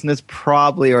anyone who would listen to this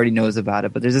probably already knows about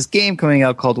it, but there's this game coming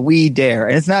out called We Dare,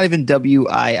 and it's not even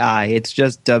WII, it's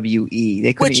just WE.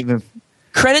 They couldn't even.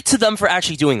 Credit to them for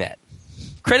actually doing that.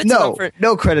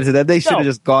 No credit to them. They should have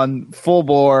just gone full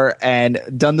bore and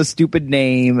done the stupid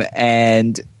name,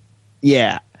 and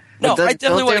yeah. No, I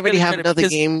definitely want to already have another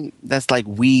game that's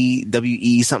We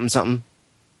WE something.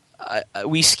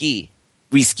 We ski.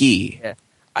 Yeah.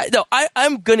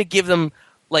 I'm going to give them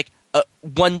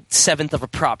 1/7 of a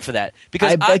prop for that,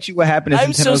 because I bet you what happened is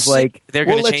Nintendo's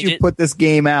we'll let you put this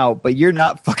game out, but you're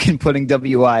not fucking putting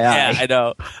WII. Yeah, I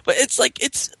know, but it's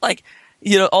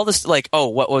all this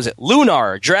what was it?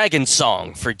 Lunar Dragon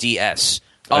Song for DS.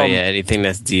 Anything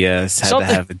that's DS had to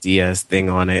have a DS thing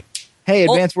on it. Hey,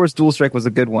 Advance Wars Dual Strike was a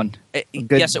good one.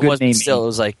 Yes, it was. But still, it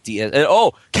was DS.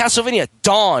 Castlevania: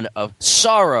 Dawn of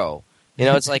Sorrow.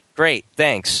 It's great.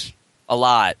 Thanks a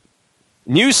lot.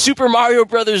 New Super Mario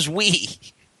Brothers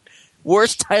Wii.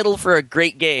 Worst title for a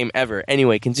great game ever.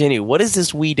 Anyway, continue. What is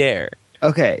this We Dare?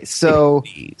 Okay, so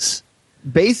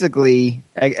basically,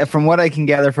 from what I can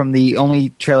gather from the only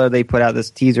trailer they put out, this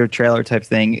teaser trailer type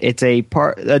thing, it's a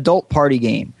adult party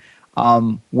game,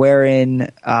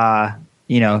 wherein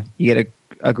you get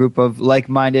a group of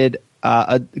like-minded,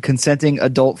 consenting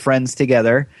adult friends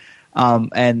together,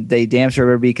 and they damn sure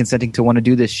better be consenting to want to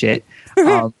do this shit.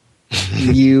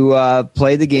 You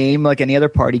play the game like any other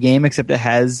party game, except it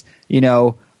has,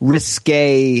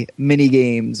 risque mini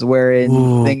games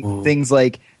wherein things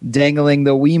like dangling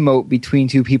the Wiimote between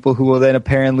two people who will then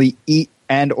apparently eat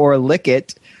and or lick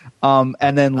it,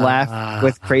 and then laugh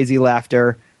with crazy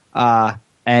laughter.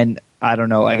 And I don't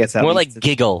know. I guess that more like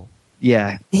giggle.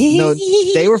 Yeah. No,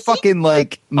 they were fucking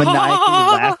maniacally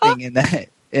laughing in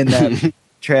that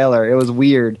trailer. It was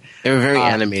weird. They were very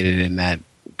animated in that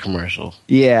commercial.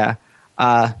 Yeah.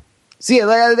 So yeah,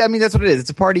 like, I mean that's what it is. It's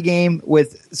a party game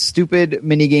with stupid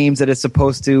mini games that is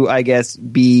supposed to, I guess,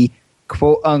 be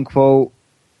quote unquote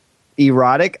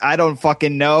erotic. I don't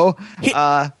fucking know.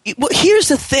 Well, here's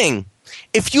the thing: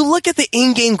 if you look at the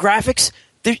in-game graphics,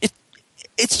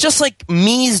 it's just like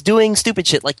me's doing stupid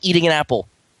shit, like eating an apple.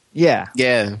 Yeah.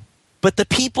 Yeah. But the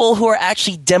people who are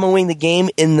actually demoing the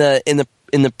game in the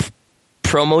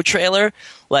promo trailer,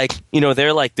 like, you know,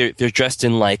 they're dressed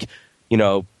in like, you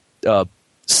know,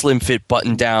 slim fit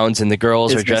button downs, and the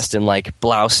girls are dressed in like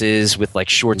blouses with like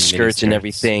short skirts and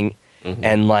everything. Mm-hmm.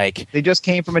 And like they just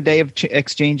came from a day of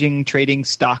exchanging, trading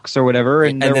stocks or whatever,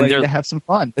 and they're ready to have some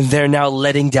fun. They're now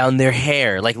letting down their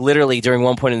hair. Like literally during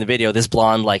one point in the video, this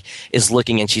blonde like is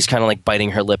looking and she's kind of like biting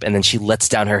her lip, and then she lets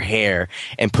down her hair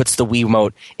and puts the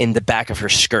Wiimote in the back of her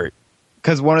skirt.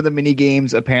 Because one of the mini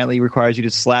games apparently requires you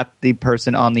to slap the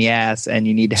person on the ass, and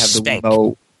you need to have Spank. the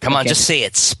Wiimote. Come on, just say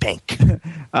it, spank.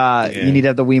 You need to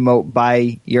have the Wiimote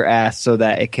by your ass so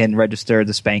that it can register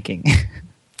the spanking.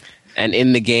 And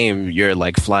in the game, you're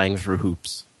like flying through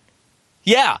hoops.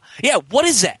 Yeah. What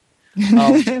is that?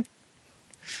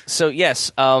 So yes,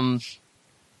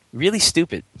 really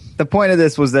stupid. The point of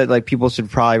this was that like people should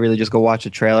probably really just go watch a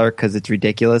trailer because it's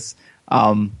ridiculous.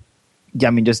 I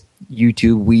mean, just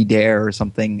YouTube We Dare or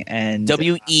something, and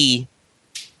WEDARE.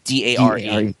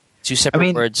 Two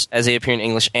separate words as they appear in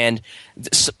English, and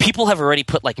people have already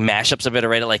put like mashups of it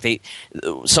already. Like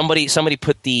somebody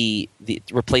put the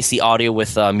replace the audio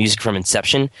with music from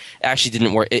Inception. It actually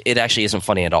didn't work. It actually isn't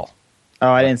funny at all. Oh,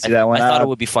 I didn't see that one. I thought it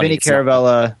would be funny. Vinny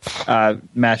Caravella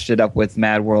mashed it up with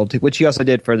Mad World, which he also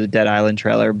did for the Dead Island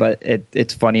trailer, but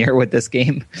it's funnier with this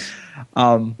game.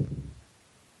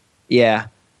 Yeah.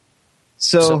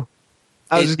 So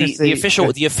I was just gonna say,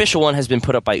 the official one has been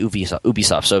put up by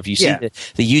Ubisoft. So if you see the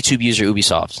YouTube user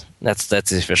Ubisoft, that's the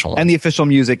official one. And the official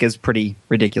music is pretty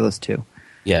ridiculous too.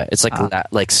 Yeah, it's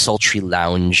like sultry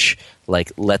lounge,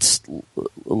 like let's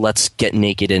get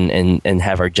naked and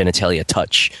have our genitalia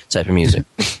touch type of music.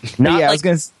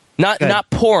 Not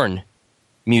porn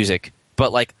music,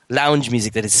 but like lounge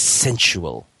music that is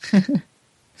sensual or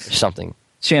something.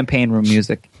 Champagne room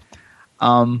music.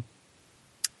 Like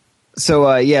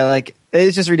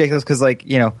it's just ridiculous because, like,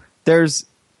 you know, there's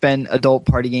been adult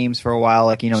party games for a while,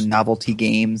 like, you know, novelty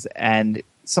games, and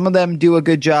some of them do a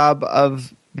good job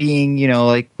of being, you know,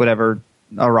 like whatever,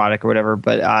 erotic or whatever.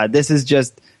 But this is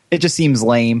just seems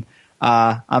lame.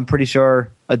 I'm pretty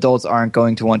sure adults aren't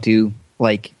going to want to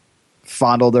like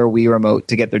fondle their Wii remote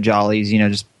to get their jollies. You know,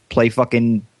 just play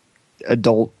fucking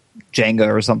adult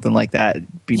Jenga or something like that.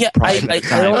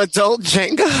 Adult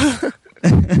Jenga.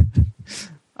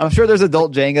 I'm sure there's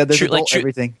adult Jenga. There's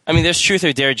everything. I mean, there's Truth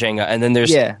or Dare Jenga, and then there's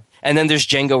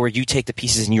Jenga where you take the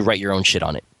pieces and you write your own shit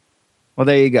on it. Well,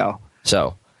 there you go.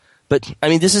 So, but I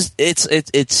mean, this is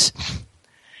it's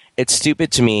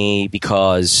stupid to me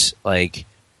because like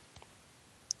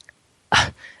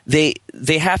they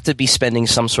have to be spending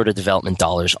some sort of development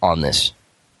dollars on this.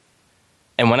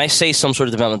 And when I say some sort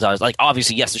of development dollars, like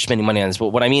obviously yes, they're spending money on this, but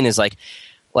what I mean is like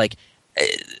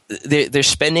they're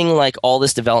spending like all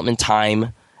this development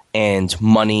time and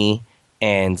money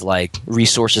and like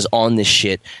resources on this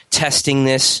shit, testing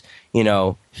this, you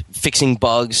know, fixing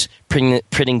bugs,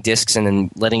 printing discs, and then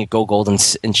letting it go gold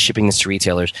and shipping this to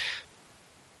retailers.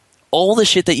 All the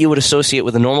shit that you would associate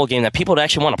with a normal game that people would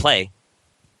actually want to play.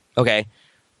 Okay,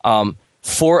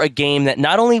 for a game that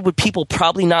not only would people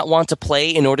probably not want to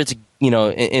play in order to, you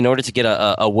know, in order to get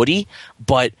a Woody,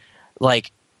 but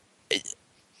like,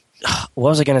 what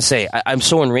was I going to say? I'm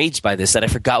so enraged by this that I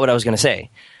forgot what I was going to say.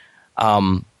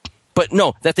 But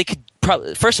no, that they could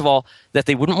probably, first of all, that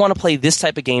they wouldn't want to play this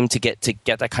type of game to get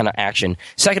that kind of action.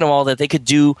 Second of all, that they could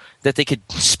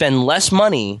spend less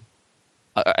money,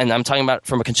 and I'm talking about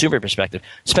from a consumer perspective,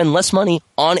 spend less money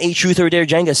on a Truth or Dare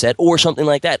Jenga set or something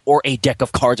like that, or a deck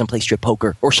of cards and play strip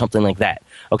poker or something like that.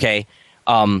 Okay,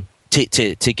 to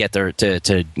get their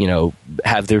to you know,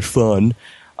 have their fun.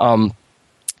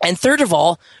 And third of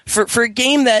all, for a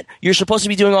game that you're supposed to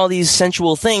be doing all these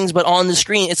sensual things, but on the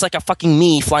screen it's like a fucking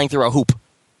me flying through a hoop.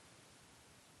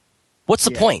 What's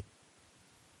the point?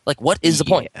 Like, what is the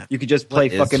point? You could just play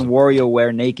fucking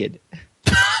WarioWare naked.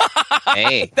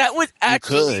 Hey, that would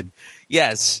actually, you could.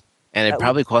 Yes, and it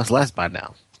probably costs less by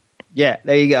now. Yeah,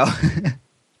 there you go.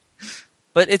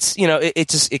 But it's, you know, it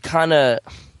just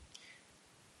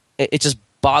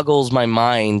boggles my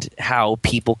mind how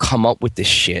people come up with this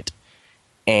shit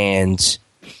and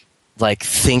like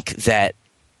think that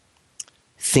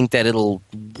it'll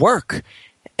work.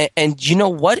 And you know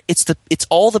what? It's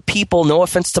all the people, no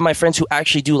offense to my friends who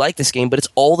actually do like this game, but it's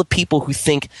all the people who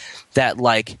think that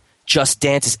like Just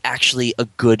Dance is actually a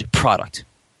good product.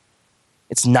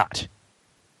 It's not.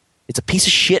 It's a piece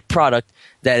of shit product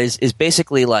that is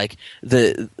basically like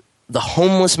the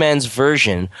homeless man's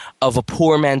version of a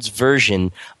poor man's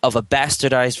version of a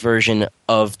bastardized version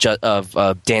of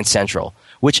Dance Central,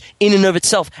 which in and of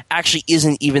itself actually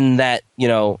isn't even that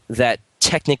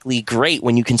technically great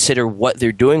when you consider what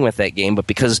they're doing with that game. But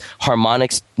because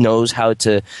Harmonix knows how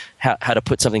to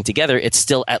put something together, it's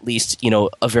still at least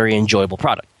a very enjoyable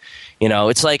product.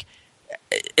 It's like.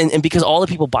 And because all the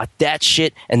people bought that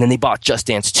shit, and then they bought Just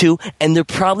Dance 2, and they're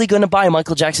probably going to buy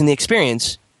Michael Jackson The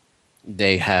Experience.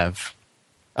 They have.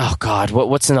 Oh God,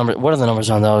 what's the number? What are the numbers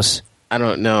on those? I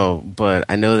don't know, but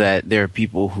I know that there are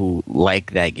people who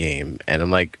like that game, and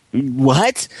I'm like,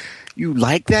 what? You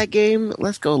like that game?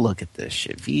 Let's go look at this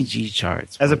shit. VG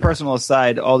charts. As a personal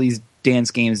aside, all these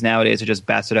dance games nowadays are just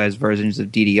bastardized versions of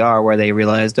DDR, where they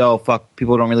realized, oh fuck,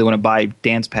 people don't really want to buy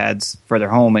dance pads for their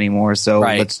home anymore, so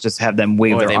let's just have them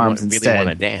wave their arms instead. Really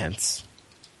want to dance.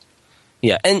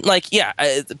 Yeah, and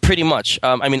pretty much.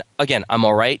 I mean, again, I'm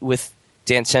all right with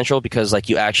Dance Central because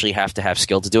you actually have to have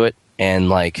skill to do it,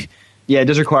 and it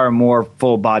does require more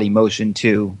full body motion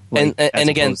too. And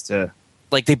again,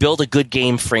 they build a good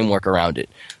game framework around it,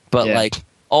 but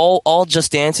all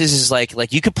Just Dances is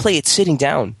like you could play it sitting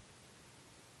down.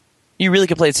 You really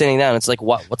could play it sitting down. It's like,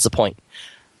 what's the point?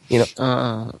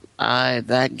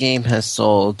 That game has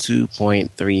sold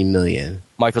 2.3 million.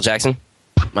 Michael Jackson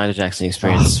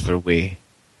Experience for Wii.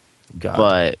 God.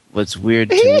 But what's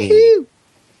weird to me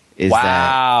is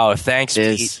that thanks,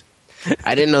 Pete.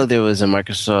 I didn't know there was a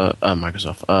Microsoft.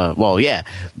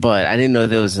 But I didn't know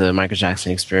there was a Michael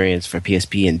Jackson Experience for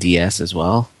PSP and DS as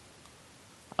well.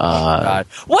 God.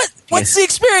 What's the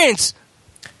experience?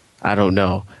 I don't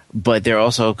know. But they're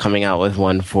also coming out with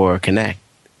one for Kinect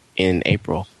in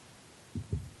April.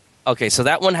 Okay, so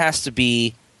that one has to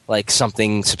be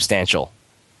something substantial,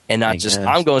 and not just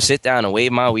I'm going to sit down and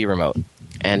wave my Wii remote.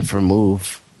 And for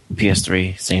Move,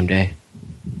 PS3, same day.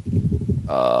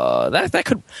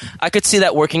 I could see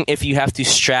that working if you have to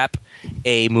strap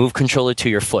a Move controller to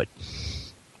your foot.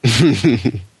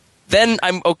 Then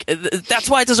I'm okay. That's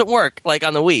why it doesn't work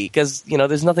on the Wii, because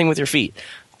there's nothing with your feet.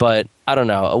 But I don't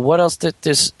know what else.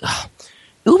 There's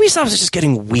Ubisoft is just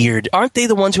getting weird. Aren't they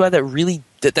the ones who had that really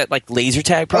that laser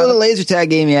tag product? Oh, the laser tag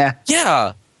game, yeah.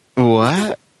 Yeah.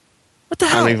 What? What the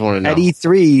hell? I don't even want to know. At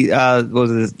E3, what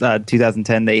was it,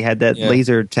 2010, they had that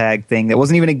laser tag thing that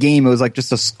wasn't even a game. It was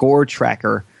just a score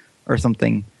tracker or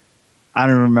something. I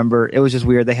don't remember. It was just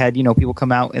weird. They had people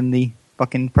come out in the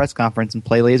fucking press conference and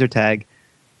play laser tag,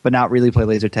 but not really play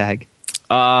laser tag.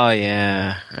 Oh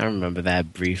yeah, I remember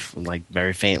that brief,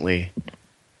 very faintly.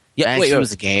 Yeah, it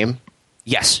was a game.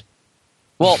 Yes.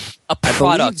 Well, a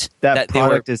product that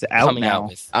product is out now.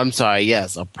 With. I'm sorry.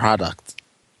 Yes, a product.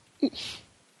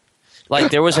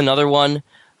 There was another one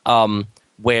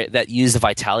where that used a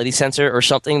vitality sensor or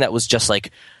something that was just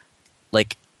like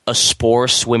a spore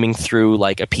swimming through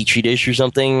a petri dish or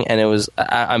something, and it was.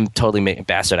 I'm totally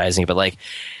bastardizing, but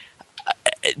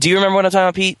do you remember what I'm talking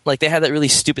about, Pete? They had that really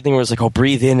stupid thing where it was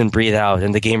breathe in and breathe out,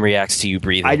 and the game reacts to you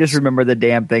breathing. I just remember the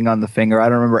damn thing on the finger. I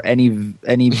don't remember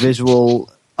any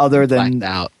visual other than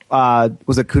out.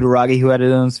 Was it Kutaragi who had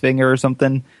it on his finger or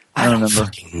something? I don't remember.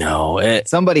 Fucking know.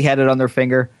 Somebody had it on their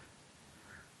finger.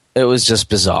 It was just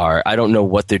bizarre. I don't know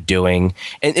what they're doing.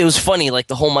 And it was funny,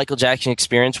 the whole Michael Jackson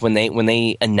Experience, when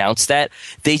they announced that,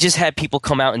 they just had people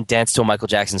come out and dance to a Michael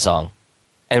Jackson song.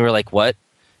 And we're like, what?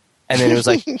 And then it was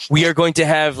we are going to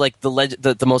have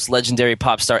the most legendary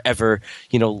pop star ever,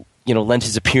 lend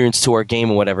his appearance to our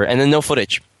game or whatever. And then no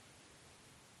footage.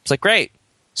 It's great.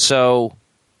 So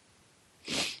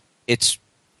it's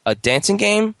a dancing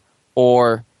game,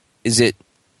 or is it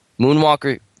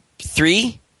Moonwalker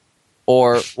 3?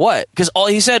 Or what? Because all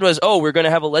he said was, "Oh, we're going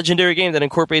to have a legendary game that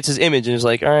incorporates his image," and it's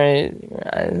all right,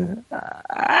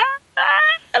 I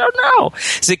don't know.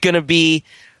 Is it going to be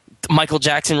Michael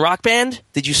Jackson Rock Band?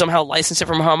 Did you somehow license it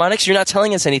from Harmonix? You're not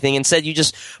telling us anything. Instead, you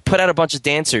just put out a bunch of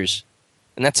dancers,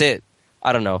 and that's it.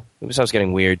 I don't know. Ubisoft's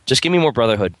getting weird. Just give me more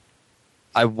Brotherhood.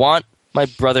 I want my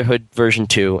Brotherhood version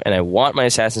 2, and I want my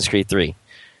Assassin's Creed 3,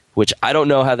 which I don't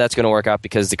know how that's going to work out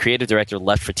because the creative director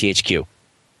left for THQ.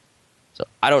 So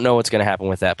I don't know what's going to happen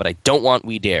with that, but I don't want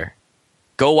We Dare.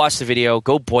 Go watch the video,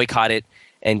 go boycott it,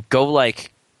 and go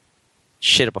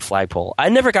shit up a flagpole. I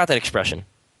never got that expression.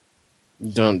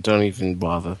 Don't even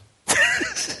bother.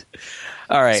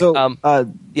 All right. So, we've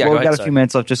got a few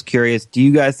minutes left. Just curious, do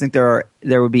you guys think there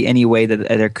would be any way that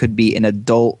there could be an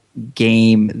adult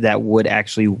game that would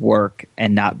actually work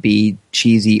and not be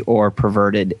cheesy or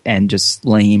perverted and just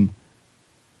lame?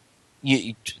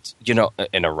 You know,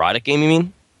 an erotic game, you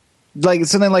mean? like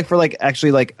something like for like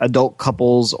actually like adult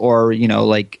couples or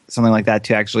like something like that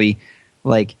to actually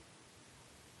like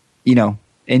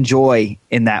enjoy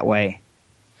in that way.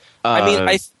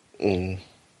 I mean,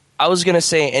 I was going to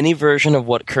say any version of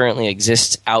what currently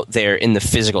exists out there in the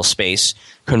physical space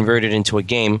converted into a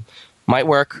game might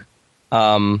work.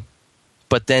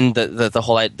 But then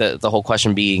the whole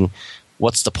question being,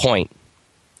 what's the point?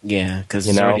 Yeah, because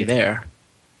it's already there.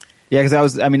 Yeah, because I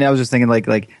was just thinking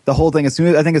like the whole thing. As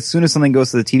soon as something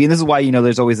goes to the TV, and this is why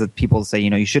there's always the people say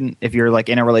you shouldn't, if you're like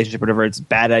in a relationship or whatever, it's a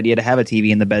bad idea to have a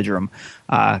TV in the bedroom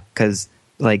because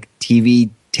like TV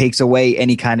takes away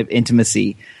any kind of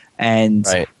intimacy. And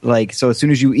right. like, so as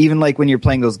soon as you, even like when you're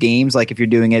playing those games, like if you're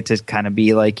doing it to kind of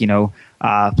be like,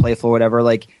 playful or whatever,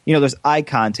 like, there's eye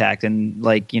contact and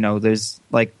like, there's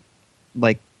like,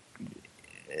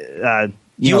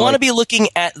 you want to be looking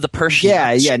at the person.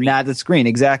 Yeah, not the screen.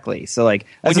 Exactly. So like,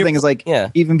 that's the thing is like,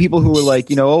 yeah. Even people who are like,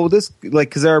 this, like,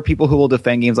 because there are people who will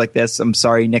defend games like this. I'm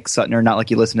sorry, Nick Sutner, not like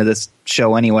you listen to this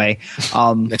show anyway.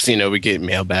 Next thing you know, we get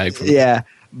mailbag from yeah.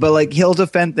 But like he'll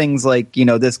defend things like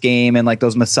this game and like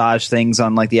those massage things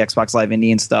on like the Xbox Live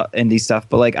indie stuff.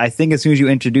 But like I think as soon as you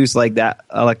introduce like that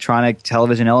electronic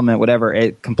television element, whatever,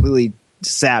 it completely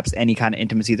saps any kind of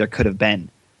intimacy there could have been.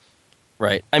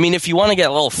 Right. I mean, if you want to get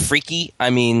a little freaky,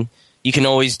 I mean, you can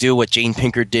always do what Jane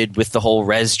Pinker did with the whole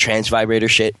Res trans vibrator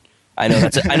shit. I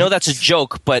know that's a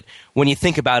joke, but when you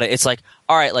think about it, it's like,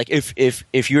 all right, like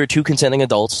if you're two consenting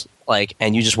adults, like,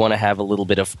 and you just want to have a little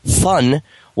bit of fun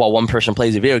while one person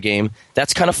plays a video game,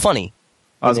 that's kind of funny.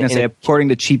 I was going to say, according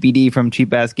to Cheapy D from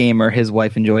Cheap Ass Gamer, his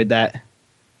wife enjoyed that.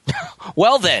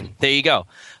 Well, then there you go.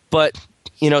 But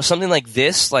something like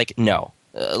this, like no,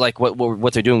 like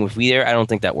what they're doing with We There, I don't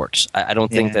think that works. I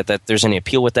don't think that there's any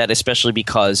appeal with that, especially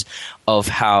because of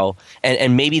how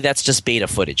and maybe that's just beta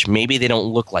footage. Maybe they don't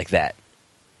look like that.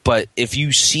 But if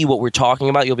you see what we're talking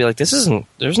about, you'll be like,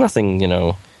 there's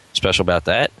nothing special about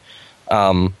that.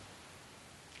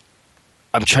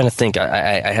 I'm trying to think.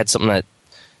 I had something that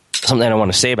I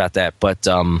want to say about that, but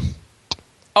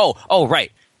oh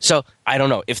right. So I don't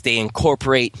know if they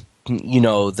incorporate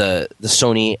the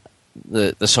Sony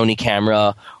the Sony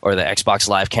camera or the Xbox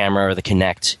Live camera or the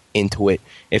Kinect into it.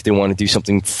 If they want to do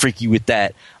something freaky with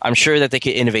that, I'm sure that they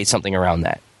could innovate something around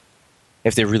that.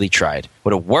 If they really tried,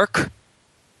 would it work?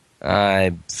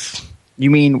 You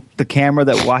mean the camera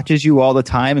that watches you all the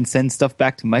time and sends stuff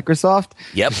back to Microsoft?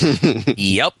 Yep.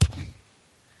 Yep.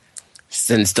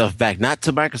 Send stuff back not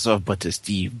to Microsoft but to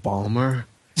Steve Ballmer.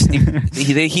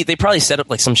 They probably set up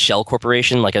like some shell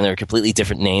corporation, like under a completely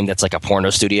different name that's like a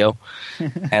porno studio,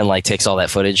 and like takes all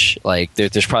that footage. Like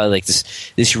there's probably like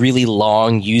this really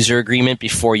long user agreement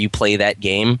before you play that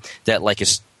game that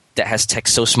has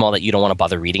text so small that you don't want to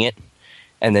bother reading it,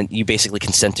 and then you basically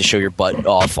consent to show your butt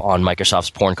off on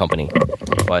Microsoft's porn company.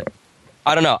 But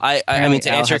I don't know. I mean, to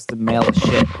Al answer has to mail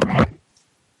the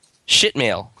shit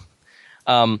mail.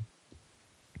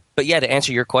 But yeah, to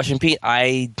answer your question, Pete,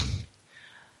 I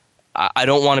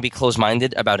don't want to be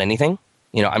closed-minded about anything.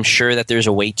 I'm sure that there's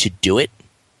a way to do it.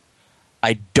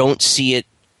 I don't see it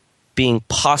being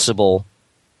possible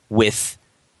with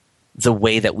the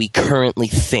way that we currently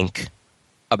think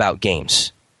about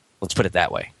games. Let's put it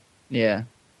that way. Yeah.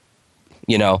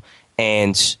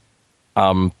 And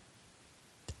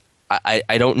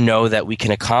I don't know that we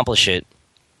can accomplish it.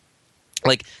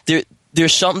 Like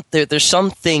there's some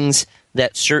things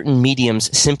that certain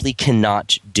mediums simply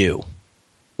cannot do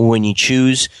when you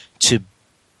choose to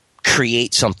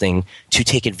create something to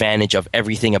take advantage of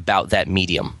everything about that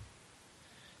medium.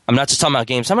 I'm not just talking about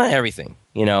games, I'm talking about everything,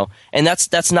 and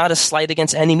that's not a slight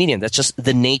against any medium. That's just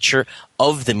the nature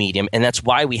of the medium, and that's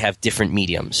why we have different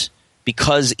mediums,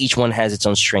 because each one has its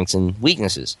own strengths and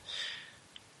weaknesses.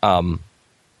 Something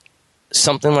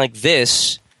like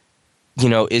this,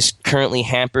 is currently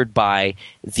hampered by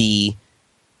the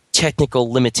technical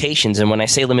limitations. And when I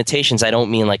say limitations, I don't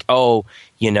mean like,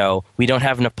 we don't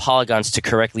have enough polygons to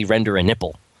correctly render a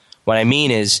nipple. What I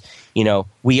mean is,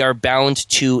 we are bound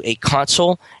to a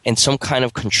console and some kind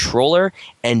of controller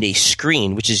and a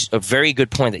screen, which is a very good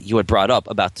point that you had brought up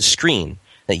about the screen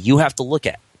that you have to look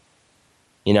at.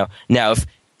 Now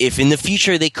if in the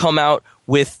future they come out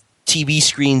with TV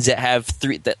screens that have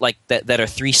that are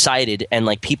three-sided and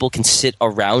like people can sit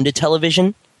around a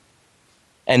television,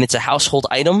 and it's a household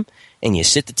item, and you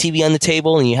sit the TV on the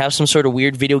table and you have some sort of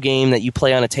weird video game that you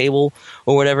play on a table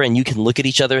or whatever, and you can look at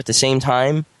each other at the same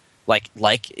time,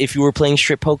 like if you were playing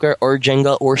strip poker or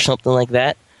Jenga or something like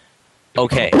that,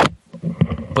 okay.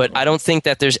 But I don't think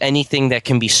that there's anything that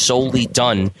can be solely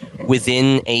done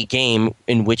within a game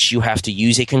in which you have to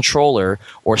use a controller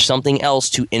or something else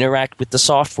to interact with the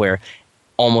software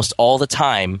almost all the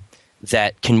time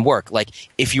that can work. Like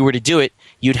if you were to do it,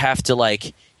 you'd have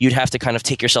to kind of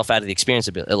take yourself out of the experience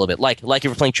a little bit. Like if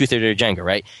you're playing Truth or Dare Jenga,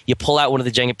 right? You pull out one of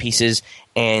the Jenga pieces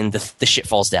and the shit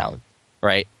falls down,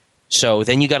 right? So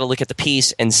then you got to look at the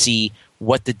piece and see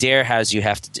what the dare has you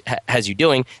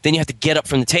doing. Then you have to get up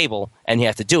from the table and you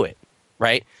have to do it,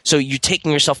 right? So you're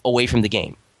taking yourself away from the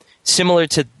game. Similar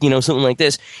to something like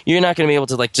this, you're not going to be able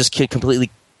to like just completely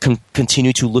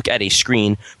continue to look at a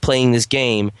screen playing this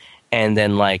game and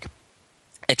then like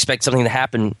expect something to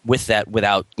happen with that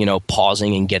without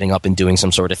pausing and getting up and doing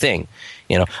some sort of thing,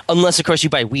 unless of course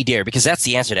you buy We Dare, because that's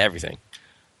the answer to everything.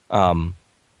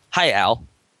 Hi Al,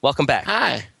 welcome back.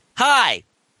 Hi.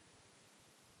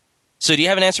 So do you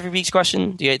have an answer for Pete's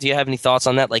question? Do you have any thoughts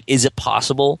on that? Like, is it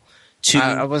possible to...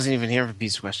 I wasn't even here for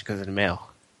Pete's question because of the mail.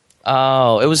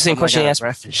 Oh, it was the same question he asked.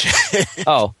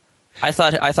 Oh, I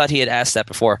thought he had asked that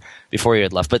before he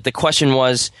had left. But the question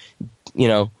was,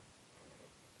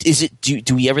 is it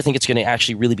do we ever think it's going to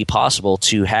actually really be possible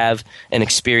to have an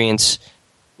experience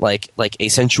like a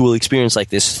sensual experience like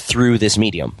this through this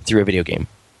medium, through a video game?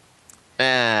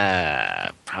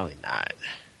 Probably not.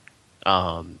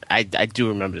 I do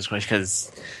remember this question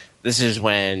because this is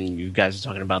when you guys were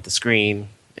talking about the screen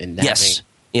and yes,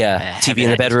 TV in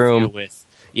the bedroom.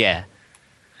 Yeah.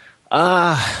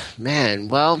 Man.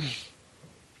 Well,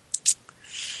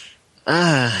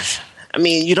 I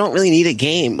mean, you don't really need a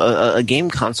game, a game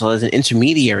console as an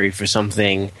intermediary for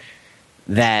something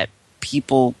that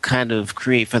people kind of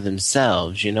create for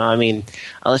themselves. I mean,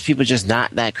 unless people are just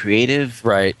not that creative,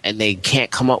 right? And they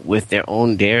can't come up with their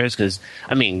own dares. Because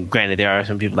I mean, granted, there are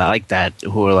some people that like that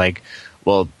who are like,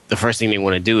 well, the first thing they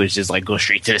want to do is just like go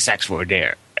straight to the sex for a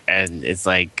dare, and it's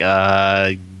like,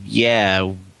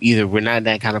 yeah. Either we're not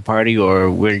that kind of party, or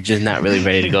we're just not really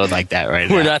ready to go like that right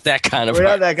now. We're not that kind of party.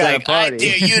 We're not that kind of party. I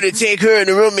dare you to take her in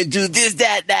the room and do this,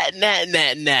 that, and that, and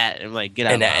that, and that. I'm like, get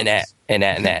out and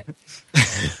that.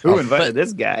 Who invited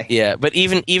this guy? Yeah, but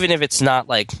even if it's not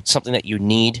like something that you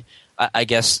need, I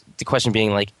guess the question being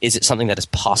like, is it something that is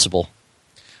possible?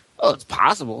 Oh, it's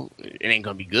possible. It ain't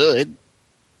gonna be good.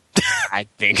 I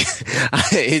think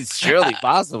it's surely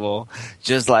possible.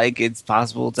 Just like it's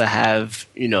possible to have,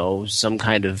 some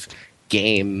kind of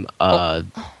game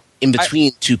in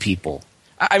between two people.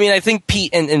 I mean, I think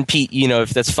Pete and Pete,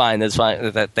 if that's fine.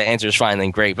 That the answer is fine,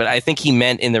 then great. But I think he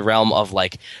meant in the realm of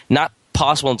like not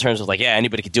possible in terms of like, yeah,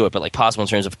 anybody could do it, but like possible in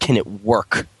terms of can it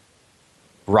work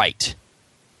right?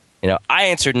 I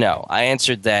answered no. I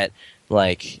answered that.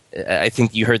 Like, I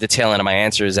think you heard the tail end of my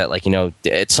answer is that, like,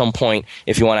 at some point,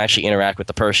 if you want to actually interact with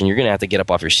the person, you're going to have to get up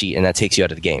off your seat, and that takes you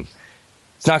out of the game.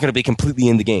 It's not going to be completely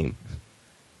in the game.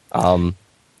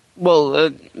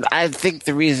 Well, I think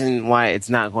the reason why it's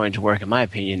not going to work, in my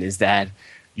opinion, is that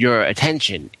your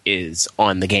attention is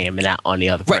on the game and not on the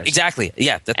other person. Right, exactly.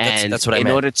 Yeah, that's what I meant.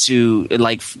 In order to,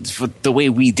 like, for the way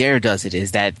We Dare does it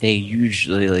is that they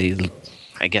usually,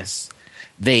 I guess,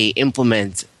 they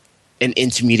implement an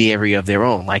intermediary of their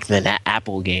own. Like the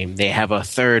Apple game, they have a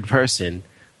third person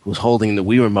who's holding the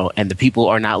Wii remote, and the people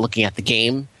are not looking at the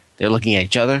game, they're looking at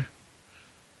each other.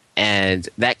 And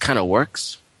that kind of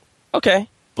works. Okay.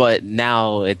 But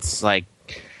now it's like,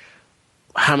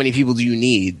 how many people do you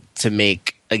need to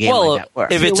make a game like that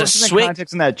work? If it's a swing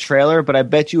context in that trailer, but I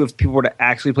bet you if people were to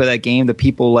actually play that game, the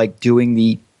people like doing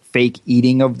the fake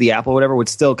eating of the apple or whatever would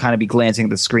still kind of be glancing at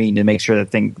the screen to make sure that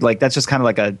thing, like, that's just kind of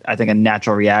like I think a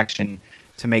natural reaction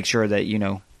to make sure that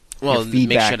your feedback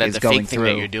make sure that is the going fake thing through.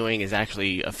 that you're doing is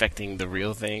actually affecting the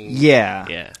real thing.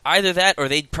 Yeah. Either that, or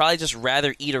they'd probably just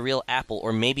rather eat a real apple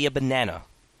or maybe a banana.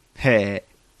 Hey.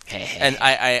 And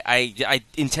I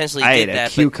intentionally I did ate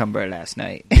that. a cucumber last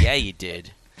night. Yeah, you did.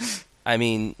 I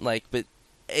mean, like, but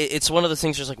it's one of those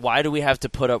things. Just like, why do we have to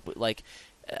put up with, like?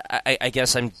 I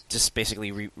guess I'm just basically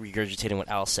regurgitating what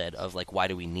Al said of like, why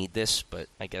do we need this? But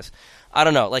I guess I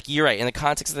don't know. Like, you're right. In the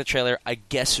context of the trailer, I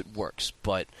guess it works,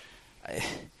 but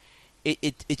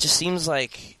it just seems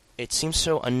like it seems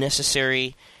so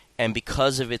unnecessary, and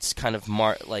because of its kind of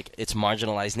its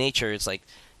marginalized nature, it's like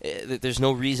there's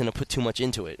no reason to put too much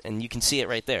into it, and you can see it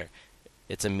right there.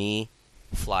 It's a me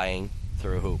flying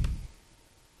through a hoop,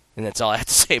 and that's all I have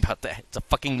to say about that. It's a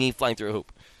fucking me flying through a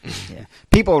hoop. Yeah.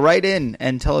 People, write in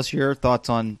and tell us your thoughts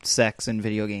on sex in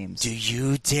video games. Do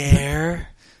you dare?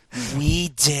 We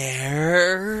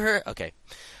dare? Okay.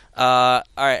 All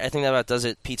right, I think that about does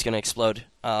it. Pete's going to explode.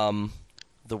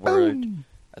 The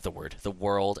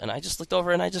world. And I just looked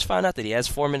over and I just found out that he has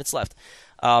 4 minutes left.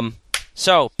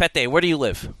 So, Pete, where do you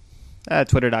live?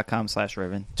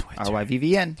 Twitter.com/Riven.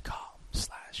 RYVVN.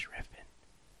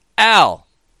 Al,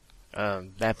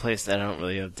 That place that I don't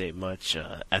really update much,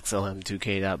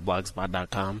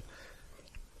 xlm2k.blogspot.com,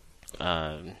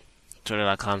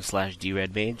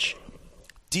 twitter.com/dredmage.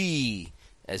 D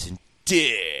as in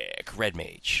Dick Red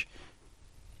Mage.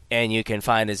 And you can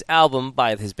find his album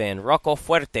by his band Rocco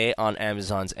Fuerte on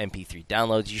Amazon's MP3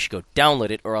 downloads. You should go download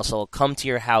it, or else I'll come to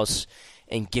your house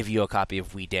and give you a copy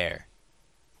of We Dare.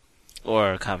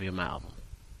 Or a copy of my album.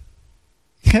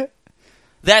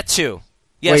 That too.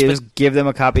 Yes, Wait, you but just give them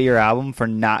a copy of your album for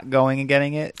not going and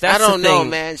getting it? that's I don't the know, thing.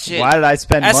 man. Shit. Why did I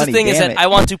spend That's money? the thing is Damn that it. I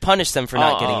want to punish them for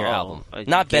not getting your album,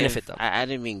 not Give- benefit them. I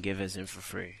didn't mean give us in for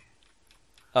free.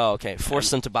 Oh, okay. Force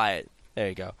them to buy it. There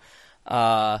you go.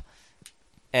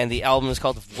 And the album is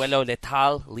called Vuelo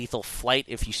Letal, Lethal Flight,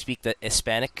 if you speak the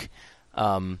Hispanic.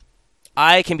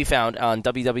 I can be found on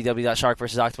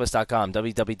www.sharkvsoctopus.com,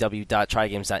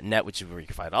 www.trygames.net, which is where you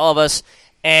can find all of us,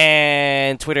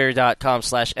 and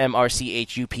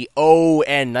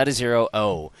twitter.com/MRCHUPON, not a zero,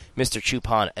 O. Mr.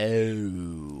 Chupon,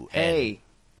 O.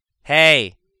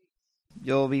 Hey.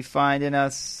 You'll be finding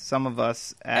us, some of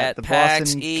us, At the PAX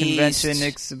Boston East. Convention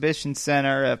Exhibition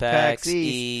Center at PAX East,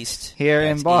 East. here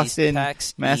PAX in Boston, East,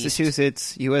 PAX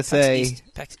Massachusetts, East, USA, PAX East,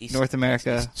 PAX East. North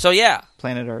America, So, yeah,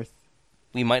 planet Earth.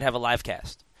 we might have a live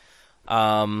cast.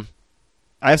 I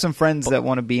have some friends that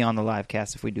want to be on the live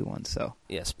cast if we do one, so.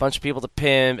 Yes, bunch of people to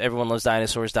pimp.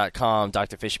 EveryoneLovesDinosaurs.com,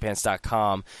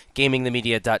 DrFishyPants.com,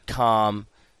 GamingTheMedia.com.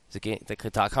 Is it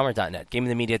 .com or .net?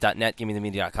 GamingTheMedia.net,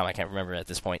 GamingTheMedia.com. I can't remember at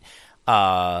this point.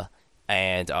 And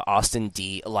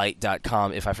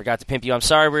AustinDLight.com. If I forgot to pimp you, I'm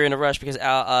sorry. We're in a rush because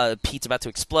Pete's about to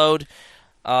explode.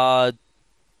 So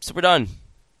we're done.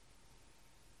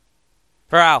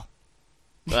 For Al.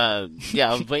 Yeah,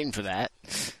 I was waiting for that.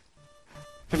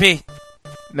 For Pete.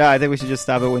 No, I think we should just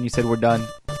stop it when you said we're done.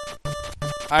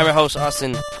 I'm your host,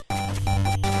 Austin.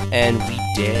 And we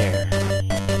dare.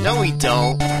 No, we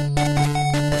don't.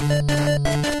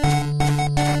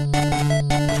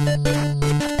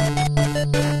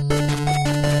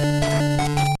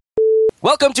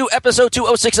 Welcome to episode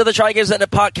 206 of the Try Games Network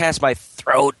podcast. My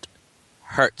throat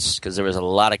hurts because there was a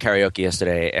lot of karaoke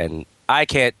yesterday, and I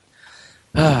can't.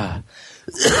 There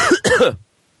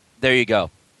you go.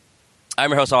 I'm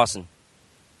your host, Austin,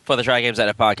 for the Try Games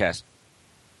Network podcast.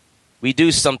 We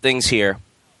do some things here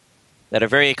that are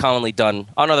very commonly done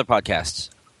on other podcasts.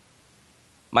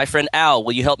 My friend Al,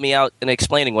 will you help me out in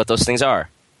explaining what those things are?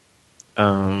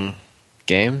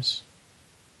 Games?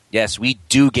 Yes, we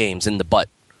do games in the butt.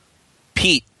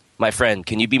 Pete, my friend,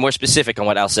 can you be more specific on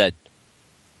what Al said?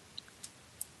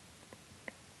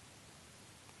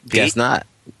 Guess not.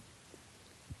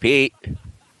 Pete.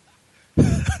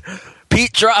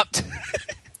 Pete dropped.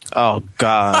 Oh,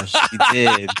 gosh, you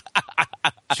did.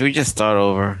 Should we just start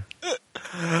over?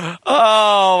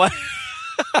 Oh.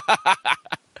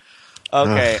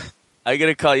 Okay. I'm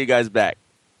going to call you guys back.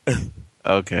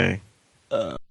 Okay.